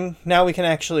going, now we can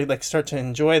actually like start to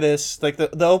enjoy this. Like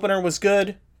the opener was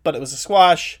good, but it was a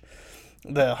squash.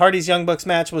 The Hardy's Young Bucks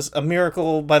match was a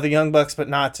miracle by the Young Bucks, but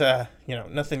not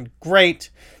nothing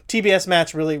great. TBS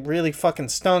match really fucking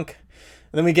stunk.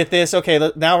 Then we get this. Okay,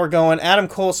 now we're going Adam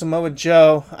Cole, Samoa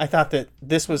Joe. I thought that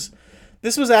this was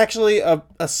actually a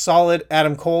solid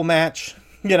Adam Cole match,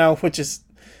 you know, which is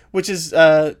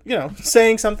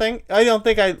saying something. I don't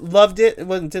think I loved it. It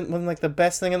wasn't like the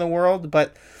best thing in the world,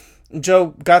 but Joe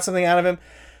got something out of him.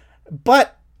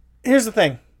 But here's the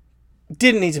thing.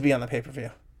 Didn't need to be on the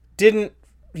pay-per-view. Didn't,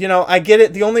 I get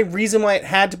it. The only reason why it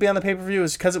had to be on the pay-per-view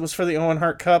is because it was for the Owen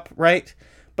Hart Cup, right?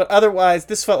 But otherwise,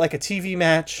 this felt like a TV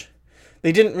match.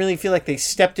 They didn't really feel like they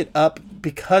stepped it up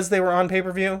because they were on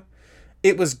pay-per-view.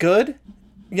 It was good,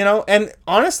 and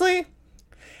honestly,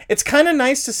 it's kind of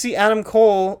nice to see Adam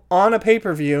Cole on a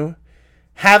pay-per-view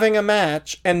having a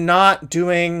match and not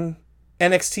doing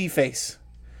NXT face,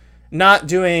 not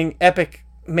doing epic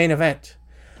main event.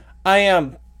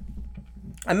 I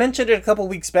mentioned it a couple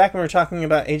weeks back when we were talking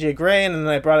about AJ Gray, and then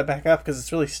I brought it back up because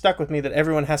it's really stuck with me that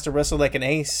everyone has to wrestle like an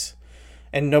ace.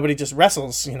 And nobody just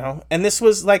wrestles, And this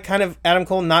was like kind of Adam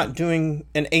Cole not doing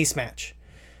an ace match.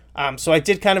 So I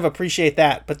did kind of appreciate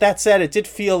that. But that said, it did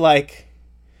feel like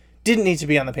didn't need to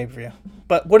be on the pay-per-view.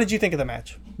 But what did you think of the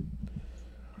match?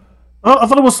 I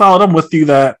thought it was solid. I'm with you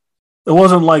that it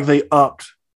wasn't like they upped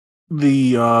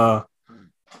the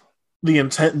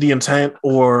intent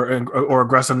or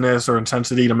aggressiveness or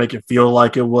intensity to make it feel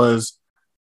like it was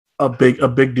a big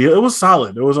deal. It was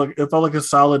solid. It felt like a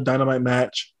solid Dynamite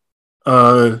match.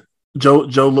 Joe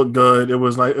looked good. It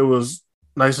was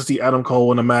nice to see Adam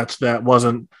Cole in a match that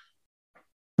wasn't,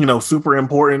 super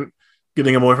important,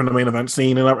 getting him away from the main event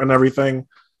scene and everything.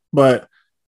 But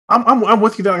I'm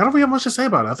with you there. I don't really have much to say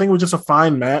about it. I think it was just a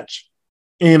fine match,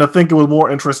 and I think it was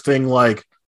more interesting, like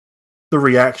the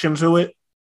reaction to it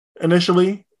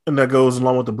initially, and that goes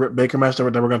along with the Britt Baker match that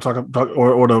we're going to talk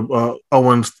or the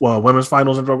Owens women's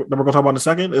finals that we're going to talk about in a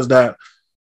second. Is that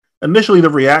initially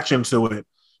the reaction to it,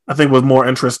 I think, was more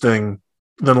interesting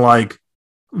than like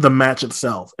the match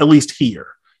itself, at least here.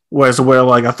 Where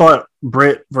like I thought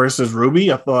Britt versus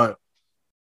Ruby, I thought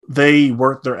they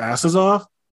worked their asses off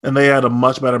and they had a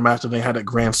much better match than they had at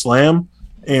Grand Slam.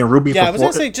 And Ruby's Yeah, I was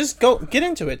gonna say just go get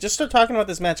into it. Just start talking about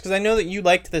this match because I know that you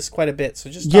liked this quite a bit. So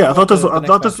just I thought this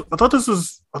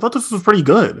was pretty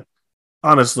good,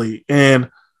 honestly,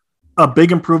 and a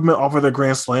big improvement off of their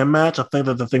Grand Slam match. I think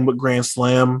that the thing with Grand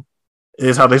Slam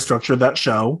is how they structured that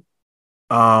show,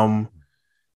 and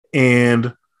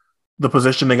the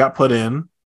position they got put in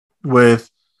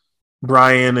with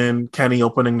Brian and Kenny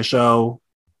opening the show,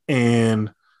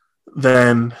 and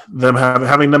then them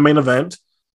having the main event,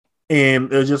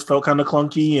 and it just felt kind of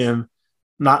clunky and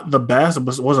not the best. It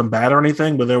wasn't bad or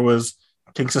anything, but there was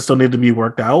kinks that still needed to be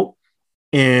worked out.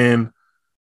 And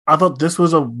I thought this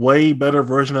was a way better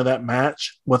version of that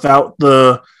match without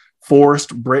the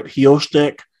forced Brit heel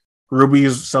shtick.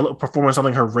 Ruby's performance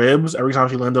selling her ribs every time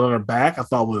she landed on her back, I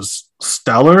thought was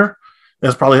stellar.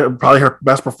 It's probably her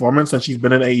best performance since she's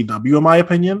been in AEW, in my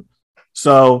opinion.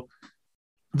 So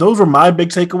those were my big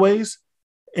takeaways.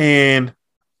 And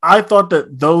I thought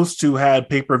that those two had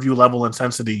pay-per-view level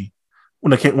intensity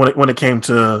when it came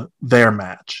to their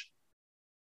match.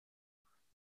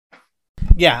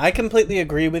 Yeah, I completely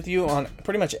agree with you on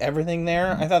pretty much everything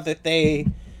there. I thought that they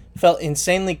felt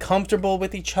insanely comfortable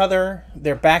with each other.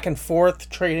 Their back and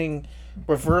forth trading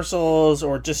reversals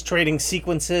or just trading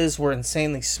sequences were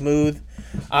insanely smooth.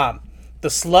 The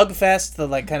slugfest,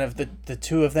 the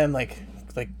two of them like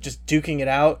just duking it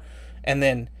out, and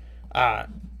then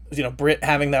Britt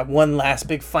having that one last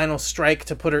big final strike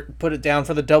to put it down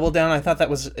for the double down. I thought that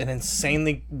was an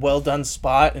insanely well done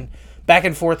spot, and back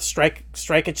and forth strike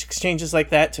exchanges like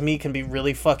that to me can be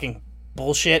really fucking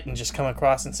bullshit and just come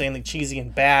across insanely cheesy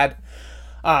and bad.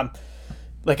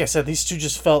 Like I said, these two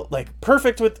just felt like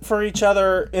perfect for each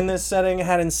other in this setting,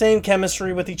 had insane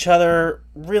chemistry with each other,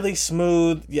 really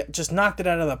smooth, just knocked it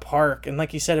out of the park. And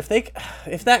like you said,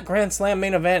 if that Grand Slam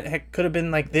main event could have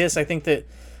been like this, I think that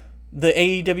the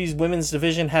AEW's women's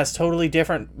division has totally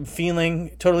different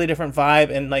feeling, totally different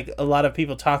vibe, and like a lot of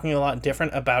people talking a lot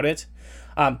different about it.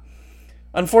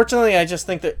 Unfortunately, I just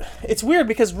think that it's weird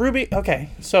because Ruby... Okay,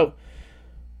 so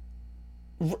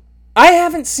I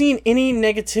haven't seen any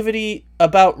negativity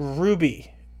about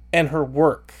Ruby and her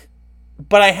work,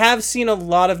 but I have seen a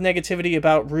lot of negativity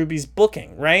about Ruby's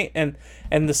booking, right? And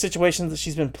the situations that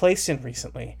she's been placed in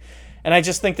recently. And I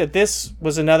just think that this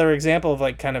was another example of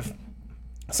like kind of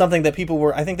something that people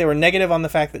were... I think they were negative on the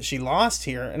fact that she lost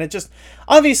here, and it just...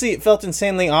 Obviously, it felt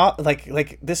insanely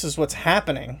like this is what's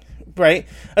happening, right?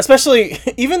 Especially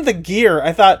even the gear.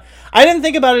 I didn't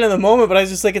think about it in the moment, but I was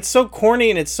just like, it's so corny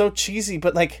and it's so cheesy,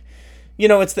 but like,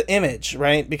 it's the image,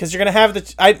 right? Because you're gonna have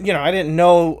I didn't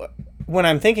know when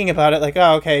I'm thinking about it, like,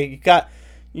 oh, okay,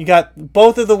 you got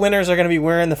both of the winners are gonna be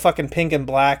wearing the fucking pink and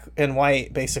black and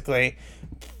white, basically.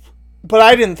 But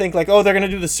I didn't think like, oh, they're gonna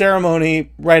do the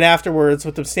ceremony right afterwards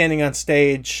with them standing on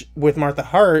stage with Martha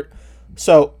Hart.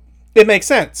 So it makes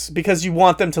sense because you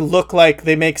want them to look like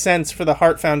they make sense for the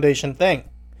Hart Foundation thing.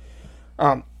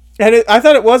 I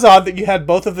thought it was odd that you had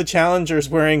both of the challengers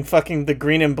wearing fucking the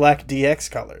green and black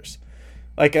DX colors.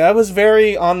 Like, that was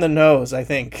very on the nose, I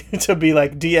think, to be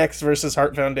like DX versus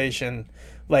Hart Foundation,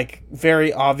 like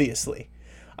very obviously.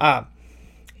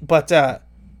 But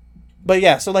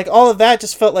yeah, so like all of that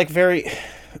just felt like very,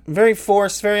 very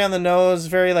forced, very on the nose,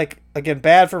 very like, again,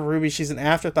 bad for Ruby. She's an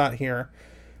afterthought here.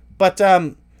 But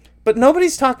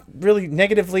nobody's talked really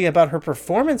negatively about her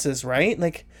performances, right?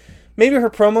 Like, maybe her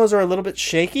promos are a little bit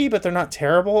shaky, but they're not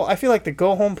terrible. I feel like the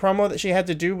go home promo that she had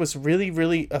to do was really,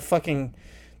 really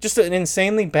just an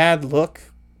insanely bad look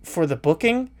for the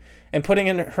booking and putting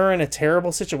her in a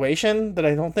terrible situation that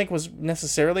I don't think was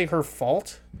necessarily her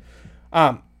fault.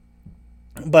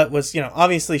 But was,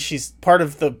 obviously she's part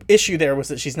of the issue there was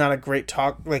that she's not a great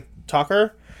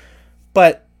talker,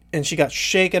 and she got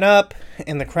shaken up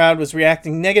and the crowd was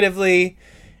reacting negatively,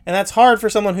 and that's hard for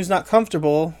someone who's not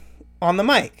comfortable on the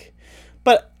mic.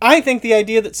 But I think the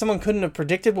idea that someone couldn't have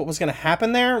predicted what was going to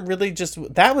happen there really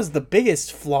that was the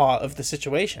biggest flaw of the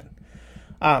situation.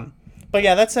 But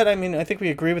yeah, that said, I mean, I think we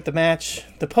agree with the match.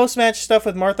 The post-match stuff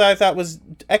with Martha I thought was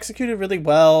executed really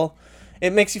well.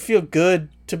 It makes you feel good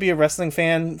to be a wrestling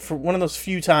fan for one of those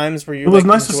few times where you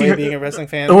nice to see her being a wrestling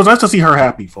fan. It was nice to see her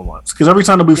happy for once, because every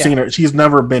time that we've seen her, she's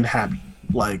never been happy,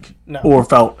 or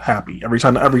felt happy. Every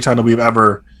time that we've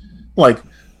ever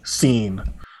seen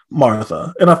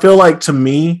Martha, and I feel like to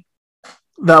me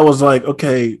that was like,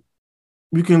 okay,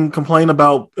 you can complain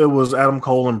about it was Adam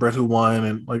Cole and Brett who won,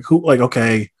 and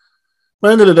okay, but at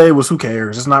the end of the day, it was who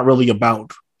cares? It's not really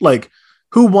about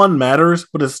who won matters,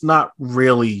 but it's not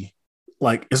really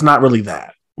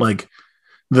that.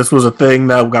 This was a thing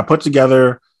that got put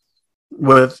together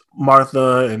with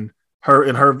Martha and her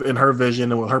in her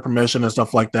vision and with her permission and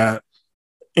stuff like that.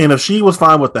 And if she was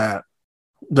fine with that,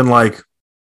 then like,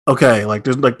 okay, like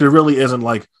there really isn't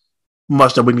like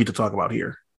much that we need to talk about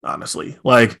here, honestly.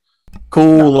 Like,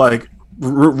 cool, no. Like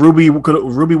Ruby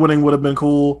winning would have been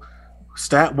cool.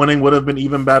 Stat winning would have been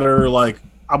even better. Like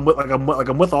I'm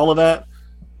with all of that,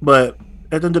 but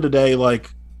at the end of the day, like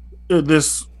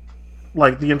this,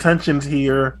 like the intentions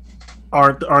here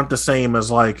aren't the same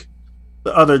as like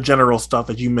the other general stuff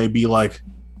that you may be like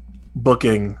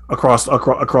booking across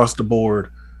the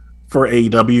board for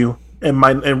AEW,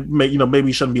 maybe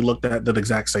you shouldn't be looked at the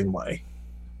exact same way.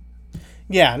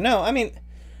 Yeah, no, I mean,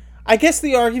 I guess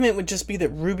the argument would just be that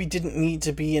Ruby didn't need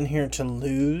to be in here to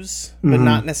lose, but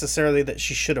not necessarily that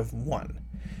she should have won.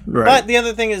 Right. But the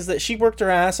other thing is that she worked her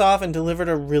ass off and delivered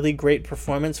a really great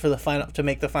performance for the final to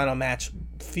make the final match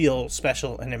feel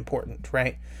special and important,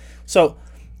 right? So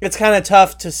it's kind of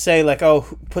tough to say like, oh,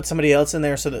 put somebody else in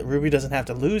there so that Ruby doesn't have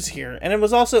to lose here. And it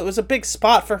was a big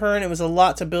spot for her, and it was a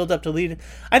lot to build up to lead.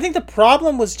 I think the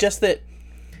problem was just that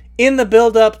in the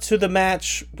build up to the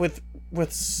match with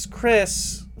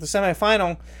Chris, the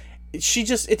semifinal,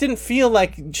 it didn't feel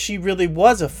like she really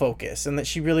was a focus and that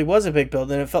she really was a big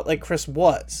build, and it felt like Chris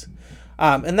was.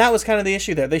 And that was kind of the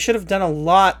issue there. They should have done a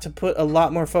lot to put a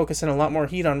lot more focus and a lot more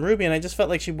heat on Ruby, and I just felt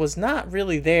like she was not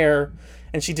really there,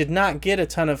 and she did not get a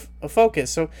ton of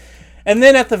focus. So, and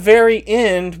then at the very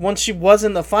end, once she was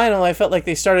in the final, I felt like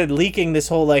they started leaking this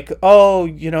whole like, oh,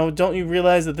 don't you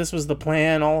realize that this was the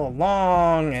plan all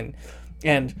along,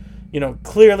 and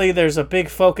clearly there's a big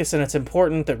focus and it's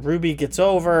important that Ruby gets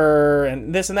over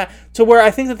and this and that, to where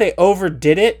I think that they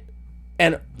overdid it,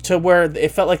 and to where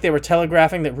it felt like they were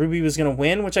telegraphing that Ruby was going to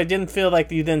win, which I didn't feel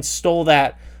like you then stole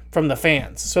that from the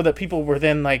fans, so that people were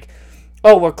then like,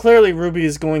 oh, well, clearly Ruby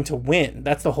is going to win.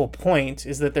 That's the whole point,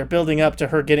 is that they're building up to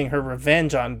her getting her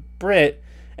revenge on Britt,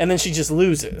 and then she just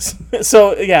loses.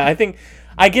 So, yeah, I think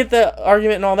I get the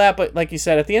argument and all that, but like you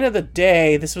said, at the end of the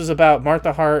day, this was about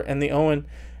Martha Hart and the Owen,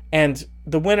 and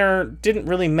the winner didn't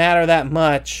really matter that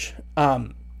much.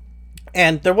 And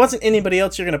there wasn't anybody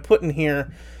else you're going to put in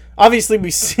here. Obviously,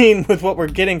 we've seen with what we're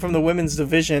getting from the women's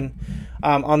division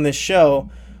on this show,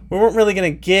 we weren't really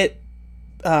going to get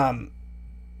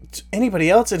anybody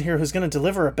else in here who's going to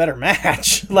deliver a better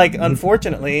match. Like,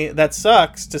 unfortunately, that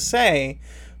sucks to say,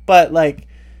 but like,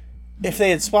 if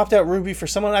they had swapped out Ruby for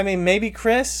someone, I mean, maybe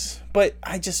Chris, but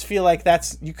I just feel like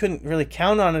you couldn't really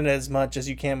count on it as much as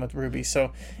you can with Ruby.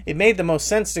 So it made the most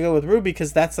sense to go with Ruby,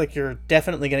 because that's like, you're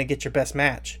definitely going to get your best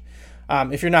match.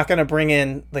 If you're not going to bring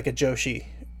in like a Joshi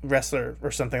wrestler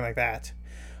or something like that.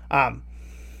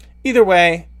 Either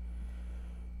way,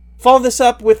 follow this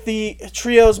up with the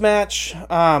trios match.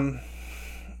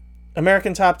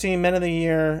 American Top Team Men of the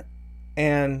Year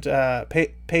and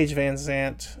Paige Van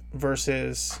Zant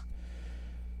versus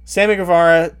Sammy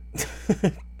Guevara,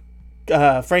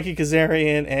 Frankie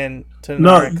Kazarian, and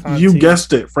Tanara Conti. You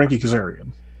guessed it, Frankie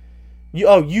Kazarian.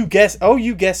 You guessed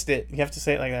it. You have to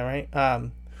say it like that,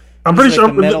 right? I'm pretty sure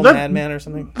the Metal Madman or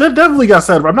something. That definitely got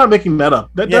said. I'm not making that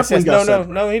up. That definitely got said.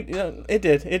 No, it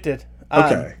did. It did.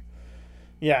 Okay.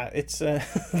 Yeah, it's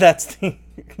that's the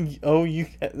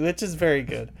which is very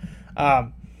good.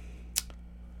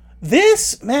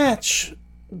 This match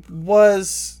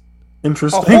was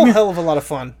interesting. A whole hell of a lot of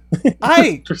fun.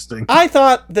 Interesting. I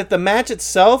thought that the match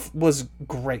itself was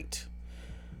great.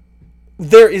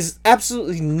 There is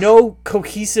absolutely no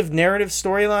cohesive narrative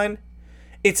storyline.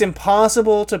 It's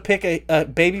impossible to pick a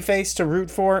babyface to root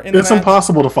for in the match. It's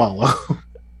impossible to follow.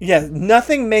 Yeah,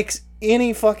 nothing makes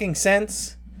any fucking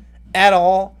sense at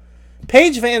all.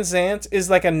 Paige Van Zant is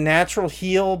like a natural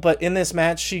heel, but in this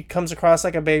match she comes across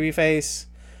like a babyface.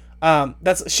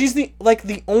 She's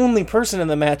the only person in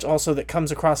the match also that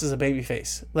comes across as a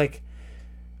babyface. Like,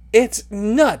 it's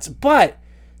nuts, but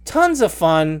tons of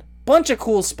fun, bunch of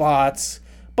cool spots,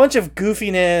 bunch of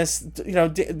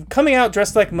goofiness, coming out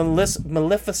dressed like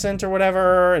Maleficent or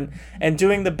whatever, and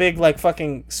doing the big like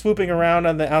fucking swooping around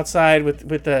on the outside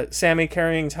with the Sammy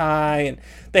carrying Ty, and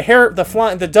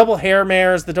the double hair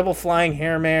mares, the double flying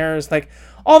hair mares, like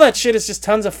all that shit is just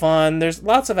tons of fun. There's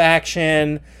lots of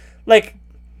action. Like,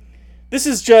 this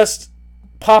is just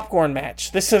popcorn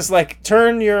match. This is like,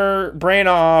 turn your brain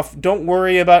off, don't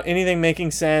worry about anything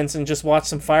making sense, and just watch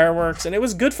some fireworks. And it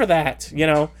was good for that,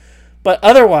 But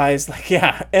otherwise, like,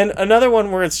 yeah. And another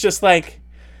one where it's just like,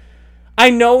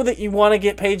 I know that you want to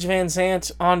get Paige Van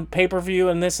Zant on pay-per-view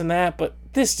and this and that, but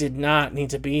this did not need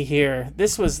to be here.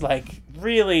 This was like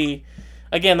really,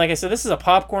 again, like I said, this is a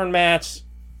popcorn match.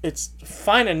 It's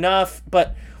fine enough,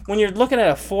 but when you're looking at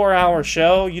a 4-hour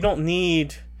show, you don't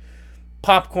need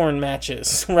popcorn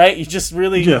matches, right? You just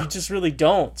really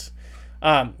don't.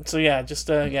 So yeah,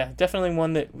 definitely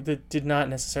one that did not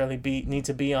necessarily need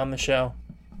to be on the show.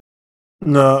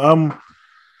 No,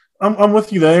 I'm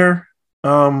with you there.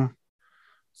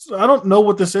 So I don't know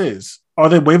what this is. Are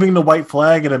they waving the white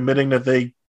flag and admitting that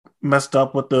they messed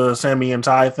up with the Sammy and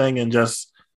Ty thing and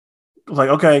just like,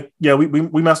 okay, yeah,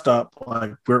 we messed up.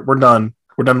 Like we're done.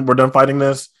 We're done fighting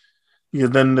this. Yeah,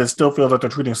 then it still feels like they're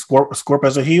treating Scorp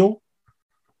as a heel.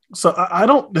 So I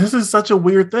don't. This is such a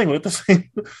weird thing. At the same,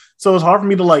 so it's hard for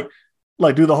me to like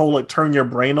do the whole like turn your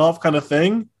brain off kind of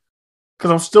thing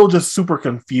because I'm still just super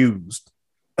confused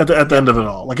at the end of it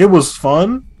all. Like it was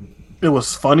fun, it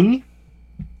was funny.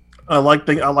 I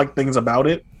like things about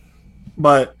it,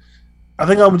 but I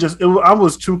think I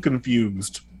was too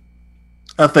confused.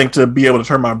 I think to be able to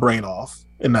turn my brain off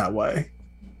in that way.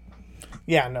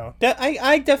 Yeah, no,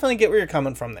 I definitely get where you're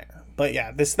coming from there. But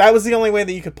yeah, that was the only way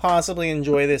that you could possibly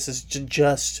enjoy this is to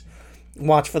just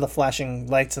watch for the flashing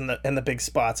lights and the big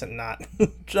spots and not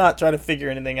try to figure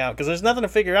anything out because there's nothing to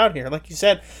figure out here. Like you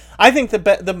said, I think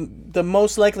the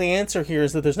most likely answer here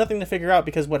is that there's nothing to figure out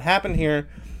because what happened here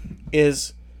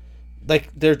is like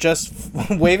they're just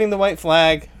waving the white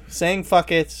flag, saying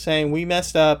fuck it, saying we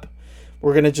messed up,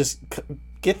 we're gonna just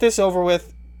get this over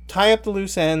with, tie up the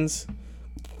loose ends,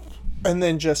 and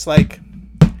then just like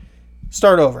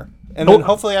start over. And then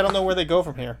hopefully I don't know where they go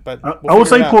from here, but I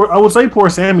would say poor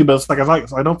Sammy, but it's like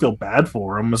I don't feel bad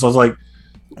for him. So I was like,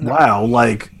 wow,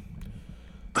 like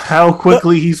how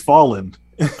quickly he's fallen.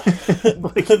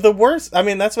 Like, the worst. I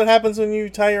mean, that's what happens when you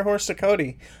tie your horse to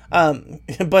Cody.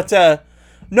 But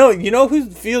no, you know who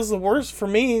feels the worst for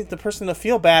me? The person to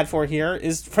feel bad for here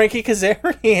is Frankie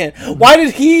Kazarian. Why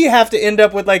did he have to end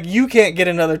up with like you can't get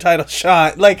another title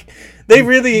shot? Like.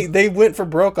 They went for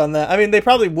broke on that. I mean, they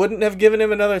probably wouldn't have given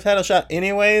him another title shot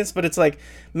anyways, but it's like,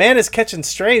 man is catching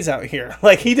strays out here.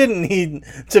 Like, he didn't need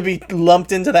to be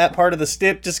lumped into that part of the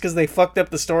stip just because they fucked up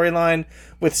the storyline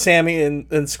with Sammy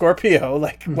and Scorpio.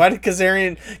 Like, why did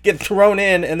Kazarian get thrown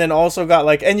in and then also got,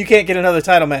 like, and you can't get another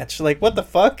title match? Like, what the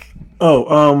fuck?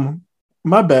 Oh,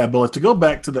 my bad, but to go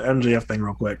back to the MJF thing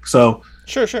real quick. So,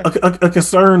 sure. A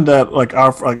concern that, like,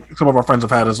 some of our friends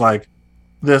have had is, like,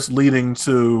 this leading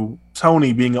to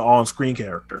Tony being an on-screen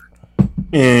character.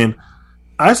 And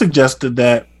I suggested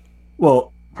that,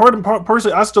 well,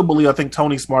 personally, I think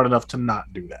Tony's smart enough to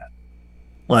not do that.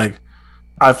 Like,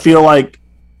 I feel like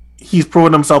he's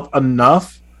proven himself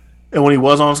enough, and when he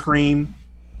was on screen,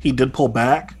 he did pull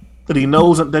back, that he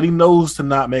knows to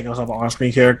not make himself an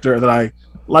on-screen character, that I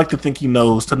like to think he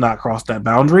knows to not cross that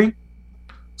boundary.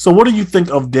 So what do you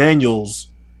think of Daniels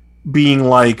being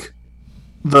like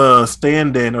the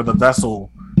stand-in or the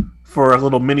vessel for a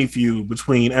little mini feud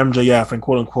between MJF and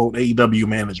quote-unquote AEW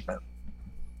management?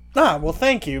 Well,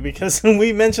 thank you, because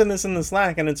we mentioned this in the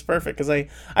Slack, and it's perfect, because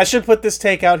I should put this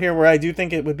take out here where I do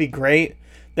think it would be great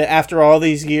that after all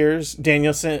these years,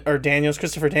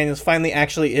 Christopher Daniels finally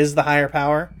actually is the higher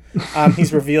power.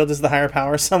 He's revealed as the higher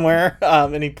power somewhere,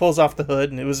 and he pulls off the hood,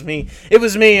 and it was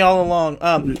me all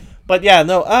along. But yeah,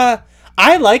 no,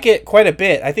 I like it quite a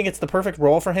bit. I think it's the perfect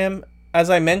role for him. As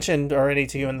I mentioned already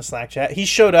to you in the Slack chat, he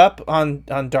showed up on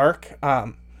Dark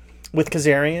with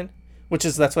Kazarian,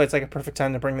 that's why it's like a perfect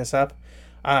time to bring this up.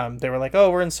 They were like,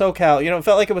 oh, we're in SoCal. It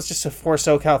felt like it was just a for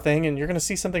SoCal thing, and you're going to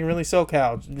see something really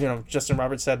SoCal. Justin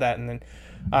Roberts said that, and then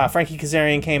Frankie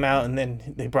Kazarian came out, and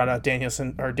then they brought out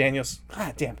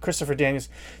Christopher Daniels.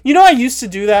 I used to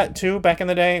do that, too, back in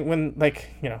the day when,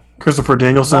 Christopher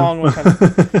Danielson.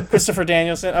 Christopher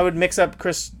Danielson. I would mix up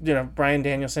Brian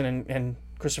Danielson and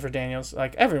Christopher Daniels,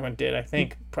 like everyone did, I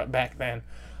think, back then.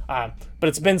 But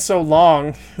it's been so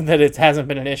long that it hasn't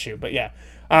been an issue. But yeah,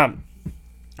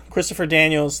 Christopher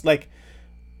Daniels, like,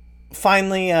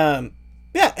 finally, I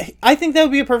think that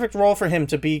would be a perfect role for him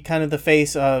to be kind of the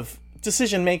face of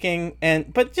decision making,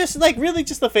 but just like really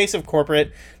just the face of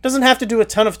corporate. Doesn't have to do a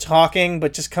ton of talking,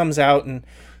 but just comes out and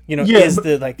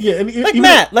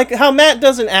Matt, like how Matt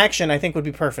does in action, I think would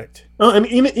be perfect. And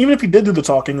even if he did do the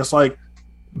talking, it's like.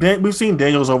 We've seen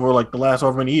Daniels over like the last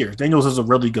over many years. Daniels is a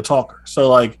really good talker. So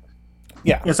like,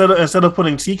 yeah, instead of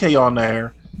putting TK on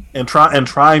there and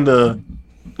trying to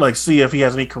like see if he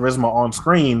has any charisma on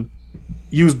screen,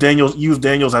 use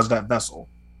Daniels as that vessel.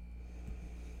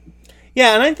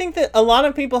 Yeah, and I think that a lot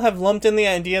of people have lumped in the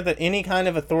idea that any kind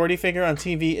of authority figure on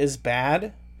TV is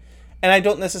bad, and I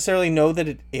don't necessarily know that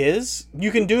it is.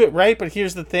 You can do it right, but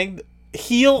here's the thing: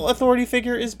 heel authority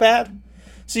figure is bad.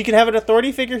 So you can have an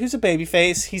authority figure who's a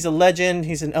babyface. He's a legend.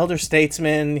 He's an elder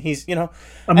statesman. He's a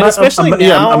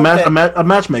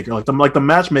matchmaker. Like the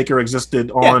matchmaker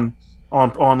existed on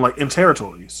like in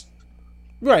territories.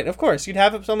 Right, of course. You'd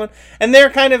have someone, and they're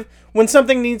kind of when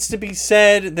something needs to be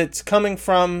said that's coming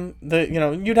from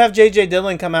you'd have J.J.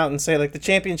 Dillon come out and say like the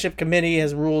championship committee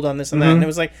has ruled on this and that, and it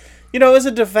was like You know, it was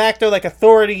a de facto, like,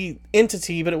 authority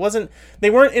entity, but they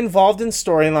weren't involved in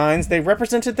storylines. They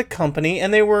represented the company,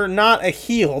 and they were not a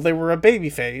heel. They were a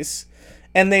babyface.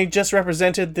 And they just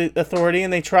represented the authority,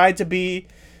 and they tried to be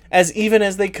as even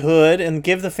as they could and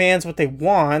give the fans what they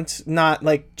want, not,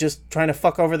 like, just trying to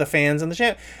fuck over the fans and the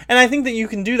champ. And I think that you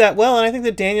can do that well, and I think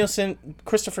that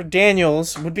Christopher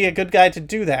Daniels would be a good guy to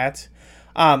do that.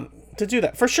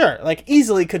 For sure. Like,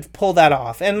 easily could pull that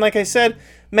off. And like I said,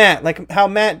 Matt, like how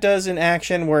Matt does in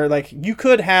action, where, like, you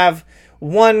could have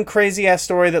one crazy-ass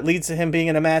story that leads to him being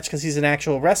in a match because he's an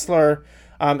actual wrestler,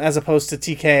 as opposed to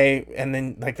TK and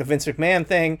then, like, the Vince McMahon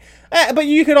thing. But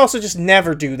you could also just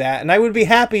never do that, and I would be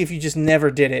happy if you just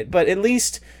never did it. But at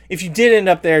least if you did end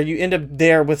up there, you end up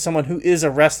there with someone who is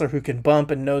a wrestler who can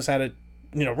bump and knows how to,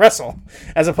 wrestle,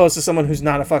 as opposed to someone who's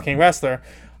not a fucking wrestler.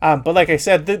 But like I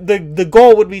said, the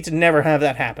goal would be to never have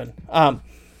that happen.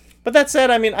 But that said,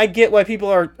 I mean, I get why people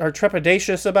are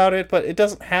trepidatious about it, but it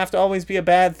doesn't have to always be a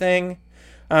bad thing.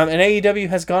 And AEW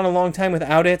has gone a long time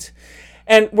without it.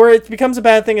 And where it becomes a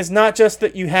bad thing is not just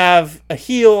that you have a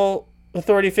heel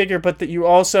authority figure, but that you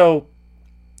also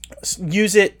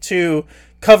use it to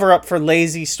cover up for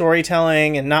lazy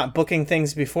storytelling and not booking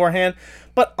things beforehand.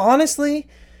 But honestly,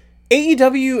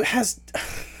 AEW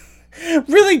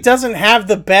really doesn't have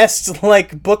the best,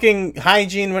 like, booking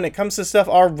hygiene when it comes to stuff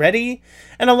already.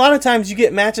 And a lot of times you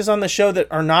get matches on the show that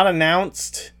are not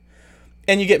announced,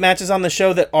 and you get matches on the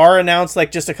show that are announced,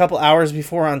 like, just a couple hours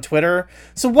before on Twitter.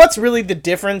 So what's really the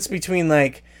difference between,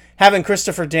 like, having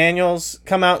Christopher Daniels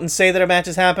come out and say that a match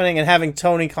is happening and having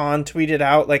Tony Khan tweet it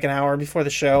out, like, an hour before the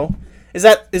show? Is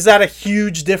that a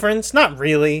huge difference? Not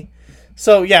really.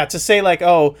 So yeah, to say, like,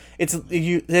 oh,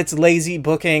 it's lazy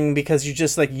booking because you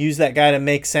just, like, use that guy to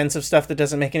make sense of stuff that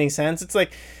doesn't make any sense. It's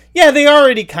like, yeah, they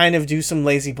already kind of do some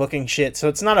lazy booking shit, so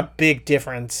it's not a big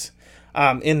difference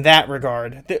in that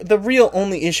regard. The real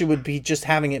only issue would be just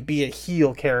having it be a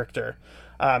heel character,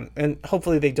 and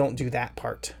hopefully they don't do that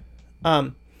part.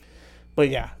 But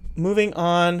yeah, moving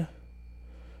on.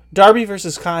 Darby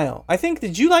versus Kyle.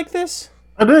 Did you like this?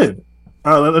 I did.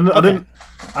 I didn't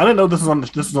know this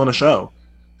was on the show,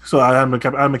 so I haven't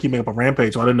been keeping up a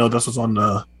Rampage. So I didn't know this was on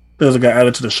the. There's a guy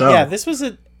added to the show. Yeah, this was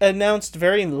announced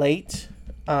very late,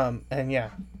 and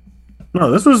yeah.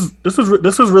 No, this was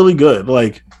really good.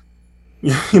 Like,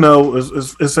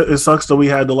 it sucks that we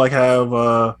had to, like, have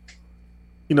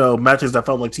matches that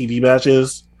felt like TV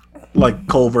matches, like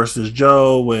Cole versus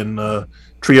Joe and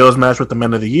trios match with the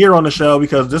Men of the Year on the show,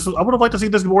 because I would have liked to see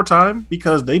this more time,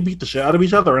 because they beat the shit out of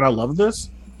each other and I love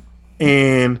this,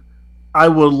 and I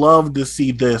would love to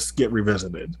see this get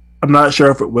revisited. I'm not sure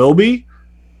if it will be,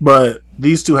 but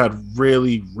these two had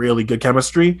really, really good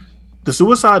chemistry. The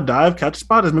Suicide Dive catch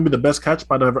spot is maybe the best catch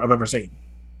spot I've ever seen.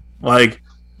 Like,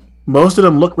 most of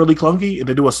them look really clunky, and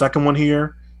they do a second one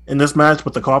here in this match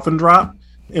with the coffin drop,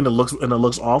 and it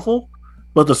looks awful.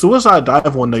 But the Suicide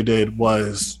Dive one they did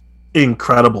was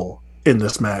incredible in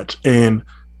this match, and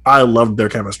I loved their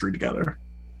chemistry together.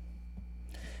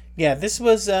 Yeah, this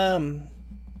was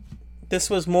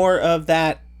more of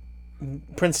that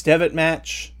Prince Devitt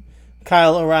match,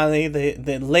 Kyle O'Reilly,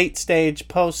 the late stage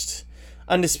post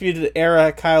Undisputed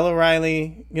Era Kyle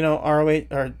O'Reilly, ROH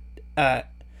or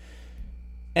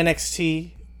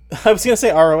NXT. I was gonna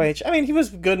say ROH. I mean, he was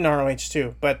good in ROH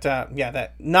too, but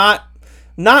that not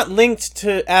linked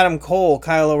to Adam Cole,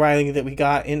 Kyle O'Reilly that we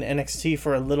got in NXT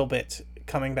for a little bit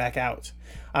coming back out.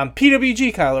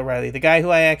 PWG Kyle O'Reilly, the guy who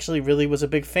I actually really was a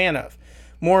big fan of.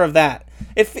 More of that.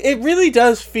 It really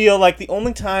does feel like the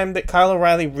only time that Kyle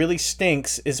O'Reilly really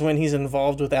stinks is when he's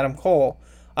involved with Adam Cole,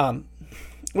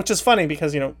 which is funny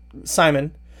because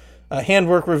Simon,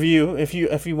 Handwork Review. If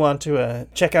you want to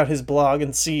check out his blog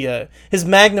and see his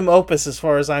magnum opus, as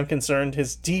far as I'm concerned,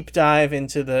 his deep dive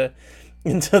into the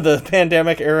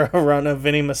pandemic era run of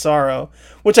Vinny Massaro,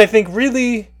 which I think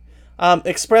really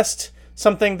expressed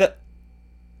something that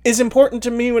is important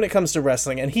to me when it comes to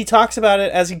wrestling, and he talks about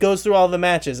it as he goes through all the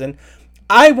matches. And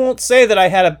I won't say that I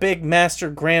had a big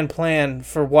master grand plan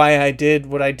for why I did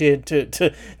what I did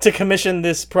to commission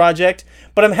this project,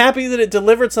 but I'm happy that it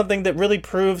delivered something that really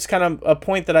proves kind of a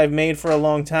point that I've made for a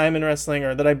long time in wrestling,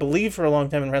 or that I believe for a long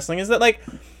time in wrestling, is that, like,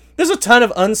 there's a ton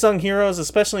of unsung heroes,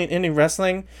 especially in indie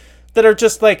wrestling, that are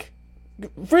just, like,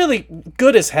 really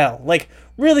good as hell. Like,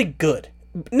 really good.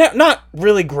 Not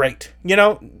really great,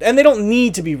 and they don't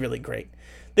need to be really great.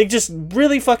 They're just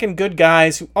really fucking good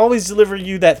guys who always deliver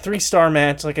you that 3-star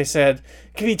match. Like I said,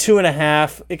 it could be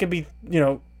 2.5. It could be,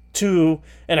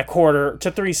 2.25 to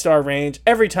 3-star range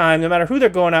every time, no matter who they're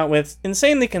going out with.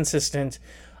 Insanely consistent.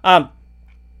 And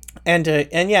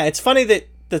yeah, it's funny that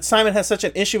that Simon has such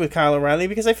an issue with Kyle O'Reilly,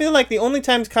 because I feel like the only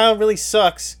times Kyle really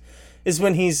sucks is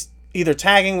when he's either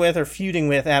tagging with or feuding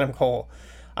with Adam Cole.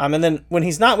 And then when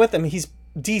he's not with him, he's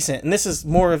decent. And this is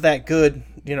more of that good,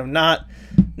 not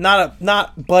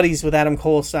buddies with Adam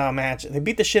Cole style match. They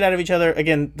beat the shit out of each other.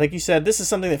 Again, like you said, this is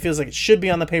something that feels like it should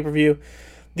be on the pay-per-view.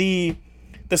 The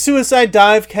suicide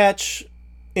dive catch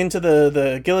into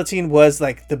the guillotine was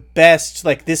like the best,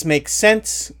 like this makes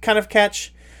sense kind of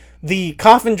catch. The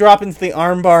coffin drop into the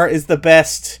armbar is the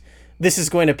best. This is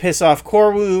going to piss off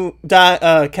Corwu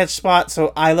catch spot,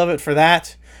 so I love it for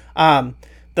that.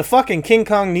 The fucking King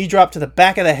Kong knee drop to the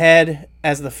back of the head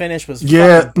as the finish was back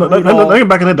in the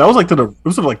head. That was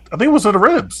like I think it was to the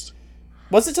ribs.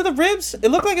 Was it to the ribs? It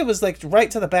looked like it was like right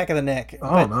to the back of the neck.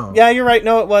 Oh no. Yeah, you're right.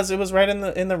 No, it was. It was right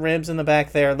in the ribs in the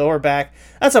back there, lower back.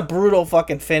 That's a brutal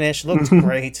fucking finish. Looked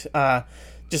great. I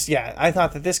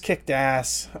thought that this kicked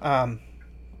ass.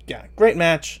 Great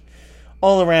match,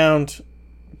 all around,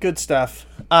 good stuff.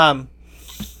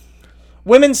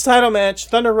 Women's title match: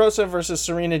 Thunder Rosa versus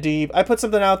Serena Deeb. I put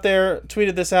something out there,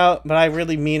 tweeted this out, but I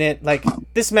really mean it. Like,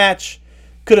 this match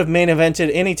could have main evented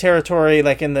any territory,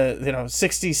 like in the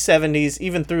 60s, 70s,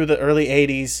 even through the early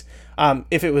 80s,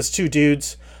 if it was two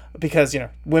dudes, because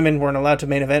women weren't allowed to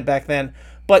main event back then.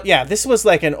 But yeah, this was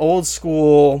like an old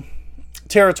school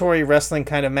territory wrestling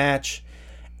kind of match,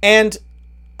 and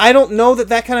I don't know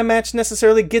that kind of match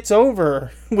necessarily gets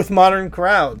over with modern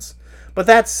crowds. But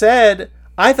that said,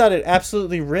 I thought it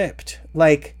absolutely ripped.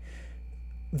 Like,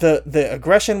 the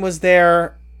aggression was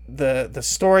there. The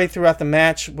story throughout the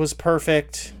match was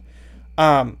perfect.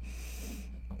 Like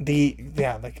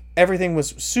everything was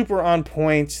super on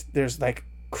point. There's like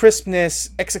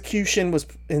crispness, execution was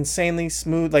insanely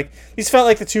smooth. Like, these felt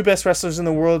like the two best wrestlers in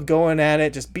the world going at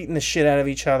it, just beating the shit out of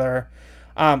each other.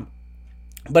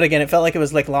 But again, it felt like it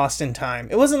was like lost in time.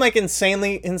 It wasn't like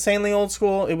insanely old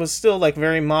school. It was still like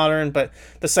very modern, but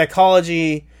the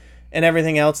psychology and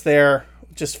everything else there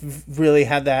just really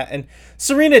had that. And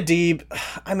Serena Deeb,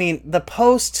 I mean, the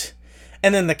post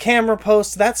and then the camera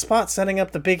post, that spot setting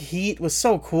up the big heat was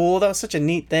so cool. That was such a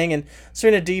neat thing. And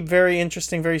Serena Deeb, very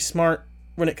interesting, very smart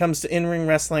when it comes to in-ring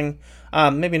wrestling.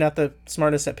 Maybe not the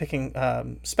smartest at picking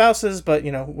spouses, but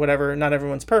whatever. Not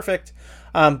everyone's perfect.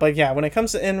 But yeah, when it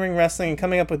comes to in-ring wrestling and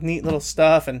coming up with neat little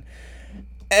stuff, and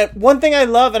one thing I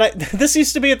love, and this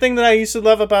used to be a thing that I used to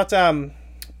love about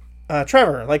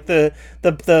Trevor, like the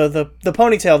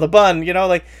ponytail, the bun,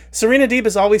 like Serena Deeb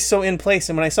is always so in place.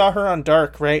 And when I saw her on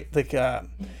Dark, right, like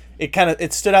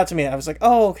it stood out to me. I was like,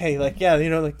 oh, okay, like, yeah,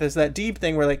 like there's that Deeb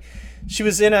thing where like she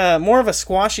was in a more of a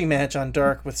squashy match on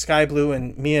Dark with Sky Blue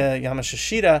and Mia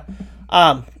Yamashita,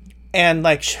 and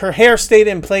like her hair stayed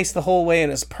in place the whole way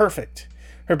and it was perfect.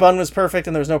 Her bun was perfect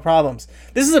and there was no problems.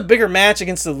 This is a bigger match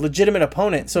against a legitimate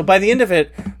opponent. So by the end of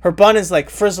it, her bun is like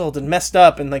frizzled and messed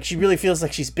up and like she really feels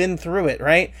like she's been through it,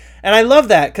 right? And I love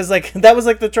that because like that was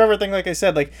like the Trevor thing, like I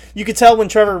said. Like you could tell when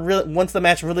Trevor once the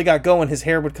match really got going, his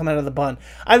hair would come out of the bun.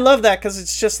 I love that because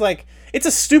it's just like, it's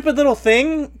a stupid little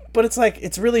thing, but it's like,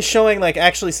 it's really showing like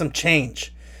actually some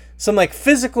change. Some like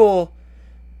physical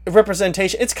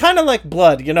representation. It's kind of like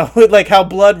blood, like how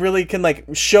blood really can like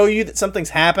show you that something's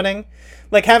happening.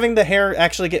 Like having the hair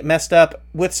actually get messed up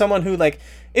with someone who, like,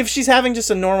 if she's having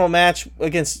just a normal match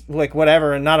against like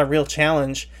whatever and not a real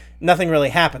challenge, nothing really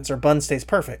happens. Her bun stays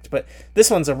perfect. But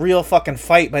this one's a real fucking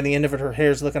fight. By the end of it, her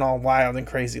hair's looking all wild and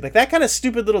crazy. Like that kind of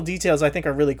stupid little details I think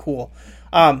are really cool.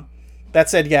 That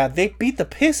said, yeah, they beat the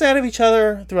piss out of each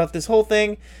other throughout this whole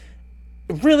thing.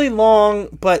 Really long,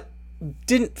 but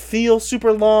didn't feel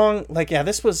super long. Like, yeah,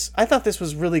 I thought this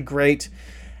was really great.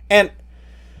 And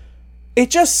it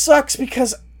just sucks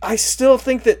because I still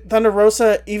think that Thunder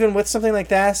Rosa, even with something like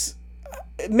this,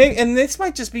 and this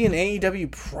might just be an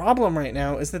AEW problem right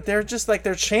now, is that they're just like,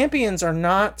 their champions are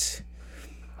not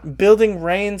building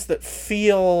reigns that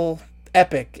feel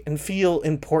epic and feel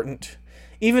important.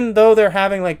 Even though they're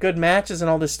having like good matches and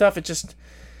all this stuff, it just,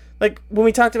 like when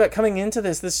we talked about coming into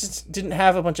this just didn't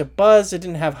have a bunch of buzz. It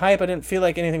didn't have hype. I didn't feel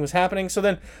like anything was happening. So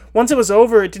then once it was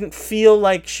over, it didn't feel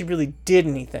like she really did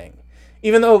anything.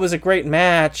 Even though it was a great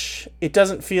match, it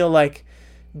doesn't feel like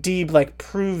Deeb like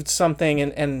proved something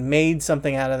and made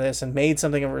something out of this and made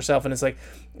something of herself and is like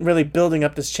really building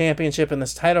up this championship and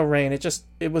this title reign.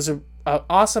 It was a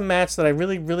awesome match that I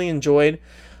really, really enjoyed.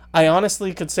 I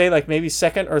honestly could say like maybe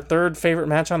second or third favorite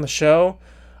match on the show.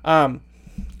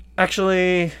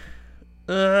 Actually,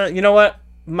 you know what?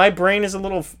 My brain is a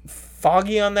little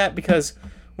foggy on that because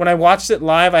when I watched it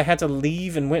live, I had to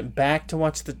leave and went back to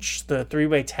watch the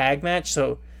three-way tag match,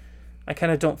 so I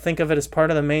kind of don't think of it as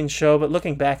part of the main show, but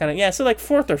looking back on it, yeah, so like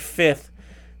fourth or fifth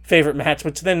favorite match,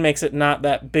 which then makes it not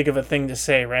that big of a thing to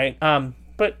say, right?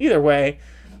 But either way,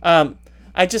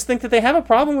 I just think that they have a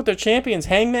problem with their champions.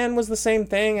 Hangman was the same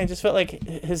thing. I just felt like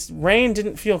his reign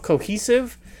didn't feel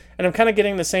cohesive, and I'm kind of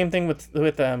getting the same thing with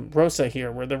Rosa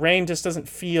here, where the reign just doesn't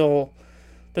feel.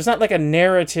 There's not like a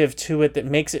narrative to it that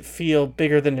makes it feel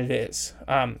bigger than it is.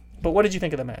 But what did you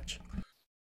think of the match?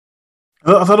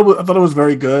 I thought it was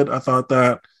very good. I thought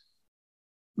that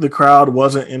the crowd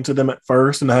wasn't into them at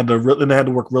first, and they had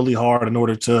to work really hard in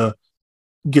order to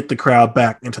get the crowd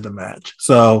back into the match.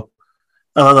 So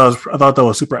I thought that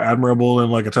was super admirable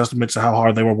and like a testament to how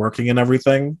hard they were working and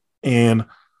everything. And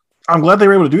I'm glad they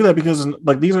were able to do that because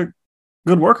like these are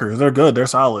good workers. They're good. They're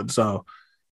solid. So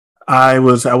I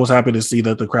was happy to see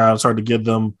that the crowd started to give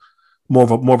them more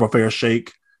of a fair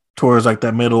shake towards like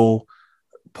that middle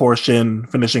portion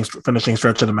finishing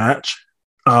stretch of the match.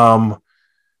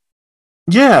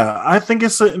 Yeah, I think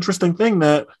it's an interesting thing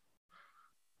that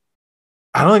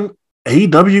I don't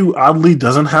think AEW oddly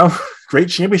doesn't have great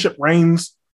championship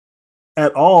reigns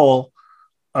at all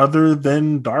other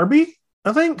than Darby.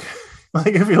 I think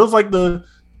like it feels like the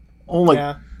only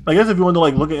I guess if you want to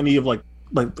like look at any of like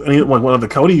any one of the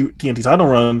Cody TNT title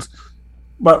runs,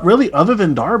 but really other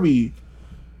than Darby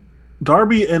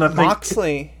and I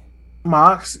think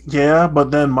Mox, yeah, but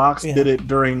then Mox did it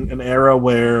during an era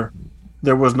where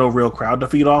there was no real crowd to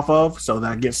feed off of, so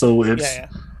like,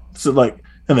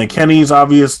 and then Kenny's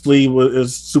obviously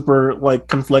is super like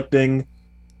conflicting.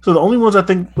 So the only ones I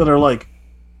think that are like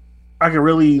I can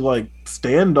really like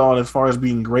stand on as far as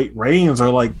being great reigns are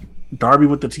like Darby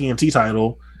with the TNT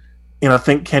title, and I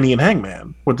think Kenny and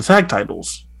Hangman with the tag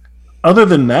titles. Other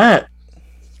than that,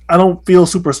 I don't feel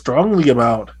super strongly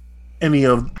about any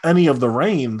of the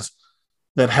reigns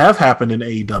that have happened in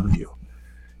AEW,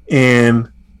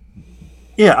 and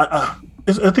yeah,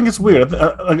 I think it's weird.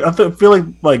 I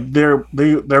feel like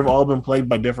they've all been plagued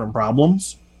by different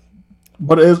problems,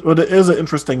 but it is an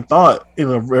interesting thought in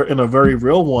a very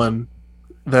real one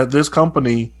that this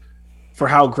company, for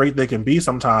how great they can be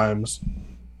sometimes,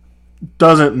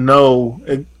 doesn't know.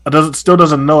 It still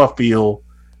doesn't know. I feel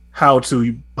how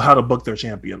to book their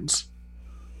champions.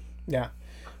 Yeah,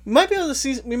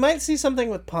 we might see something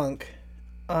with Punk,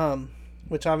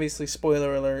 which obviously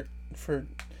spoiler alert for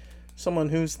someone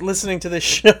who's listening to this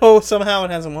show somehow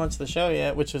and hasn't watched the show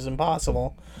yet, which is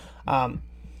impossible.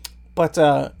 But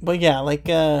yeah, like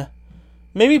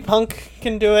maybe Punk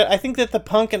can do it. I think that the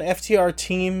Punk and FTR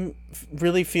team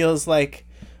really feels like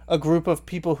a group of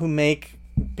people who make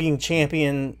being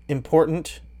champion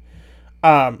important.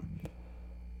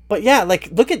 But yeah,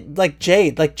 like look at like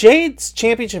Jade. Like Jade's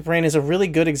championship reign is a really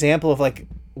good example of like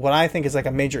what I think is like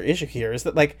a major issue here is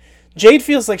that like Jade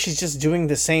feels like she's just doing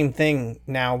the same thing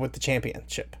now with the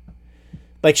championship.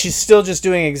 Like she's still just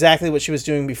doing exactly what she was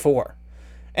doing before.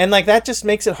 And like that just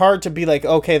makes it hard to be like,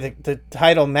 okay, the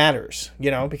title matters, you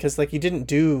know, because like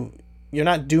you're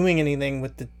not doing anything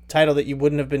with the title that you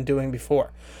wouldn't have been doing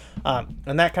before.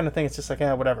 And that kind of thing, it's just like,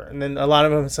 whatever. And then a lot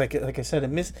of them, it's like I said,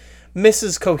 it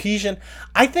misses cohesion.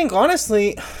 I think,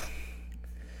 honestly,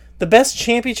 the best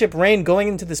championship reign going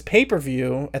into this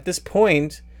pay-per-view at this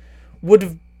point would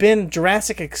have been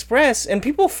Jurassic Express, and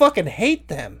people fucking hate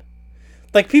them.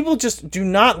 Like, people just do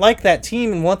not like that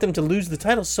team and want them to lose the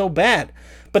title so bad.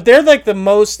 But they're, like, the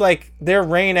most, like, their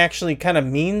reign actually kind of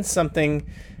means something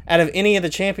out of any of the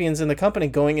champions in the company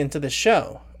going into the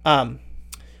show.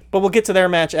 But we'll get to their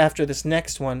match after this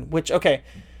next one, which, okay,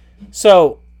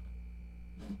 so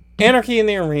Anarchy in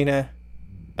the Arena,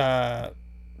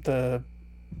 the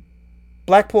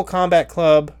Blackpool Combat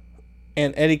Club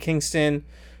and Eddie Kingston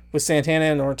with Santana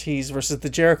and Ortiz versus the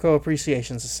Jericho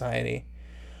Appreciation Society.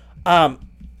 I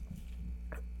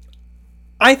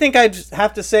think I'd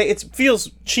have to say it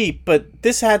feels cheap, but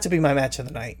this had to be my match of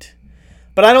the night.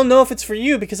 But I don't know if it's for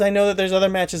you because I know that there's other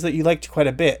matches that you liked quite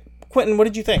a bit. Quentin, what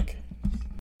did you think?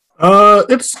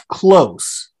 It's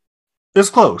close. It's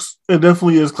close. It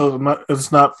definitely is close.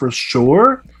 It's not for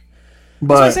sure.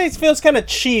 But I say it feels kind of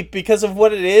cheap because of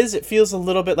what it is. It feels a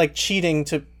little bit like cheating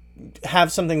to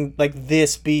have something like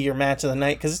this be your match of the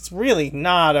night because it's really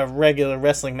not a regular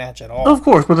wrestling match at all. Of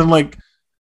course, but then like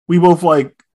we both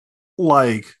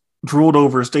like drooled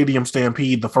over Stadium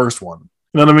Stampede, the first one.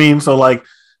 You know what I mean? So like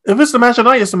if it's the match of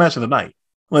the night, it's the match of the night.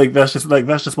 Like that's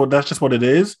just what it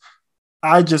is.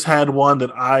 I just had one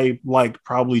that I liked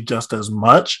probably just as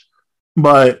much,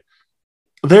 but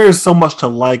there is so much to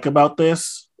like about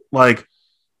this. Like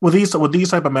with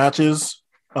these type of matches,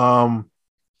 there's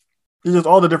just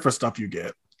all the different stuff you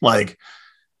get. Like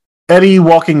Eddie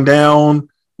walking down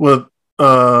with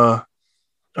what's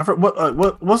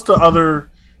the other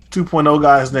 2.0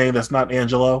 guy's name that's not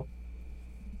Angelo?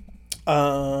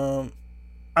 Um,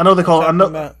 I know they call. I know.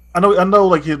 about I know.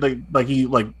 Like he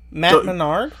Matt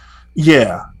Menard.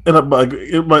 Yeah, and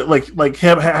like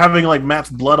him having like Matt's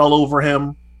blood all over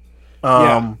him.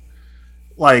 Yeah.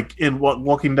 Like in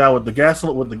walking down with the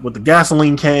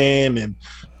gasoline can and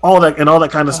all that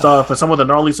kind of stuff, and some of the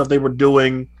gnarly stuff they were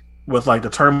doing with like the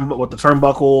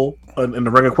turnbuckle and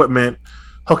the ring equipment,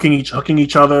 hooking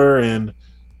each other and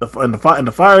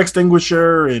the fire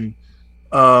extinguisher and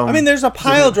I mean, there's a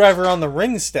pile driver on the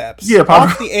ring steps. Yeah,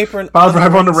 off the apron. Pile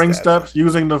driver on the ring steps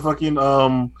using the fucking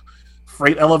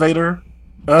freight elevator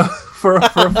for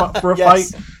a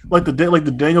Yes. fight. Like the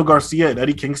Daniel Garcia and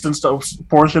Eddie Kingston stuff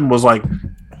portion was like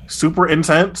super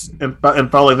intense and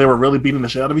felt like they were really beating the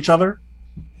shit out of each other.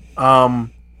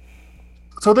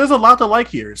 So there's a lot to like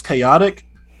here. It's chaotic,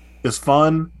 it's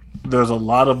fun. There's a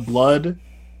lot of blood.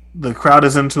 The crowd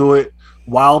is into it.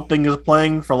 Wild Thing is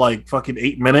playing for like fucking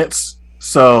 8 minutes.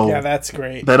 So yeah, that's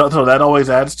great. So that always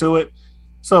adds to it.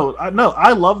 So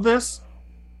I love this.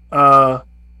 So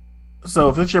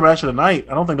if it's your match of the night,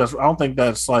 I don't think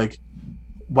that's like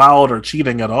wild or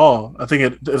cheating at all. I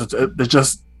think it's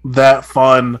just that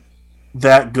fun,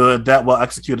 that good, that well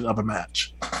executed of a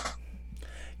match.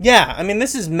 Yeah, I mean,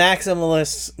 this is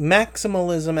maximalism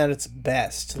at its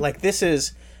best. Like, this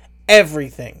is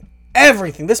everything.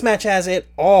 Everything. This match has it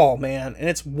all, man. And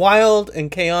it's wild and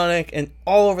chaotic and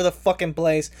all over the fucking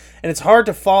place. And it's hard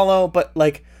to follow, but,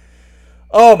 like,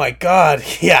 oh my god.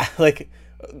 Yeah, like,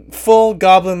 full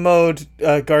goblin mode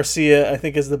Garcia, I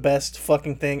think, is the best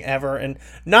fucking thing ever. And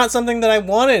not something that I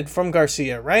wanted from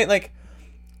Garcia, right? Like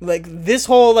this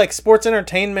whole, like, sports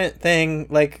entertainment thing,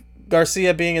 like,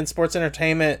 Garcia being in sports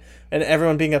entertainment and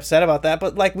everyone being upset about that,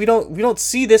 but like we don't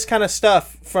see this kind of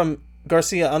stuff from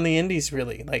Garcia on the indies,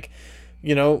 really. Like,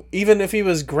 you know, even if he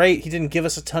was great, he didn't give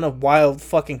us a ton of wild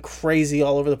fucking crazy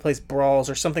all over the place brawls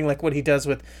or something like what he does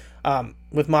with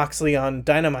Moxley on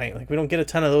Dynamite. Like, we don't get a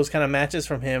ton of those kind of matches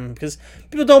from him because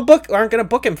people aren't gonna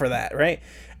book him for that, right?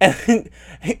 And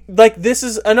like, this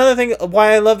is another thing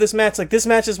why I love this match. Like, this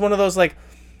match is one of those, like,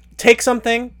 take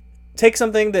something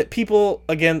that people,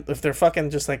 again, if they're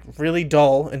fucking just like really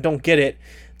dull and don't get it,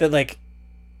 that like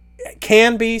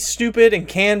can be stupid and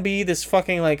can be this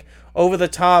fucking like over the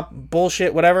top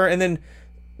bullshit, whatever, and then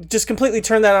just completely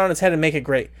turn that on its head and make it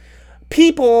great.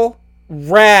 People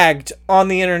ragged on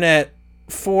the internet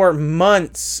for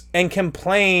months and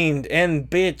complained and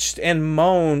bitched and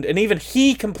moaned, and even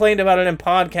he complained about it in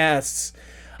podcasts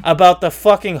about the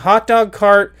fucking hot dog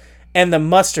cart and the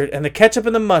mustard, and the ketchup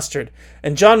and the mustard.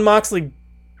 And Jon Moxley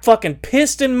fucking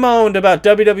pissed and moaned about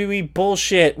WWE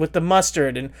bullshit with the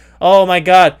mustard. And oh my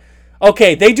god.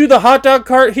 Okay, they do the hot dog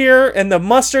cart here, and the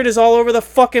mustard is all over the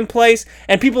fucking place,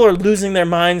 and people are losing their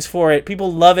minds for it. People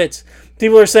love it.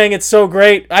 People are saying it's so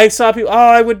great. I saw people,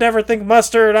 I would never think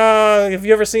mustard. Have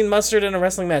you ever seen mustard in a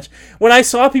wrestling match? When I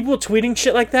saw people tweeting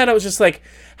shit like that, I was just like,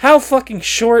 how fucking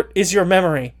short is your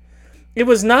memory? It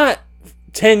was not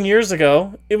 10 years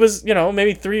ago. It was, you know,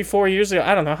 maybe 3-4 years ago.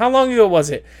 I don't know. How long ago was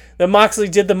it that Moxley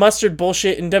did the mustard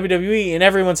bullshit in WWE and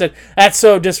everyone said, that's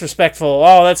so disrespectful.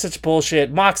 Oh, that's such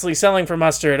bullshit. Moxley selling for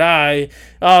mustard.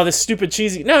 Oh, this stupid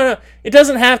cheesy. No. It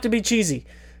doesn't have to be cheesy.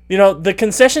 You know, the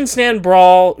concession stand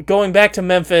brawl going back to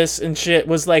Memphis and shit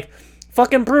was like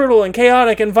fucking brutal and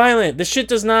chaotic and violent. This shit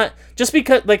does not, just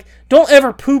because, like, don't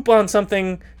ever poop on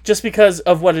something just because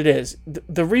of what it is.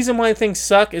 The reason why things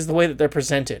suck is the way that they're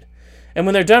presented. And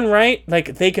when they're done right,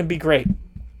 like, they can be great.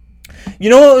 You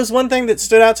know what was one thing that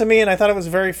stood out to me, and I thought it was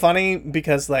very funny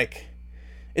because, like,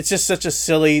 it's just such a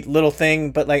silly little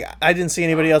thing, but, like, I didn't see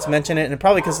anybody else mention it, and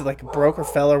probably because it, like, broke or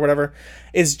fell or whatever,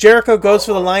 is Jericho goes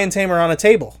for the Lion Tamer on a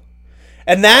table.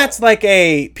 And that's, like,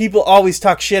 people always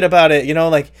talk shit about it, you know,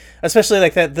 like, especially,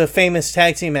 like, the famous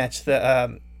tag team match,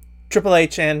 the Triple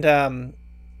H and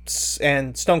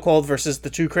Stone Cold versus the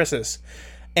two Chris's.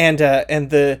 And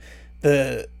the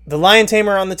Lion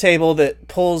Tamer on the table that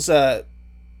pulls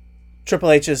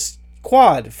Triple H's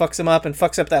quad, fucks him up and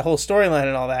fucks up that whole storyline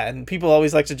and all that. And people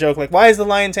always like to joke, like, why is the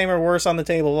Lion Tamer worse on the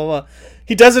table? Blah, blah.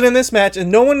 He does it in this match,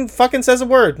 and no one fucking says a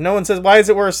word. No one says, why is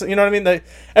it worse? You know what I mean?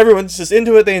 Everyone's just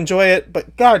into it. They enjoy it.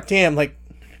 But goddamn, like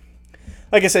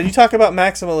I said, you talk about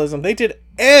maximalism. They did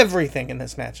everything in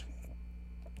this match.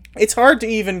 It's hard to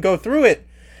even go through it.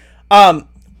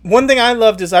 One thing I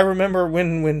loved is I remember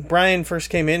when Brian first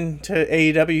came into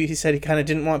AEW, he said he kind of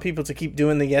didn't want people to keep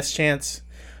doing the yes chants.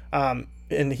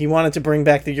 And he wanted to bring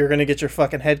back the you're going to get your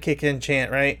fucking head kicked in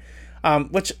chant, right?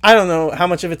 Which I don't know how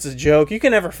much of it's a joke. You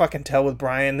can never fucking tell with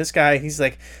Brian. This guy, he's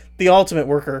like the ultimate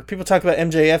worker. People talk about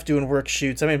MJF doing work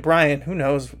shoots. I mean, Brian, who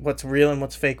knows what's real and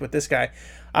what's fake with this guy.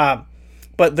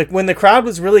 But when the crowd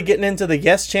was really getting into the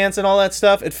yes chants and all that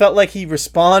stuff, it felt like he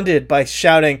responded by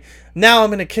shouting, "Now I'm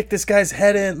going to kick this guy's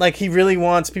head in." Like, he really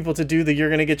wants people to do the "you're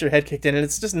going to get your head kicked in," and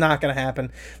it's just not going to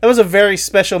happen. That was a very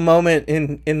special moment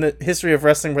in the history of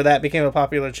wrestling where that became a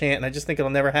popular chant, and I just think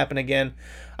it'll never happen again.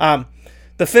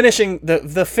 The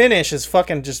finish is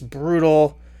fucking just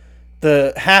brutal.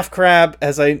 The half crab,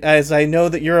 as I know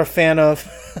that you're a fan of,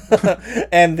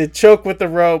 and the choke with the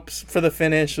ropes for the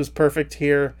finish was perfect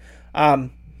here.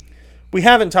 We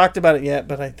haven't talked about it yet,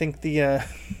 but I think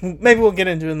maybe we'll get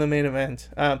into it in the main event.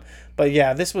 But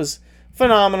yeah, this was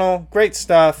phenomenal, great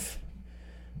stuff.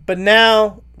 But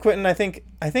now, Quentin, I think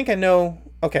I know.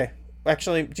 Okay,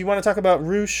 actually, do you want to talk about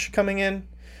Roosh coming in,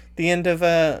 the end of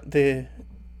the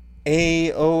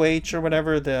AOH or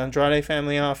whatever, the Andrade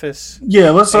Family Office?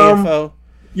 Yeah, let's AFO.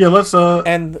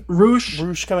 And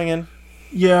Roosh coming in.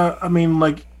 Yeah, I mean,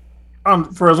 like,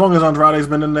 for as long as Andrade's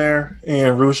been in there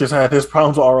and Roosh has had his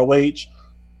problems with ROH,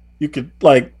 you could,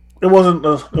 like, it wasn't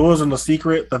a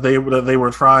secret that they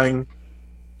were trying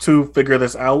to figure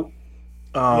this out.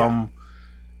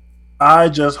 I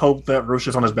just hope that Roosh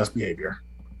is on his best behavior.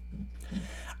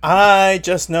 I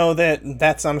just know that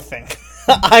that's not a thing.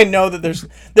 I know that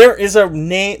there is a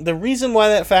name. The reason why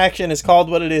that faction is called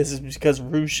what it is because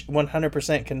Roosh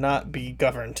 100% cannot be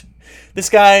governed. This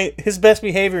guy, his best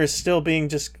behavior is still being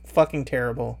just fucking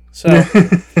terrible. So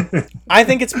I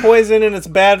think it's poison and it's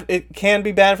bad. It can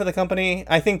be bad for the company.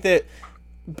 I think that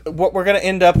what we're going to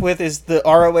end up with is the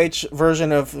ROH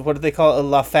version of, what do they call it?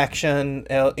 La Faction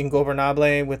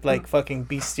Ingobernable with like fucking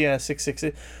Bestia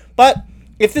 666. But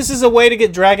if this is a way to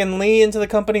get Dragon Lee into the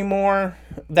company more,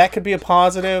 that could be a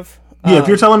positive. Yeah, if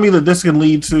you're telling me that this can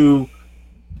lead to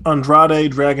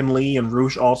Andrade, Dragon Lee, and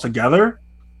Roosh all together,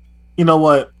 you know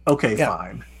what? Okay,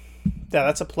 fine. Yeah,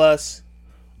 that's a plus.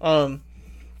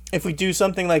 If we do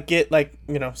something like get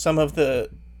some of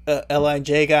the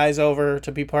LIJ guys over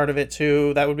to be part of it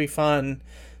too, that would be fun.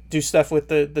 Do stuff with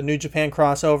the New Japan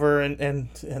crossover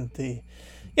and the...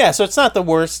 Yeah, so it's not the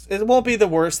worst. It won't be the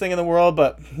worst thing in the world,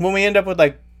 but when we end up with,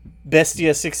 like,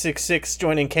 Bestia 666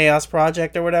 joining Chaos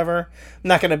Project or whatever, I'm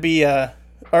not going to be,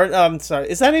 I'm sorry,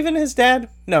 is that even his dad?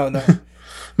 No.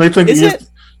 You're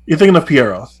thinking of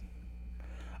Piero.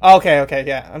 Okay,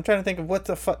 yeah. I'm trying to think of what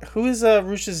the fuck, who is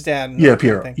Roosh's dad? Yeah,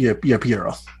 Piero. Yeah,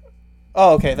 Piero.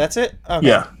 Oh, okay, that's it?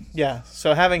 Okay. Yeah.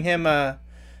 So having him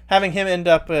end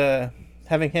up...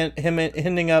 having him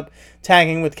ending up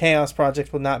tagging with Chaos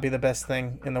Project will not be the best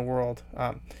thing in the world.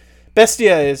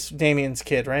 Bestia is Damien's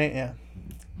kid, right? Yeah.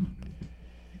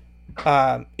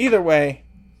 Either way,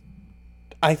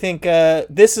 I think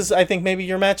this is maybe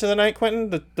your match of the night, Quentin,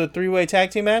 the 3-way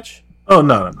tag team match. Oh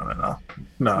no.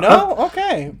 No,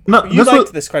 okay. No, you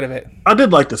liked this quite a bit. I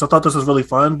did like this. I thought this was really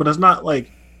fun, but it's not like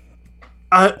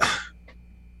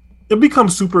it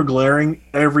becomes super glaring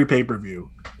every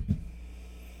pay-per-view.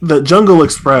 The Jungle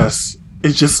Express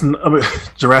is just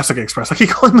Jurassic Express. I keep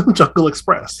calling them Jungle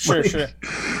Express. Sure.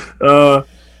 The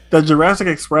Jurassic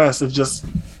Express is just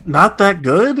not that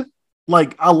good.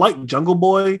 Like, I like Jungle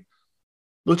Boy.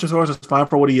 Luchasaurus is fine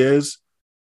for what he is,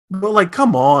 but like,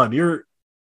 come on, you're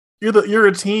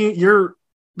a team. You're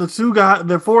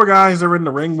the 4 guys they're in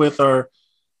the ring with are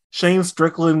Shane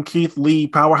Strickland, Keith Lee,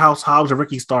 Powerhouse Hobbs, and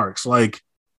Ricky Starks. Like,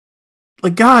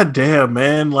 goddamn,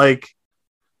 man, like.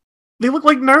 They look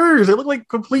like nerds. They look like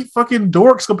complete fucking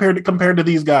dorks compared to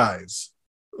these guys.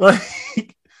 Like,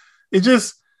 it's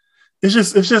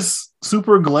just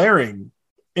super glaring.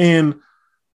 And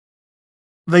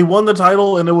they won the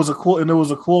title, and it was a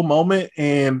cool moment,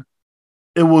 and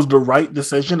it was the right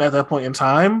decision at that point in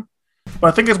time. But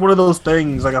I think it's one of those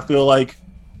things. Like, I feel like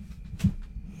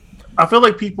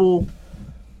people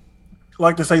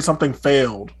like to say something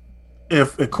failed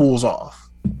if it cools off.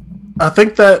 I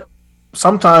think that.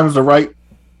 Sometimes the right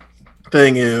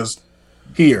thing is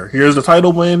here's the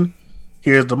title win,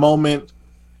 here's the moment,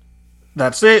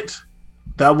 that's it,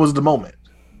 that was the moment,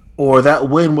 or that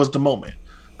win was the moment.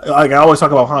 Like, I always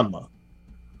talk about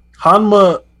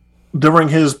Hanma during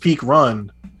his peak run,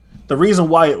 the reason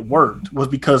why it worked was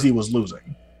because he was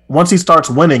losing. Once he starts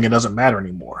winning, it doesn't matter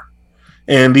anymore.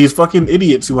 And these fucking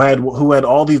idiots who had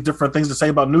all these different things to say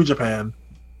about New Japan,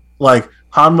 like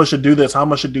Hanma should do this,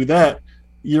 Hanma should do that.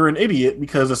 You're an idiot,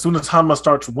 because as soon as Hanma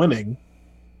starts winning,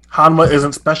 Hanma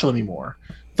isn't special anymore.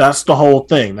 That's the whole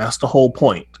thing. That's the whole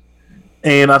point.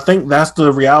 And I think that's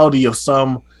the reality of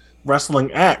some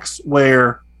wrestling acts,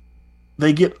 where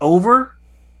they get over,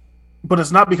 but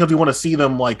it's not because we want to see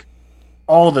them like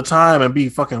all the time and be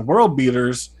fucking world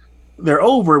beaters. They're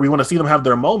over. We want to see them have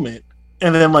their moment,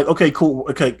 and then like, okay, cool,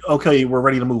 okay, we're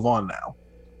ready to move on now.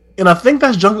 And I think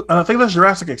that's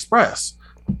Jurassic Express.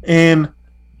 And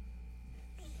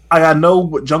I know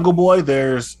with Jungle Boy,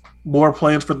 there's more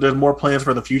plans for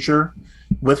the future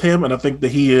with him, and I think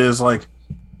that he is like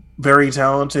very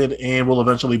talented and will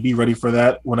eventually be ready for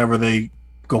that whenever they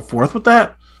go forth with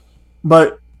that.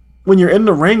 But when you're in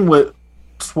the ring with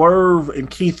Swerve and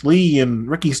Keith Lee and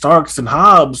Ricky Starks and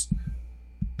Hobbs,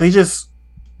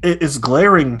 it's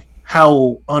glaring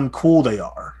how uncool they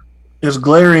are. It's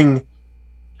glaring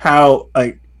how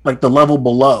like the level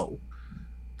below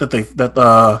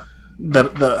how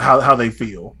they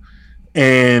feel.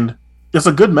 And it's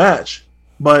a good match,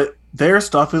 but their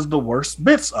stuff is the worst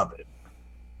bits of it.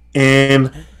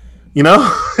 And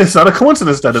it's not a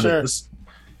coincidence that it is.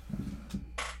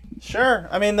 Sure.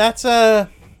 I mean, that's a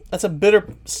bitter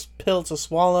pill to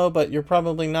swallow, but you're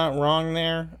probably not wrong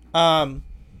there. I'm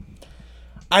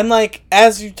like,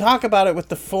 as you talk about it with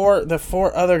the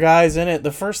four other guys in it,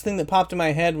 the first thing that popped in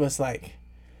my head was like,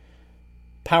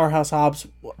 Powerhouse Hobbs,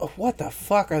 what the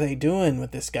fuck are they doing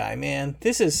with this guy, man?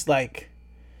 This is like,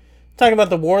 talking about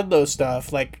the Wardlow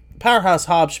stuff, like, Powerhouse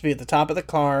Hobbs should be at the top of the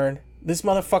card. This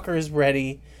motherfucker is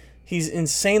ready. He's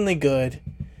insanely good.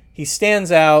 He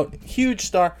stands out. Huge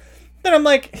star. Then I'm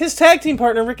like, his tag team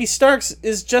partner, Ricky Starks,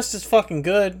 is just as fucking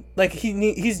good. Like,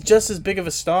 he's just as big of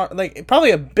a star. Like,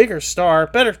 probably a bigger star,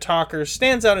 better talker,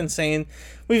 stands out insane.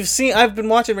 I've been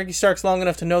watching Ricky Starks long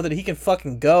enough to know that he can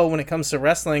fucking go when it comes to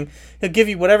wrestling. He'll give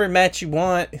you whatever match you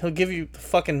want. He'll give you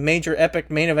fucking major epic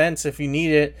main events if you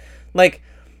need it. Like,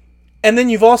 and then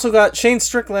you've also got Shane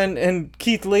Strickland and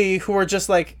Keith Lee, who are just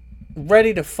like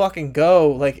ready to fucking go,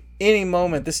 like, any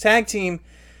moment. This tag team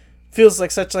feels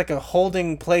like such like a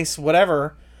holding place,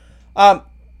 whatever. And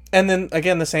then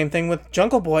again, the same thing with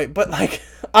Jungle Boy. But like,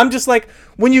 I'm just like,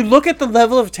 when you look at the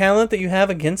level of talent that you have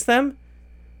against them,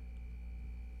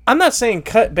 I'm not saying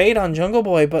cut bait on Jungle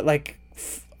Boy, but like,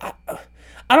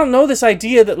 I don't know, this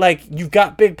idea that like you've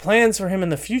got big plans for him in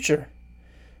the future.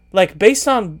 Like, based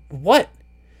on what?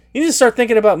 You need to start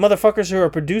thinking about motherfuckers who are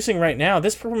producing right now.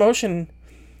 This promotion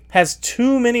has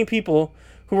too many people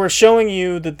who are showing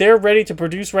you that they're ready to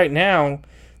produce right now,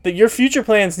 that your future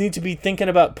plans need to be thinking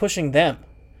about pushing them.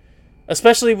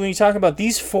 Especially when you talk about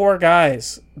these four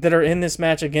guys that are in this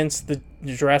match against the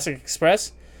Jurassic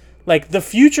Express. Like, the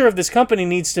future of this company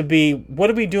needs to be, what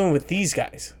are we doing with these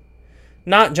guys?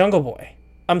 Not Jungle Boy.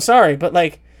 I'm sorry, but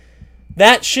like,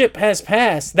 that ship has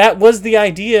passed. That was the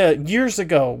idea years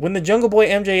ago when the Jungle Boy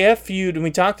MJF feud, and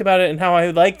we talked about it, and how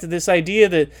I liked this idea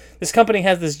that this company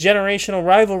has this generational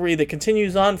rivalry that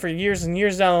continues on for years and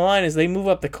years down the line as they move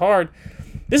up the card.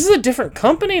 This is a different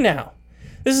company now.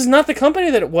 This is not the company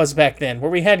that it was back then,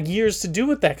 where we had years to do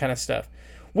with that kind of stuff.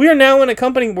 We are now in a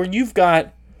company where you've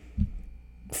got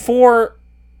four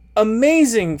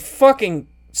amazing fucking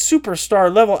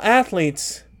superstar level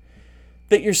athletes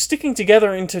that you're sticking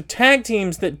together into tag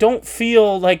teams that don't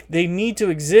feel like they need to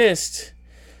exist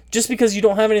just because you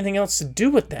don't have anything else to do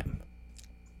with them.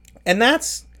 And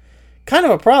that's kind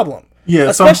of a problem. Yeah,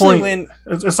 at some point,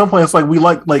 it's like we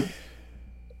like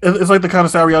it's like the kind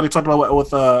of reality talked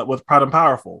about with Proud and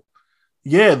Powerful.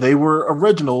 Yeah, they were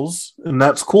originals, and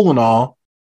that's cool and all,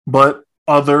 but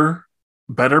other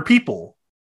better people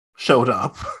showed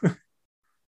up.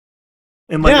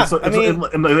 And like,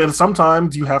 and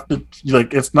sometimes you have to,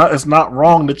 like, it's not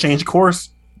wrong to change course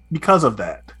because of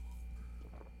that.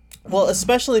 Well,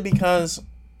 especially because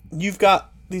you've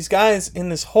got these guys in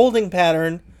this holding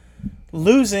pattern,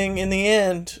 losing in the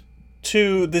end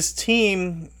to this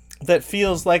team that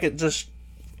feels like it just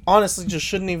honestly just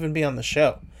shouldn't even be on the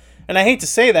show. And I hate to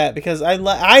say that because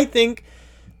I think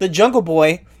the Jungle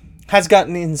Boy has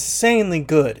gotten insanely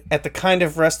good at the kind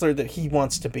of wrestler that he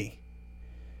wants to be.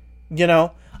 You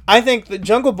know, I think the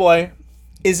Jungle Boy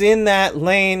is in that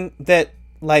lane that,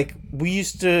 like, we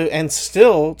used to and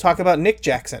still talk about Nick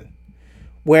Jackson,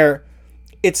 where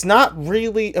it's not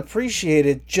really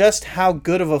appreciated just how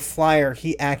good of a flyer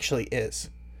he actually is.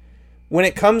 When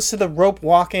it comes to the rope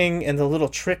walking and the little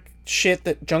trick shit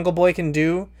that Jungle Boy can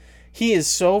do, he is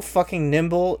so fucking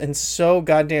nimble and so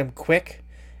goddamn quick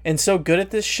and so good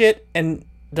at this shit and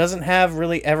doesn't have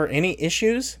really ever any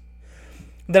issues,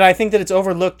 that I think that it's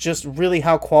overlooked just really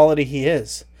how quality he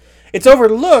is. It's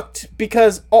overlooked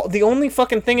because the only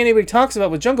fucking thing anybody talks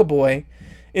about with Jungle Boy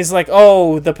is like,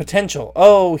 oh, the potential.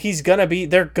 Oh,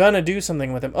 they're gonna do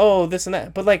something with him. Oh, this and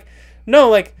that. But like, no,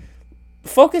 like,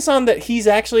 focus on that he's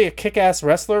actually a kick-ass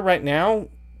wrestler right now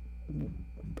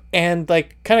and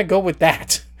like kind of go with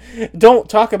that. Don't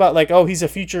talk about like, oh, he's a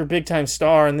future big-time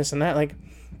star and this and that. Like,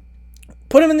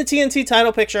 put him in the TNT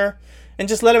title picture and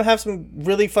just let him have some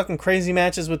really fucking crazy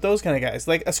matches with those kind of guys.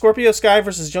 Like a Scorpio Sky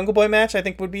versus Jungle Boy match, I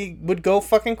think would go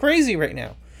fucking crazy right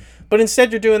now. But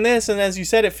instead you're doing this, and as you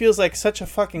said, it feels like such a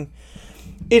fucking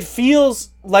it feels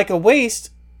like a waste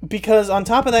because on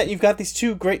top of that, you've got these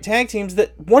two great tag teams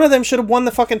that one of them should have won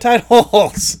the fucking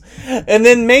titles. And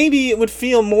then maybe it would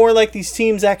feel more like these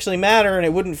teams actually matter and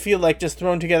it wouldn't feel like just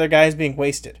thrown together guys being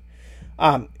wasted.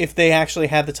 If they actually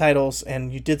had the titles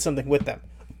and you did something with them.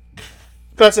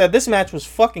 That said, this match was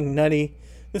fucking nutty.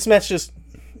 This match just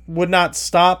would not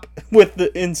stop with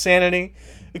the insanity.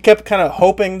 I kept kind of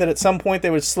hoping that at some point they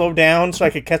would slow down so I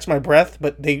could catch my breath,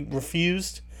 but they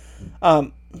refused.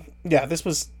 Yeah, this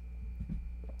was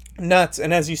nuts.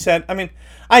 And as you said, I mean,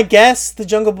 I guess the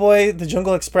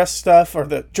Jungle Express stuff, or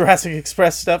the Jurassic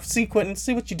Express stuff. See, Quentin,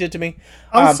 see what you did to me.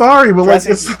 I'm sorry, but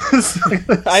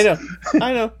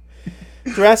I know.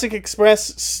 Jurassic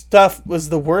Express stuff was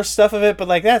the worst stuff of it, but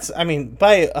like that's, I mean,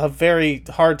 by a very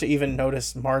hard to even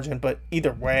notice margin. But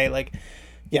either way, like,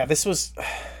 yeah, this was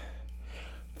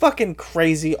fucking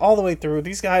crazy all the way through.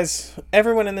 These guys,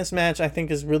 everyone in this match, I think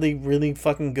is really, really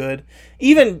fucking good.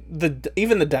 Even the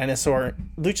dinosaur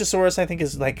Luchasaurus, I think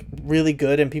is like really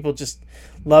good, and people just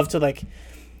love to like.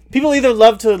 People either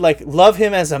love to like love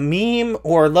him as a meme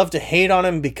or love to hate on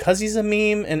him because he's a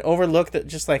meme and overlook that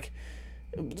just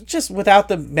without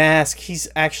the mask, he's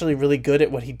actually really good at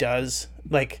what he does.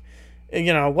 Like,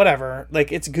 you know, whatever.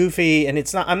 Like, it's goofy, and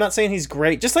it's not. I'm not saying he's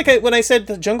great. Just like when I said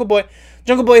the Jungle Boy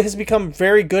has become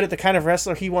very good at the kind of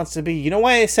wrestler he wants to be. You know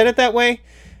why I said it that way?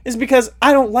 Is because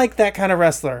I don't like that kind of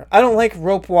wrestler. I don't like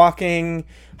rope walking,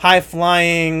 high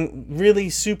flying, really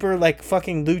super like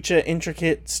fucking lucha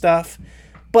intricate stuff.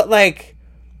 But like,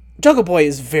 Jungle Boy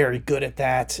is very good at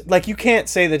that. Like, you can't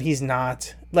say that he's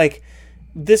not. Like,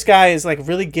 this guy is like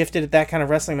really gifted at that kind of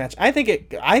wrestling match. I think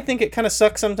it kind of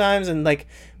sucks sometimes, and like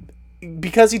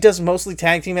because he does mostly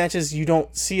tag team matches, you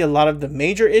don't see a lot of the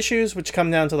major issues, which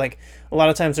come down to like a lot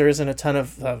of times there isn't a ton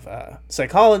of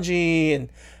psychology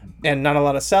and not a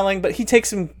lot of selling, but he takes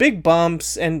some big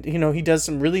bumps, and you know he does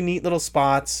some really neat little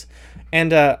spots,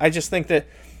 and I just think that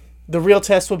the real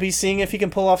test will be seeing if he can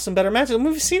pull off some better matches. And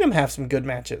we've seen him have some good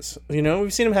matches. You know,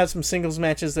 we've seen him have some singles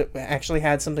matches that actually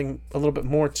had something a little bit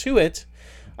more to it.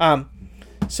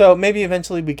 So maybe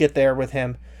eventually we get there with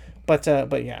him, but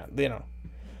yeah, you know.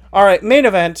 All right, main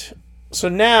event. So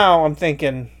now I'm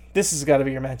thinking this has got to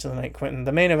be your match of the night, Quentin.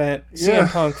 The main event: CM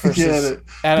Punk versus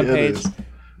Adam Page.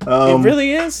 It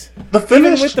really is. The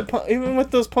finish, even with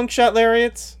those Punk shot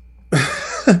lariats.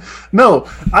 No,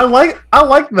 I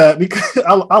like that because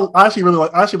I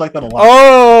actually like that a lot.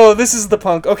 Oh, this is the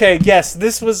Punk. Okay, yes,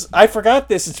 this was. I forgot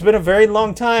this. It's been a very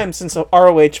long time since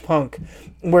ROH Punk,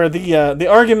 where the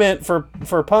argument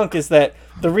for Punk is that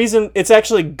the reason it's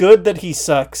actually good that he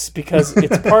sucks because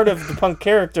it's part of the Punk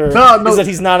character is that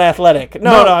he's not athletic.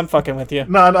 No, I'm fucking with you.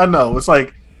 No, I know. It's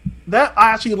like that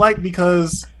I actually like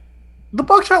because the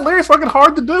Punk shot lariat's fucking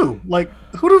hard to do. Like,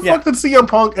 who the fuck did CM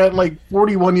Punk at like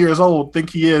 41 years old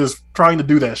think he is trying to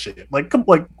do that shit? Like,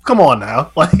 come on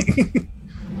now. I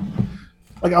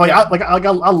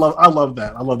love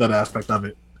that. I love that aspect of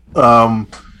it.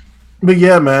 But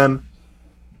yeah, man,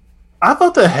 I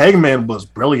thought the Hangman was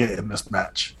brilliant in this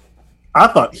match. I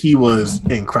thought he was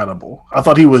incredible. I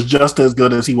thought he was just as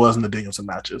good as he was in the Danielson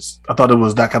matches. I thought it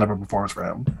was that kind of a performance for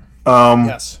him.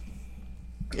 Yes.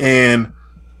 And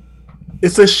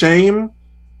it's a shame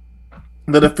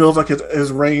that it feels like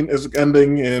his reign is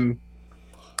ending and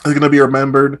is going to be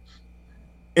remembered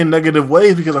in negative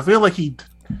ways because I feel like he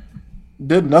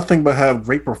did nothing but have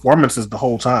great performances the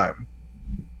whole time.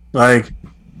 Like,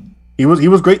 he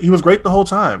was great. He was great the whole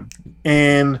time.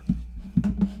 And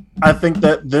I think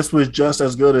that this was just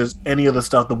as good as any of the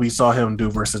stuff that we saw him do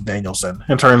versus Danielson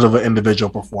in terms of an individual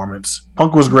performance.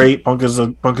 Punk was great. Punk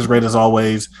is great as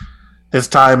always. His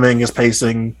timing, his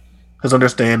pacing, his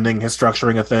understanding, his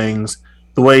structuring of things,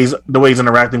 the way he's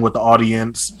interacting with the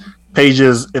audience,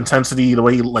 Page's intensity, the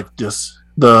way he just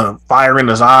the fire in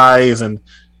his eyes and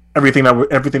everything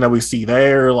that we see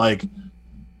there, like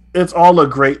it's all a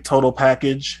great total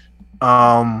package.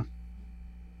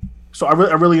 So I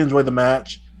really enjoyed the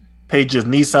match. Page's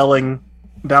knee selling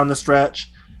down the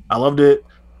stretch, I loved it.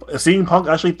 Seeing Punk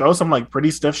actually throw some like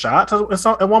pretty stiff shots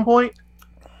at one point,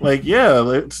 like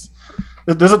there's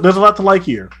a lot to like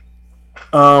here.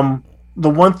 The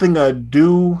one thing I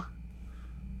do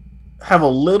have a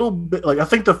little bit I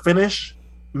think the finish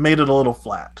made it a little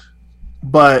flat,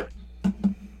 but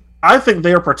I think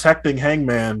they are protecting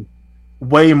Hangman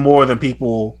way more than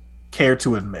people care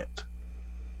to admit.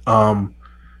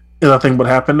 Is I think what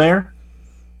happened there,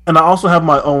 and I also have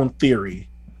my own theory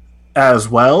as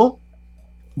well,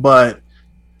 but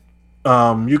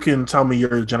you can tell me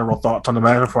your general thoughts on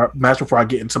the match before I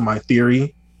get into my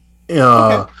theory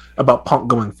about Punk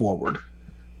going forward.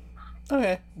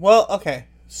 Okay. Well, okay.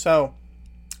 So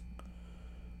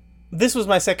this was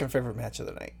my second favorite match of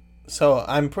the night. So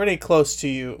I'm pretty close to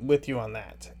you on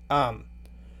that.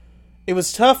 It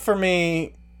was tough for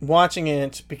me watching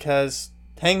it because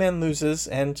Hangman loses,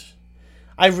 and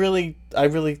I really,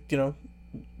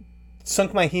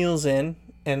 sunk my heels in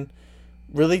and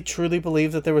really truly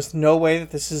believed that there was no way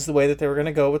that this is the way that they were going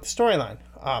to go with the storyline.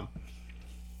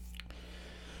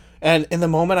 And in the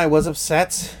moment I was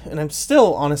upset, and I'm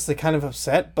still honestly kind of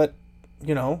upset, but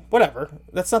whatever.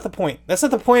 That's not the point. That's not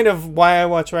the point of why I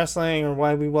watch wrestling or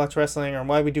why we watch wrestling or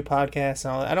why we do podcasts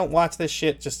and all that. I don't watch this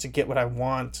shit just to get what I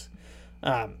want.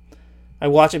 I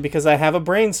watch it because I have a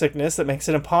brain sickness that makes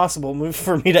it impossible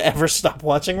for me to ever stop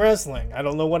watching wrestling. I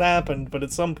don't know what happened, but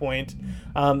at some point,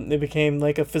 it became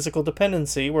like a physical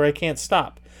dependency where I can't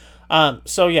stop.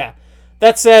 So yeah,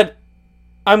 that said,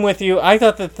 I'm with you. I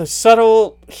thought that the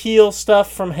subtle heel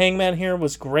stuff from Hangman here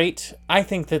was great. I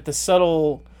think that the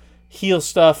subtle heel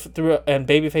stuff and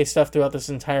babyface stuff throughout this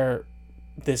entire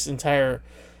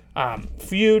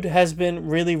feud has been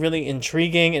really, really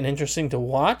intriguing and interesting to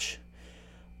watch.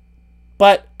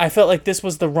 But I felt like this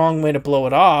was the wrong way to blow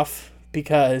it off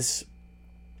because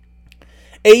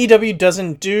AEW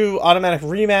doesn't do automatic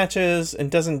rematches and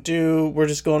doesn't do we're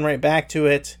just going right back to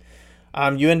it.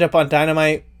 You end up on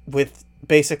Dynamite with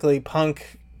basically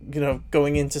Punk,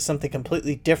 going into something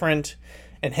completely different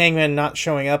and Hangman not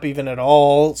showing up even at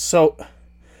all. So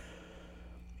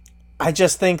I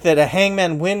just think that a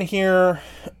Hangman win here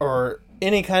or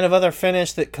any kind of other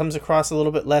finish that comes across a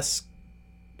little bit less,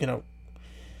 I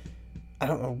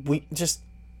don't know.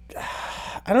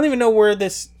 I don't even know where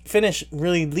this finish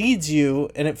really leads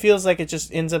you, and it feels like it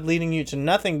just ends up leading you to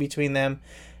nothing between them.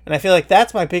 And I feel like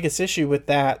that's my biggest issue with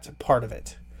that part of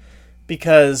it,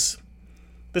 because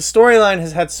the storyline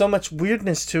has had so much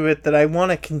weirdness to it that I want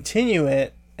to continue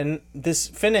it, and this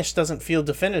finish doesn't feel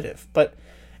definitive. But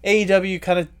AEW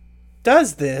kind of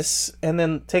does this, and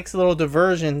then takes little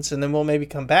diversions, and then we'll maybe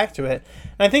come back to it.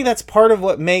 And I think that's part of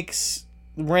what makes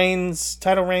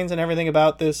title reigns and everything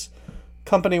about this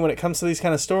company when it comes to these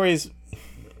kind of stories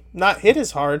not hit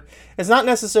as hard. It's not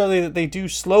necessarily that they do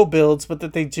slow builds, but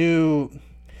that they do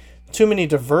too many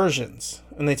diversions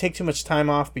and they take too much time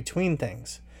off between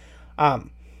things.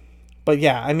 But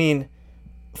yeah, I mean,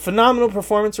 phenomenal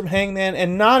performance from Hangman,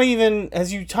 and not even,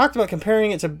 as you talked about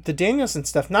comparing it to the Danielson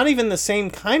stuff, not even the same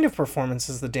kind of performance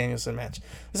as the Danielson match.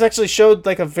 This actually showed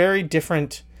like a very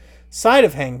different side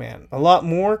of Hangman. A lot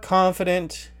more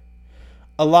confident,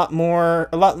 a lot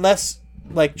less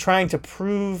like trying to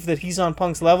prove that he's on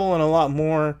Punk's level, and a lot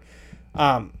more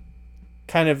kind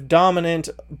of dominant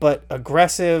but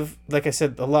aggressive. Like I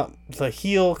said, a lot the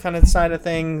heel kind of side of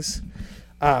things.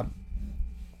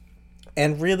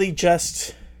 And really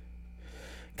just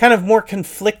kind of more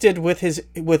conflicted with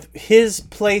his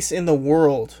place in the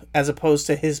world as opposed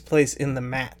to his place in the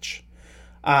match.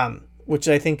 Which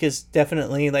I think is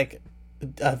definitely like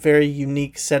a very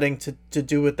unique setting to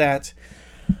do with that.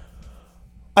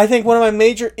 I think one of my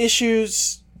major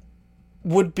issues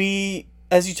would be,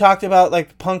 as you talked about,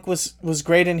 like Punk was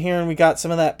great in here and we got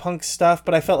some of that Punk stuff,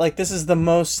 but I felt like this is the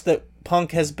most that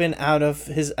Punk has been out of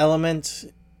his element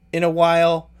in a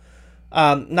while.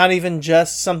 Not even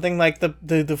just something like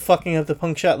the fucking of the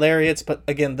Punk shot lariats, but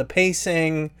again, the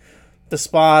pacing, the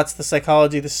spots, the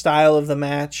psychology, the style of the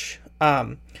match.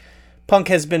 Punk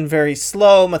has been very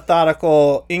slow,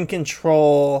 methodical, in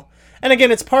control. And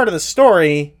again, it's part of the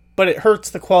story, but it hurts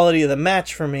the quality of the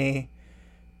match for me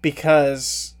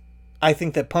because I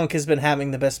think that Punk has been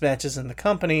having the best matches in the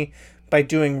company by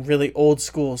doing really old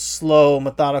school, slow,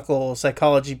 methodical,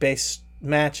 psychology-based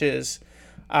matches.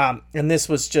 And this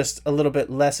was just a little bit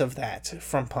less of that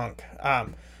from Punk.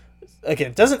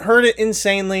 Again, doesn't hurt it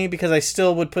insanely because I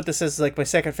still would put this as like my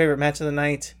second favorite match of the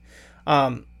night.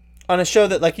 On a show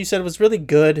that, like you said, was really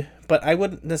good, but I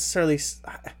wouldn't necessarily...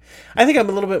 I think I'm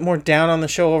a little bit more down on the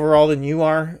show overall than you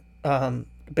are,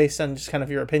 based on just kind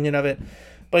of your opinion of it.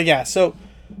 But yeah, so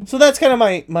that's kind of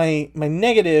my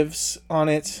negatives on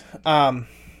it.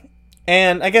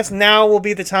 And I guess now will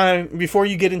be the time, before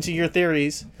you get into your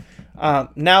theories,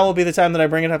 now will be the time that I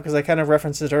bring it up because I kind of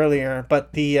referenced it earlier. But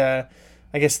I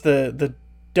guess the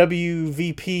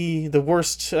WVP, the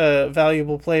worst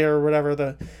valuable player or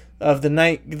whatever, of the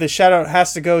night, the shout out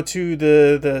has to go to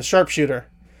the sharpshooter,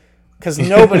 because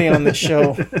nobody on this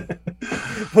show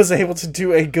was able to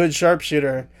do a good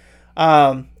sharpshooter.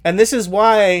 And this is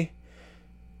why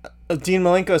Dean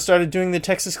Malenko started doing the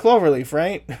Texas Cloverleaf,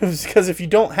 right? Because if you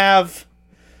don't have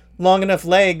long enough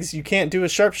legs, you can't do a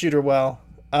sharpshooter well.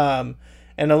 And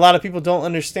a lot of people don't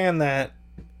understand that.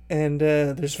 And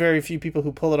there's very few people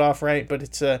who pull it off right, but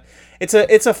it's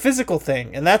a physical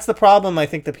thing, and that's the problem I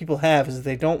think that people have, is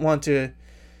they don't want to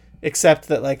except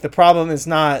that like the problem is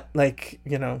not like,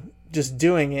 you know, just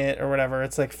doing it or whatever.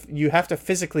 It's like you have to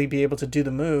physically be able to do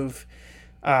the move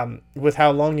with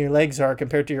how long your legs are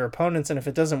compared to your opponents, and if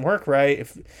it doesn't work right,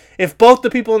 if both the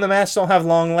people in the match don't have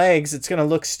long legs, it's gonna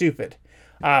look stupid.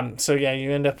 So yeah,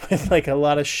 you end up with like a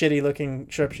lot of shitty looking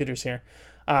sharpshooters here.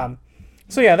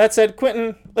 So yeah, that said,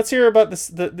 Quentin, let's hear about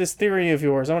this theory of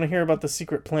yours. I want to hear about the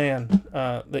secret plan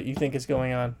that you think is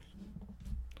going on.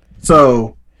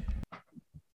 So,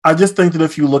 I just think that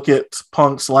if you look at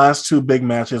Punk's last two big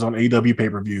matches on AEW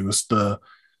pay-per-views, the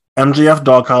MJF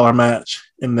dog collar match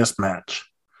and this match.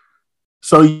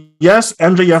 So yes,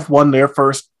 MJF won their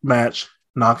first match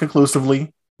not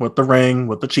conclusively with the ring,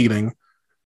 with the cheating.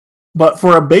 But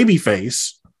for a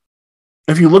babyface,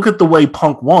 if you look at the way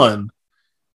Punk won,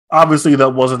 obviously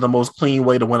that wasn't the most clean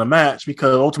way to win a match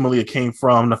because ultimately it came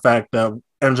from the fact that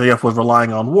MJF was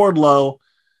relying on Wardlow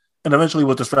and eventually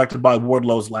was distracted by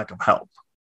Wardlow's lack of help.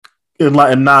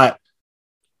 And not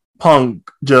Punk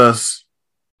just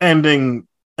ending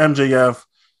MJF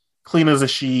clean as a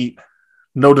sheet,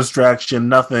 no distraction,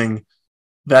 nothing.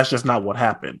 That's just not what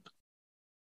happened.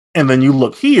 And then you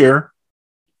look here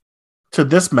to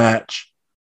this match,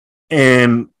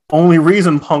 and only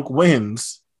reason Punk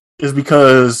wins is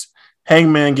because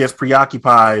Hangman gets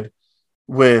preoccupied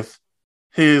with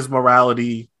his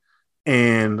morality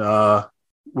and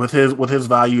with his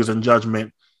values and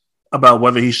judgment about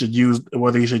whether he should use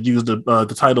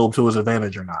the title to his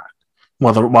advantage or not,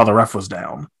 while the ref was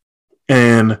down.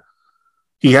 And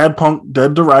he had Punk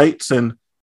dead to rights and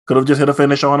could have just hit a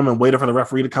finish on him and waited for the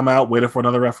referee to come out, waited for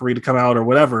another referee to come out or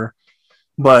whatever,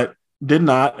 but did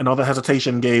not. And all the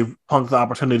hesitation gave Punk the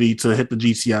opportunity to hit the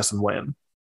GTS and win.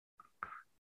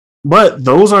 But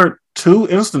those are two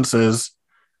instances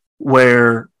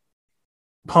where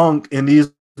Punk in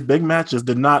these big matches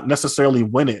did not necessarily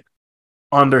win it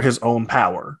under his own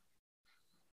power.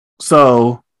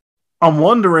 So I'm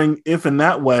wondering if in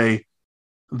that way,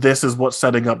 this is what's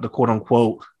setting up the quote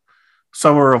unquote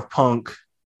summer of Punk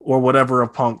or whatever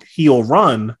of Punk heel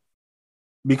run,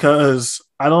 because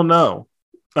I don't know.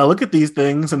 I look at these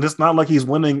things and it's not like he's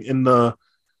winning in the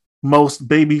most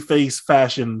babyface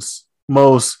fashions,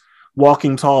 most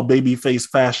walking tall babyface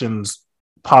fashions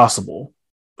possible.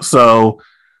 So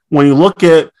when you look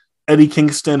at Eddie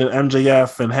Kingston and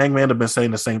MJF and Hangman have been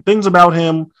saying the same things about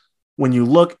him, when you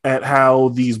look at how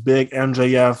these big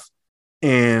MJF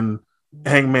and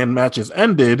Hangman matches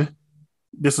ended,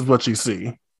 this is what you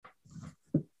see.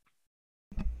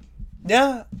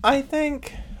 Yeah, I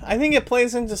think it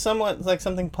plays into somewhat like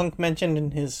something Punk mentioned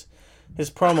in his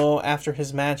promo after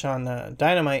his match on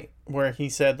Dynamite, where he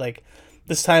said like,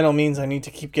 this title means I need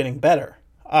to keep getting better.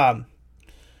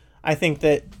 I think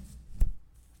that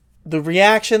the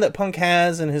reaction that Punk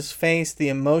has in his face, the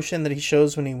emotion that he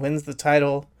shows when he wins the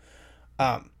title,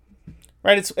 right?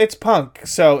 It's Punk,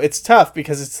 so it's tough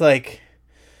because it's like,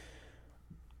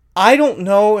 I don't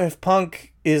know if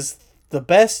Punk is the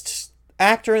best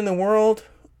actor in the world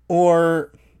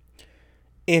or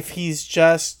if he's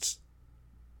just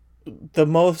the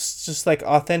most just like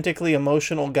authentically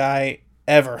emotional guy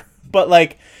ever. But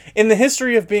like in the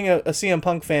history of being a CM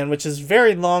Punk fan, which is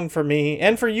very long for me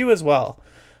and for you as well,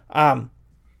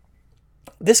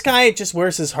 this guy just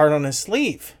wears his heart on his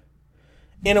sleeve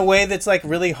in a way that's like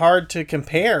really hard to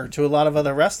compare to a lot of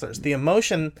other wrestlers. The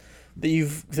emotion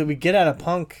that we get out of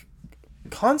Punk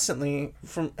constantly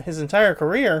from his entire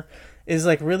career is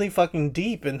like really fucking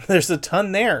deep, and there's a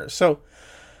ton there. So,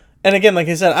 and again, like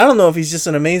I said, I don't know if he's just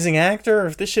an amazing actor or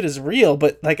if this shit is real,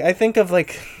 but like I think of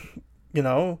like, you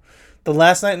know, the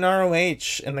last night in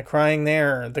ROH and the crying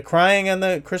there, the crying on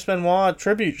the Chris Benoit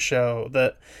tribute show,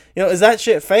 is that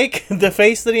shit fake? The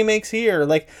face that he makes here,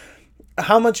 like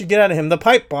how much you get out of him, the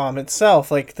pipe bomb itself,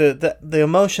 like the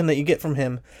emotion that you get from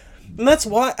him. And that's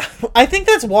why, I think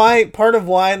that's why, part of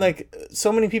why, like, so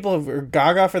many people are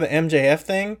gaga for the MJF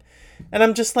thing. And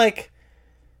I'm just like,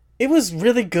 it was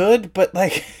really good, but,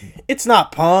 like, it's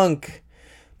not Punk.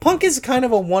 Punk is kind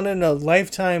of a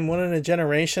one-in-a-lifetime,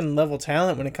 one-in-a-generation level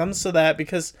talent when it comes to that,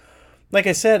 because, like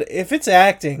I said, if it's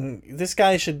acting, this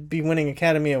guy should be winning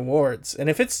Academy Awards. And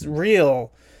if it's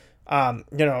real,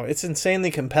 it's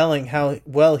insanely compelling how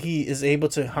well he is able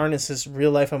to harness his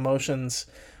real-life emotions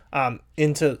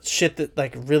into shit that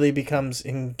like really becomes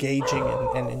engaging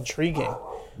and intriguing.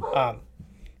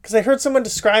 Because I heard someone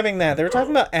describing that they were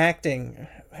talking about acting.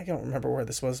 I don't remember where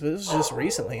this was, but it was just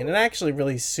recently, and it actually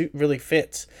really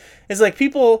fits. It's like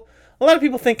a lot of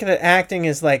people think that acting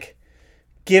is like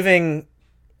giving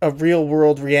a real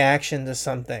world reaction to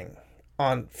something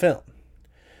on film,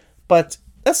 but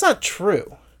that's not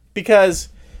true, because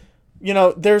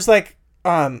there's like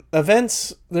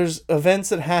there's events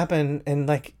that happen, and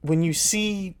like when you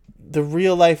see the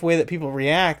real life way that people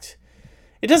react,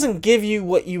 it doesn't give you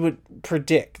what you would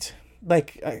predict.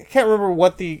 Like, I can't remember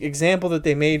what the example that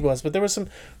they made was, but there was some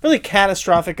really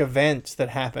catastrophic event that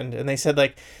happened, and they said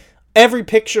like every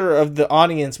picture of the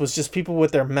audience was just people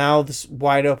with their mouths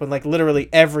wide open, like literally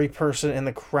every person in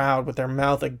the crowd with their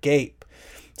mouth agape.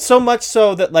 So much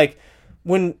so that like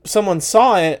when someone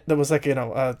saw it, that was like, you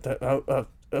know,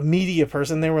 a media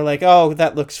person, they were like, "Oh,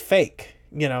 that looks fake,"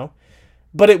 you know.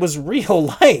 But it was real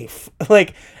life.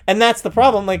 Like, and that's the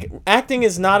problem. Like, acting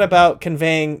is not about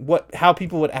conveying how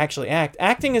people would actually act.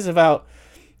 Acting is about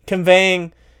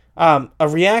conveying a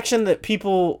reaction that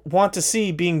people want to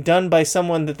see being done by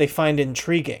someone that they find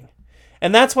intriguing.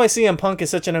 And that's why CM Punk is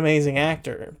such an amazing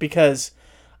actor, because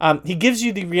he gives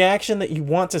you the reaction that you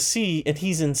want to see, and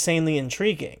he's insanely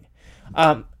intriguing.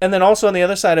 And then also on the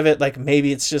other side of it, like,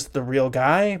 maybe it's just the real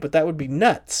guy, but that would be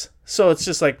nuts. So it's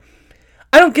just like,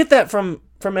 I don't get that from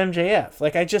MJF.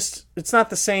 Like, it's not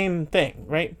the same thing,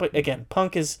 right? But again,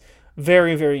 Punk is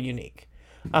very, very unique.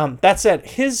 That said,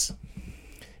 his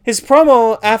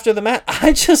promo after the match,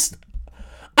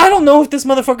 I don't know if this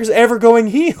motherfucker's ever going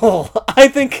heel. I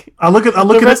think I look at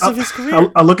his career.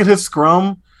 I look at his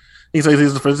scrum. He says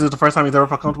this is the first time he's ever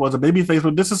felt comfortable as a babyface,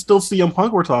 but this is still CM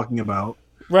Punk we're talking about,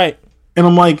 right? And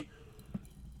I'm like,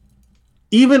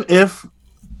 even if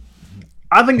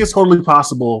I think it's totally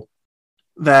possible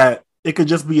that it could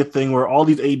just be a thing where all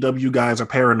these AEW guys are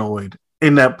paranoid,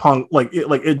 in that Punk,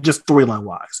 it just storyline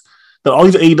wise, that all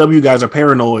these AEW guys are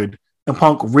paranoid, and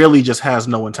Punk really just has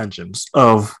no intentions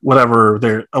of whatever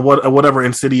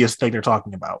insidious thing they're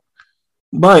talking about.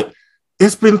 But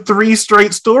it's been 3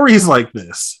 straight stories like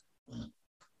this.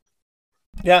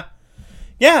 Yeah,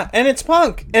 and it's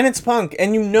Punk,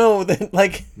 and you know that,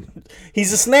 like,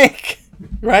 he's a snake,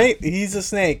 right? He's a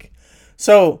snake,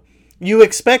 so you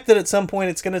expect that at some point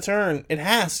it's going to turn. It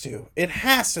has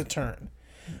to turn.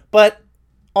 But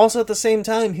also at the same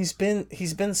time, he's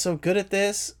been so good at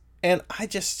this, and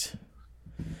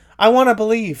I want to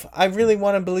believe. I really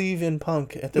want to believe in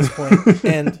Punk at this point.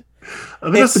 And I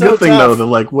think that's a good thing, though.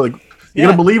 That you're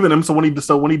gonna believe in him, so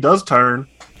when he does turn,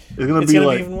 it's gonna be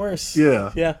even worse.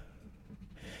 Yeah.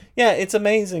 It's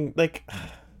amazing. Like,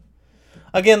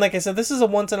 again, like I said, this is a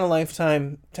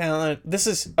once-in-a-lifetime talent. This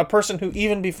is a person who,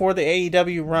 even before the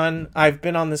AEW run, I've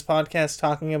been on this podcast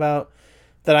talking about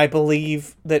that I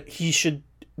believe that he should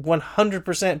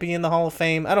 100% be in the Hall of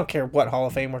Fame. I don't care what Hall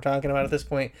of Fame we're talking about at this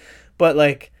point, but,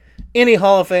 like, any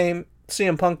Hall of Fame,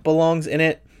 CM Punk belongs in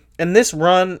it. And this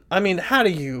run, I mean, how do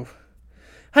you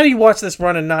watch this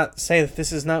run and not say that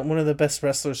this is not one of the best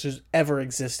wrestlers who's ever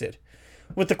existed?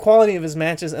 With the quality of his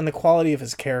matches and the quality of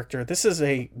his character, this is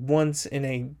a once in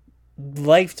a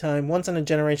lifetime, once in a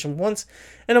generation, once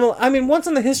in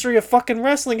the history of fucking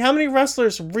wrestling. How many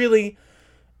wrestlers really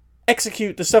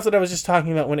execute the stuff that I was just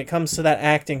talking about when it comes to that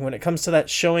acting, when it comes to that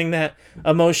showing that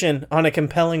emotion on a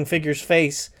compelling figure's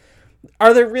face?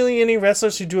 Are there really any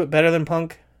wrestlers who do it better than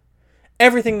Punk?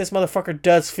 Everything this motherfucker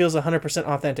does feels 100%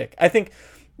 authentic. I think,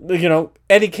 you know,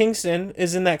 Eddie Kingston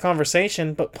is in that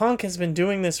conversation, but Punk has been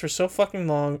doing this for so fucking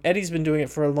long. Eddie's been doing it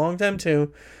for a long time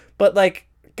too. But, like,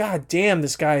 god damn,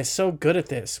 this guy is so good at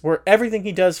this, where everything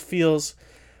he does feels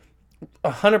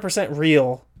 100%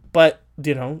 real, but,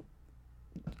 you know,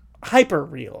 hyper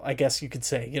real, I guess you could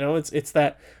say. You know, it's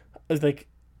that, like,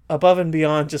 above and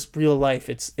beyond just real life.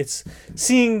 It's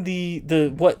seeing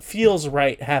the what feels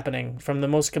right happening from the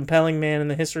most compelling man in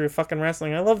the history of fucking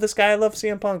wrestling. I love this guy. I love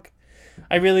CM Punk.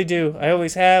 I really do. I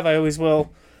always have. I always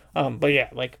will. But yeah,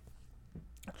 like,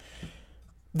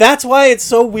 that's why it's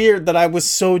so weird that I was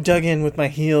so dug in with my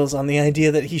heels on the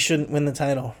idea that he shouldn't win the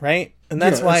title, right? And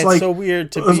that's why it's so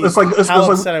weird to be how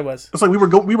upset I was. It's like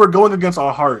we were going against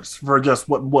our hearts for just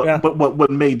what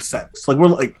made sense. Like, we're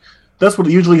like, that's what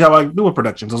usually how I do with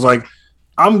predictions. It's like,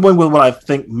 I'm going with what I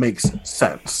think makes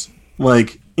sense.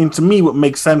 Like, and to me, what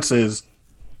makes sense is,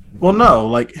 well, no,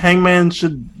 like, Hangman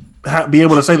should be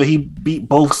able to say that he beat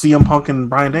both CM Punk and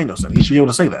Bryan Danielson. He should be able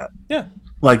to say that. Yeah.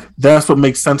 Like, that's what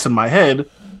makes sense in my head.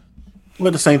 But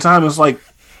at the same time, it's like,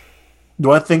 do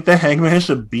I think that Hangman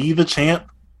should be the champ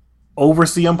over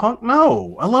CM Punk?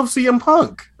 No. I love CM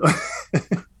Punk.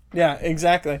 Yeah,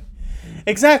 exactly.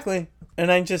 And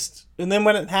then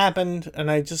when it happened, and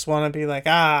I just want to be like,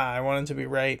 I wanted to be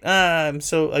right. I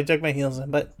dug my heels in,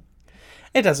 but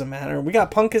it doesn't matter. We got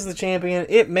Punk as the champion.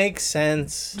 It makes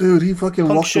sense. Dude, he fucking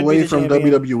walked away from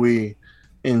WWE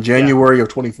in January of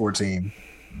 2014.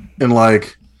 And,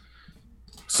 like,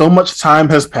 so much time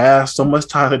has passed. So much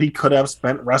time that he could have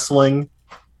spent wrestling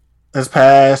has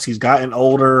passed. He's gotten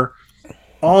older.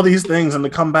 all these things and to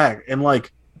come back and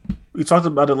like we talked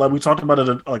about it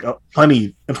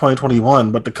plenty in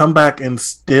 2021, but to come back and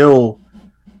still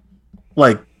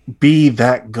like be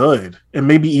that good and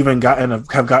maybe even have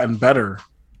gotten better.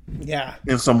 Yeah.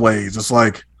 In some ways, it's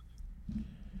like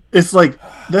this.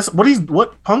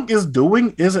 What Punk is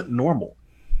doing isn't normal.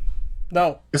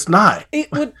 No, it's not.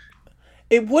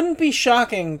 It wouldn't be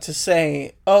shocking to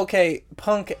say, okay,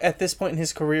 Punk at this point in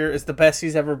his career is the best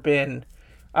he's ever been.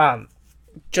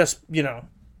 Just,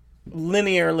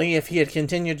 linearly if he had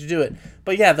continued to do it.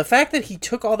 But yeah, the fact that he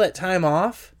took all that time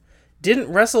off,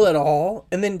 didn't wrestle at all,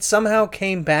 and then somehow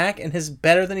came back and is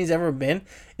better than he's ever been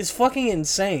is fucking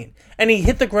insane. And he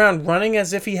hit the ground running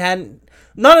as if he hadn't...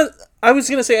 I was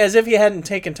going to say as if he hadn't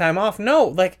taken time off. No,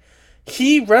 like,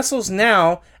 he wrestles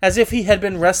now as if he had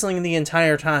been wrestling the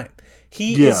entire time.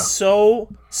 He is so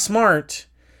smart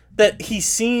that he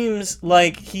seems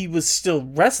like he was still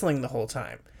wrestling the whole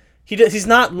time. He's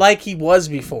not like he was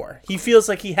before. He feels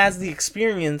like he has the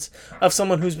experience of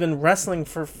someone who's been wrestling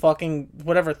for fucking,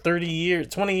 30 years,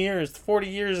 20 years, 40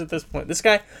 years at this point. This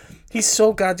guy, he's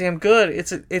so goddamn good.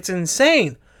 It's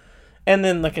insane. And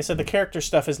then, like I said, the character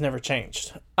stuff has never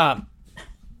changed.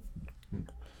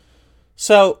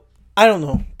 So, I don't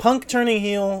know. Punk turning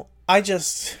heel, I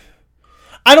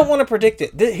don't want to predict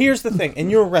it. Here's the thing,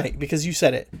 and you're right, because you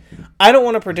said it. I don't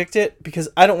want to predict it because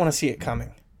I don't want to see it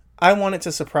coming. I want it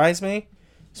to surprise me,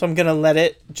 so I'm going to let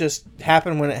it just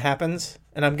happen when it happens,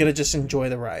 and I'm going to just enjoy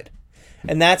the ride.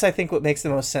 And that's, I think, what makes the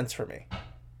most sense for me.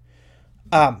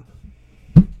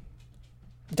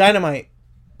 Dynamite.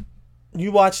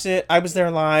 You watched it. I was there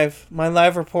live. My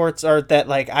live reports are that,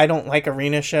 like, I don't like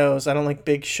arena shows. I don't like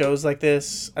big shows like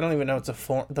this. I don't even know it's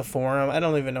the Forum. I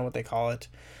don't even know what they call it.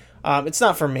 It's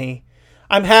not for me.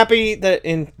 I'm happy that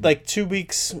in like 2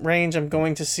 weeks range, I'm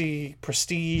going to see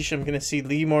Prestige. I'm going to see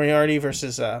Lee Moriarty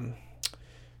versus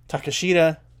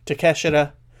Takeshita,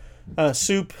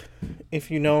 Soup, if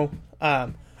you know,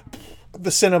 the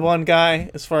Cinnabon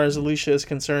guy, as far as Alicia is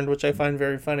concerned, which I find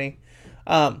very funny.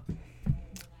 And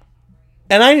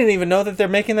I didn't even know that they're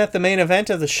making that the main event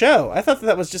of the show. I thought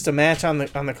that was just a match on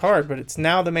the card, but it's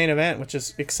now the main event, which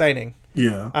is exciting.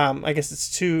 Yeah. I guess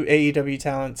it's 2 AEW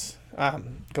talents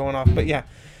going off, but yeah,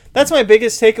 that's my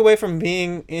biggest takeaway from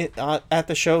being at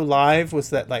the show live was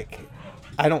that, like,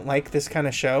 I don't like this kind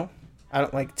of show. I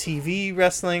don't like TV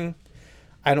wrestling.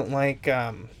 I don't like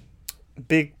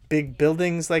big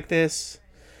buildings like this.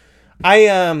 When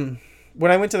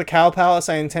I went to the Cow Palace,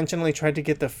 I intentionally tried to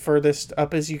get the furthest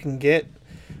up as you can get.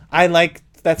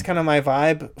 That's kind of my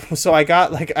vibe. So I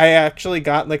actually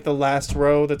got like the last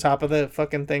row, the top of the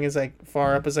fucking thing, as like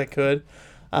far up as I could,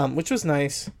 which was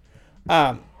nice.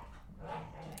 But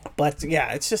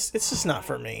yeah, it's just not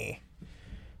for me.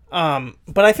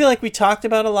 But I feel like we talked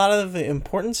about a lot of the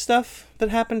important stuff that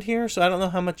happened here, so I don't know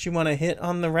how much you want to hit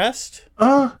on the rest.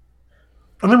 I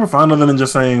think we're fine, other than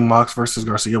just saying Mox versus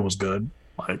Garcia was good.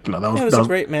 Like, that was a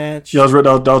great match. Yeah, that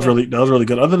was really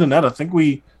good. Other than that, I think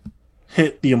we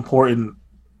hit the important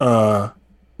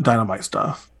Dynamite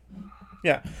stuff.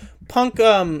 Yeah, Punk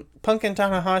and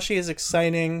Tanahashi is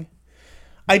exciting.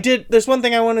 There's one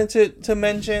thing I wanted to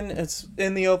mention. It's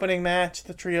in the opening match,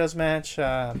 the trios match,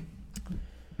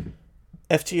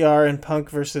 FTR and Punk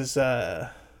versus the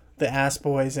Ass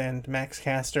Boys and Max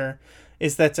Caster.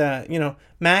 Is that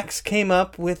Max came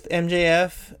up with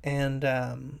MJF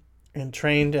and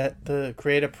trained at the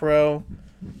Create a Pro,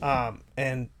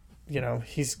 and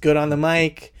he's good on the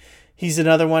mic. He's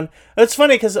another one. It's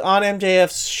funny because on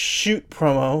MJF's shoot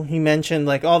promo, he mentioned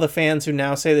like all the fans who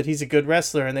now say that he's a good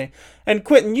wrestler, and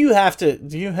Quentin, you have to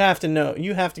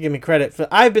give me credit for.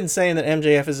 I've been saying that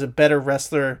MJF is a better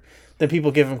wrestler than people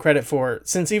give him credit for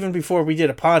since even before we did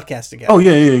a podcast together. Oh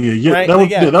yeah. Right?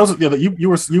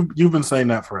 You've been saying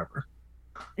that forever.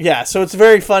 Yeah, so it's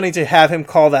very funny to have him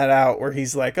call that out, where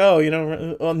he's like,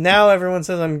 "Oh, well, now everyone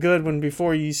says I'm good when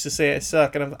before you used to say I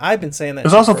suck," and I've been saying that.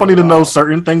 It's also funny to know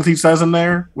certain things he says in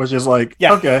there, which is like,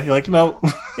 okay, you're like, no,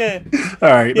 yeah, all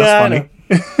right, that's funny.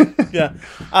 Yeah,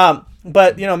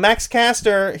 but Max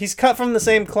Caster, he's cut from the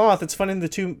same cloth. It's funny the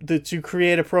two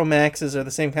Create a Pro Maxes are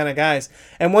the same kind of guys,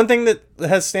 and one thing that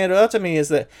has stand out to me is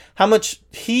that how much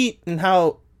heat and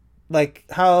how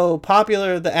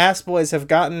popular the Ass Boys have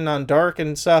gotten on Dark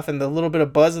and stuff, and the little bit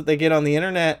of buzz that they get on the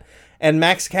internet. And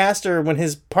Max Caster, when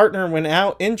his partner went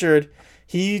out injured,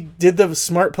 he did the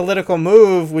smart political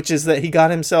move, which is that he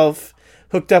got himself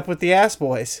hooked up with the Ass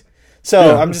Boys.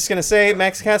 So I'm just gonna say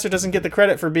Max Caster doesn't get the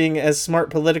credit for being as smart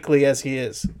politically as he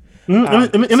is.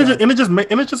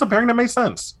 It's just a pairing that makes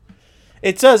sense.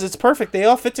 It does. It's perfect. They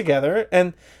all fit together,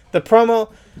 and the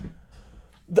promo.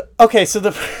 Okay, so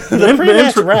the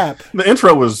pre-match rap. The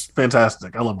intro was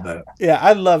fantastic. I loved that. Yeah,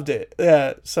 I loved it.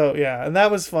 Yeah, so yeah, and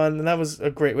that was fun, and that was a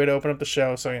great way to open up the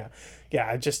show. So yeah,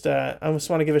 I just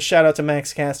want to give a shout out to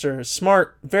Max Caster,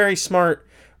 smart, very smart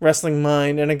wrestling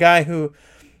mind, and a guy who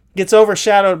gets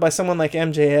overshadowed by someone like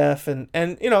MJF and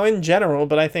in general.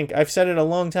 But I think I've said it a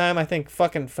long time. I think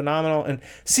fucking phenomenal, and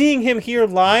seeing him here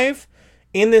live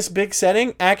in this big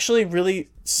setting actually really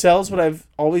sells what I've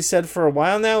always said for a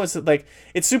while now, is that like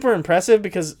it's super impressive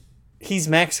because he's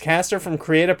Max Caster from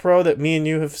Create Pro that me and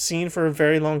you have seen for a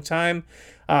very long time,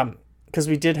 because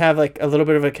we did have like a little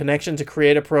bit of a connection to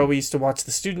Create Pro. We used to watch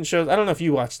the student shows. I don't know if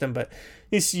you watched them, but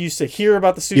used to hear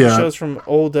about the student shows from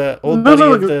old buddy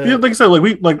of the... like I said,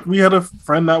 we had a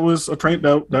friend that was a trained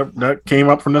that came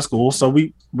up from the school, so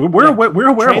we're aware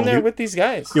of all there with these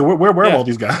guys. Yeah, we're aware of all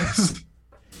these guys.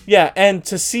 Yeah, and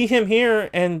to see him here,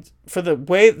 and for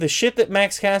the shit that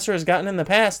Max Caster has gotten in the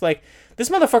past, like, this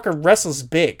motherfucker wrestles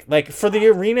big. Like, for the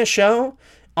arena show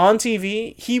on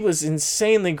TV, he was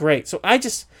insanely great. So I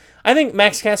think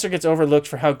Max Caster gets overlooked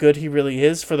for how good he really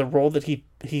is for the role that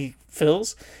he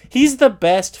fills. He's the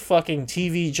best fucking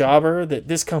TV jobber that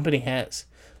this company has.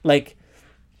 Like,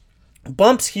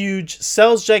 bumps huge,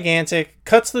 sells gigantic,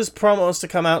 cuts those promos to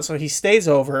come out so he stays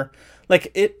over.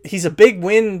 Like, he's a big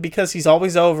win because he's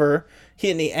always over.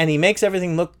 He makes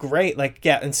everything look great. Like,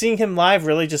 yeah, and seeing him live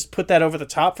really just put that over the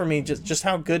top for me. Just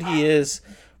how good he is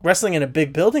wrestling in a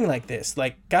big building like this.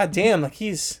 Like, goddamn, like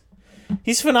he's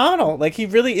phenomenal. Like, he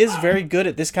really is very good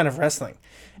at this kind of wrestling.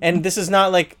 And this is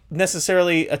not like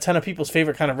necessarily a ton of people's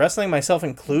favorite kind of wrestling, myself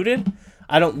included.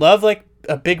 I don't love like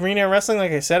a big arena wrestling.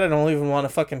 Like I said, I don't even want to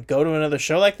fucking go to another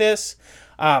show like this.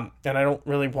 And I don't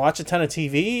really watch a ton of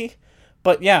TV.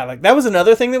 But yeah, like that was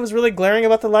another thing that was really glaring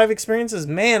about the live experiences.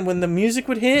 Man, when the music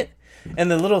would hit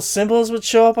and the little symbols would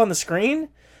show up on the screen,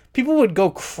 people would go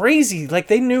crazy. Like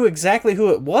they knew exactly who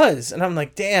it was. And I'm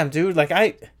like, damn, dude, like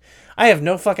I have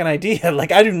no fucking idea.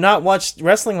 Like I do not watch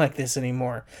wrestling like this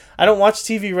anymore. I don't watch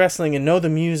TV wrestling and know the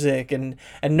music and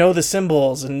know the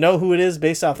symbols and know who it is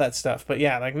based off that stuff. But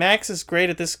yeah, like Max is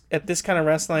great at this kind of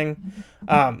wrestling.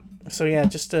 So yeah,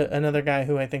 just another guy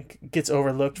who I think gets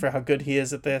overlooked for how good he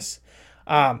is at this.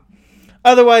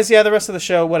 Otherwise, yeah, the rest of the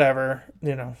show, whatever,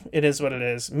 it is what it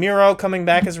is. Miro coming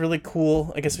back is really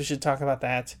cool. I guess we should talk about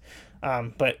that.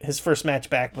 But his first match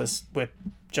back was with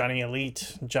Johnny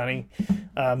Elite, Johnny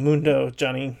Mundo,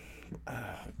 Johnny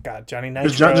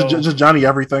Nitro. Just Johnny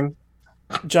everything.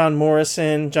 John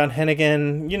Morrison, John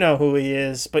Hennigan, you know who he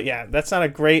is. But yeah, that's not a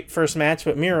great first match,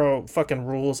 but Miro fucking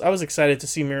rules. I was excited to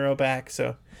see Miro back,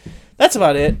 so that's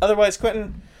about it. Otherwise,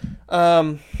 Quentin,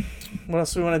 what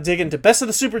else do we want to dig into? Best of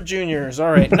the Super Juniors.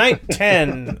 All right, night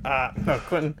 10.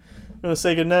 Quentin, you want to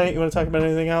say goodnight? You want to talk about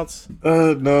anything else?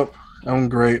 No, I'm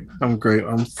great. I'm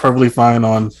perfectly fine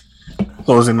on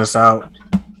closing this out.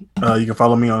 You can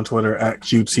follow me on Twitter at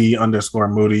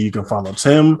QT_Moody. You can follow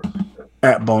Tim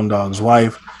at Bone Dog's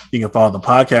Wife. You can follow the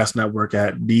podcast network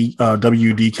at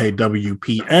WDKWPN.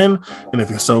 And if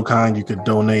you're so kind, you could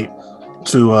donate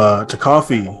to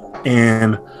coffee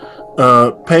and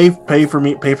pay for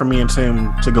me and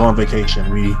Tim to go on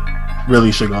vacation. We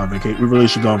really should go on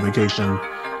vacation.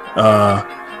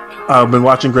 I've been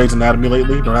watching Grey's Anatomy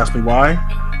lately. Don't ask me why.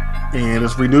 And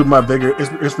it's renewed my vigor.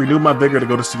 It's renewed my vigor to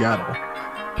go to Seattle.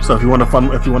 So if you want to fund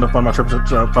my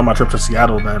trip to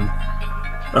Seattle, then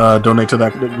donate to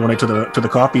the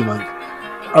coffee link.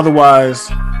 Otherwise,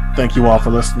 thank you all for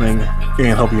listening,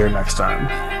 and hope you're here next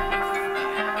time.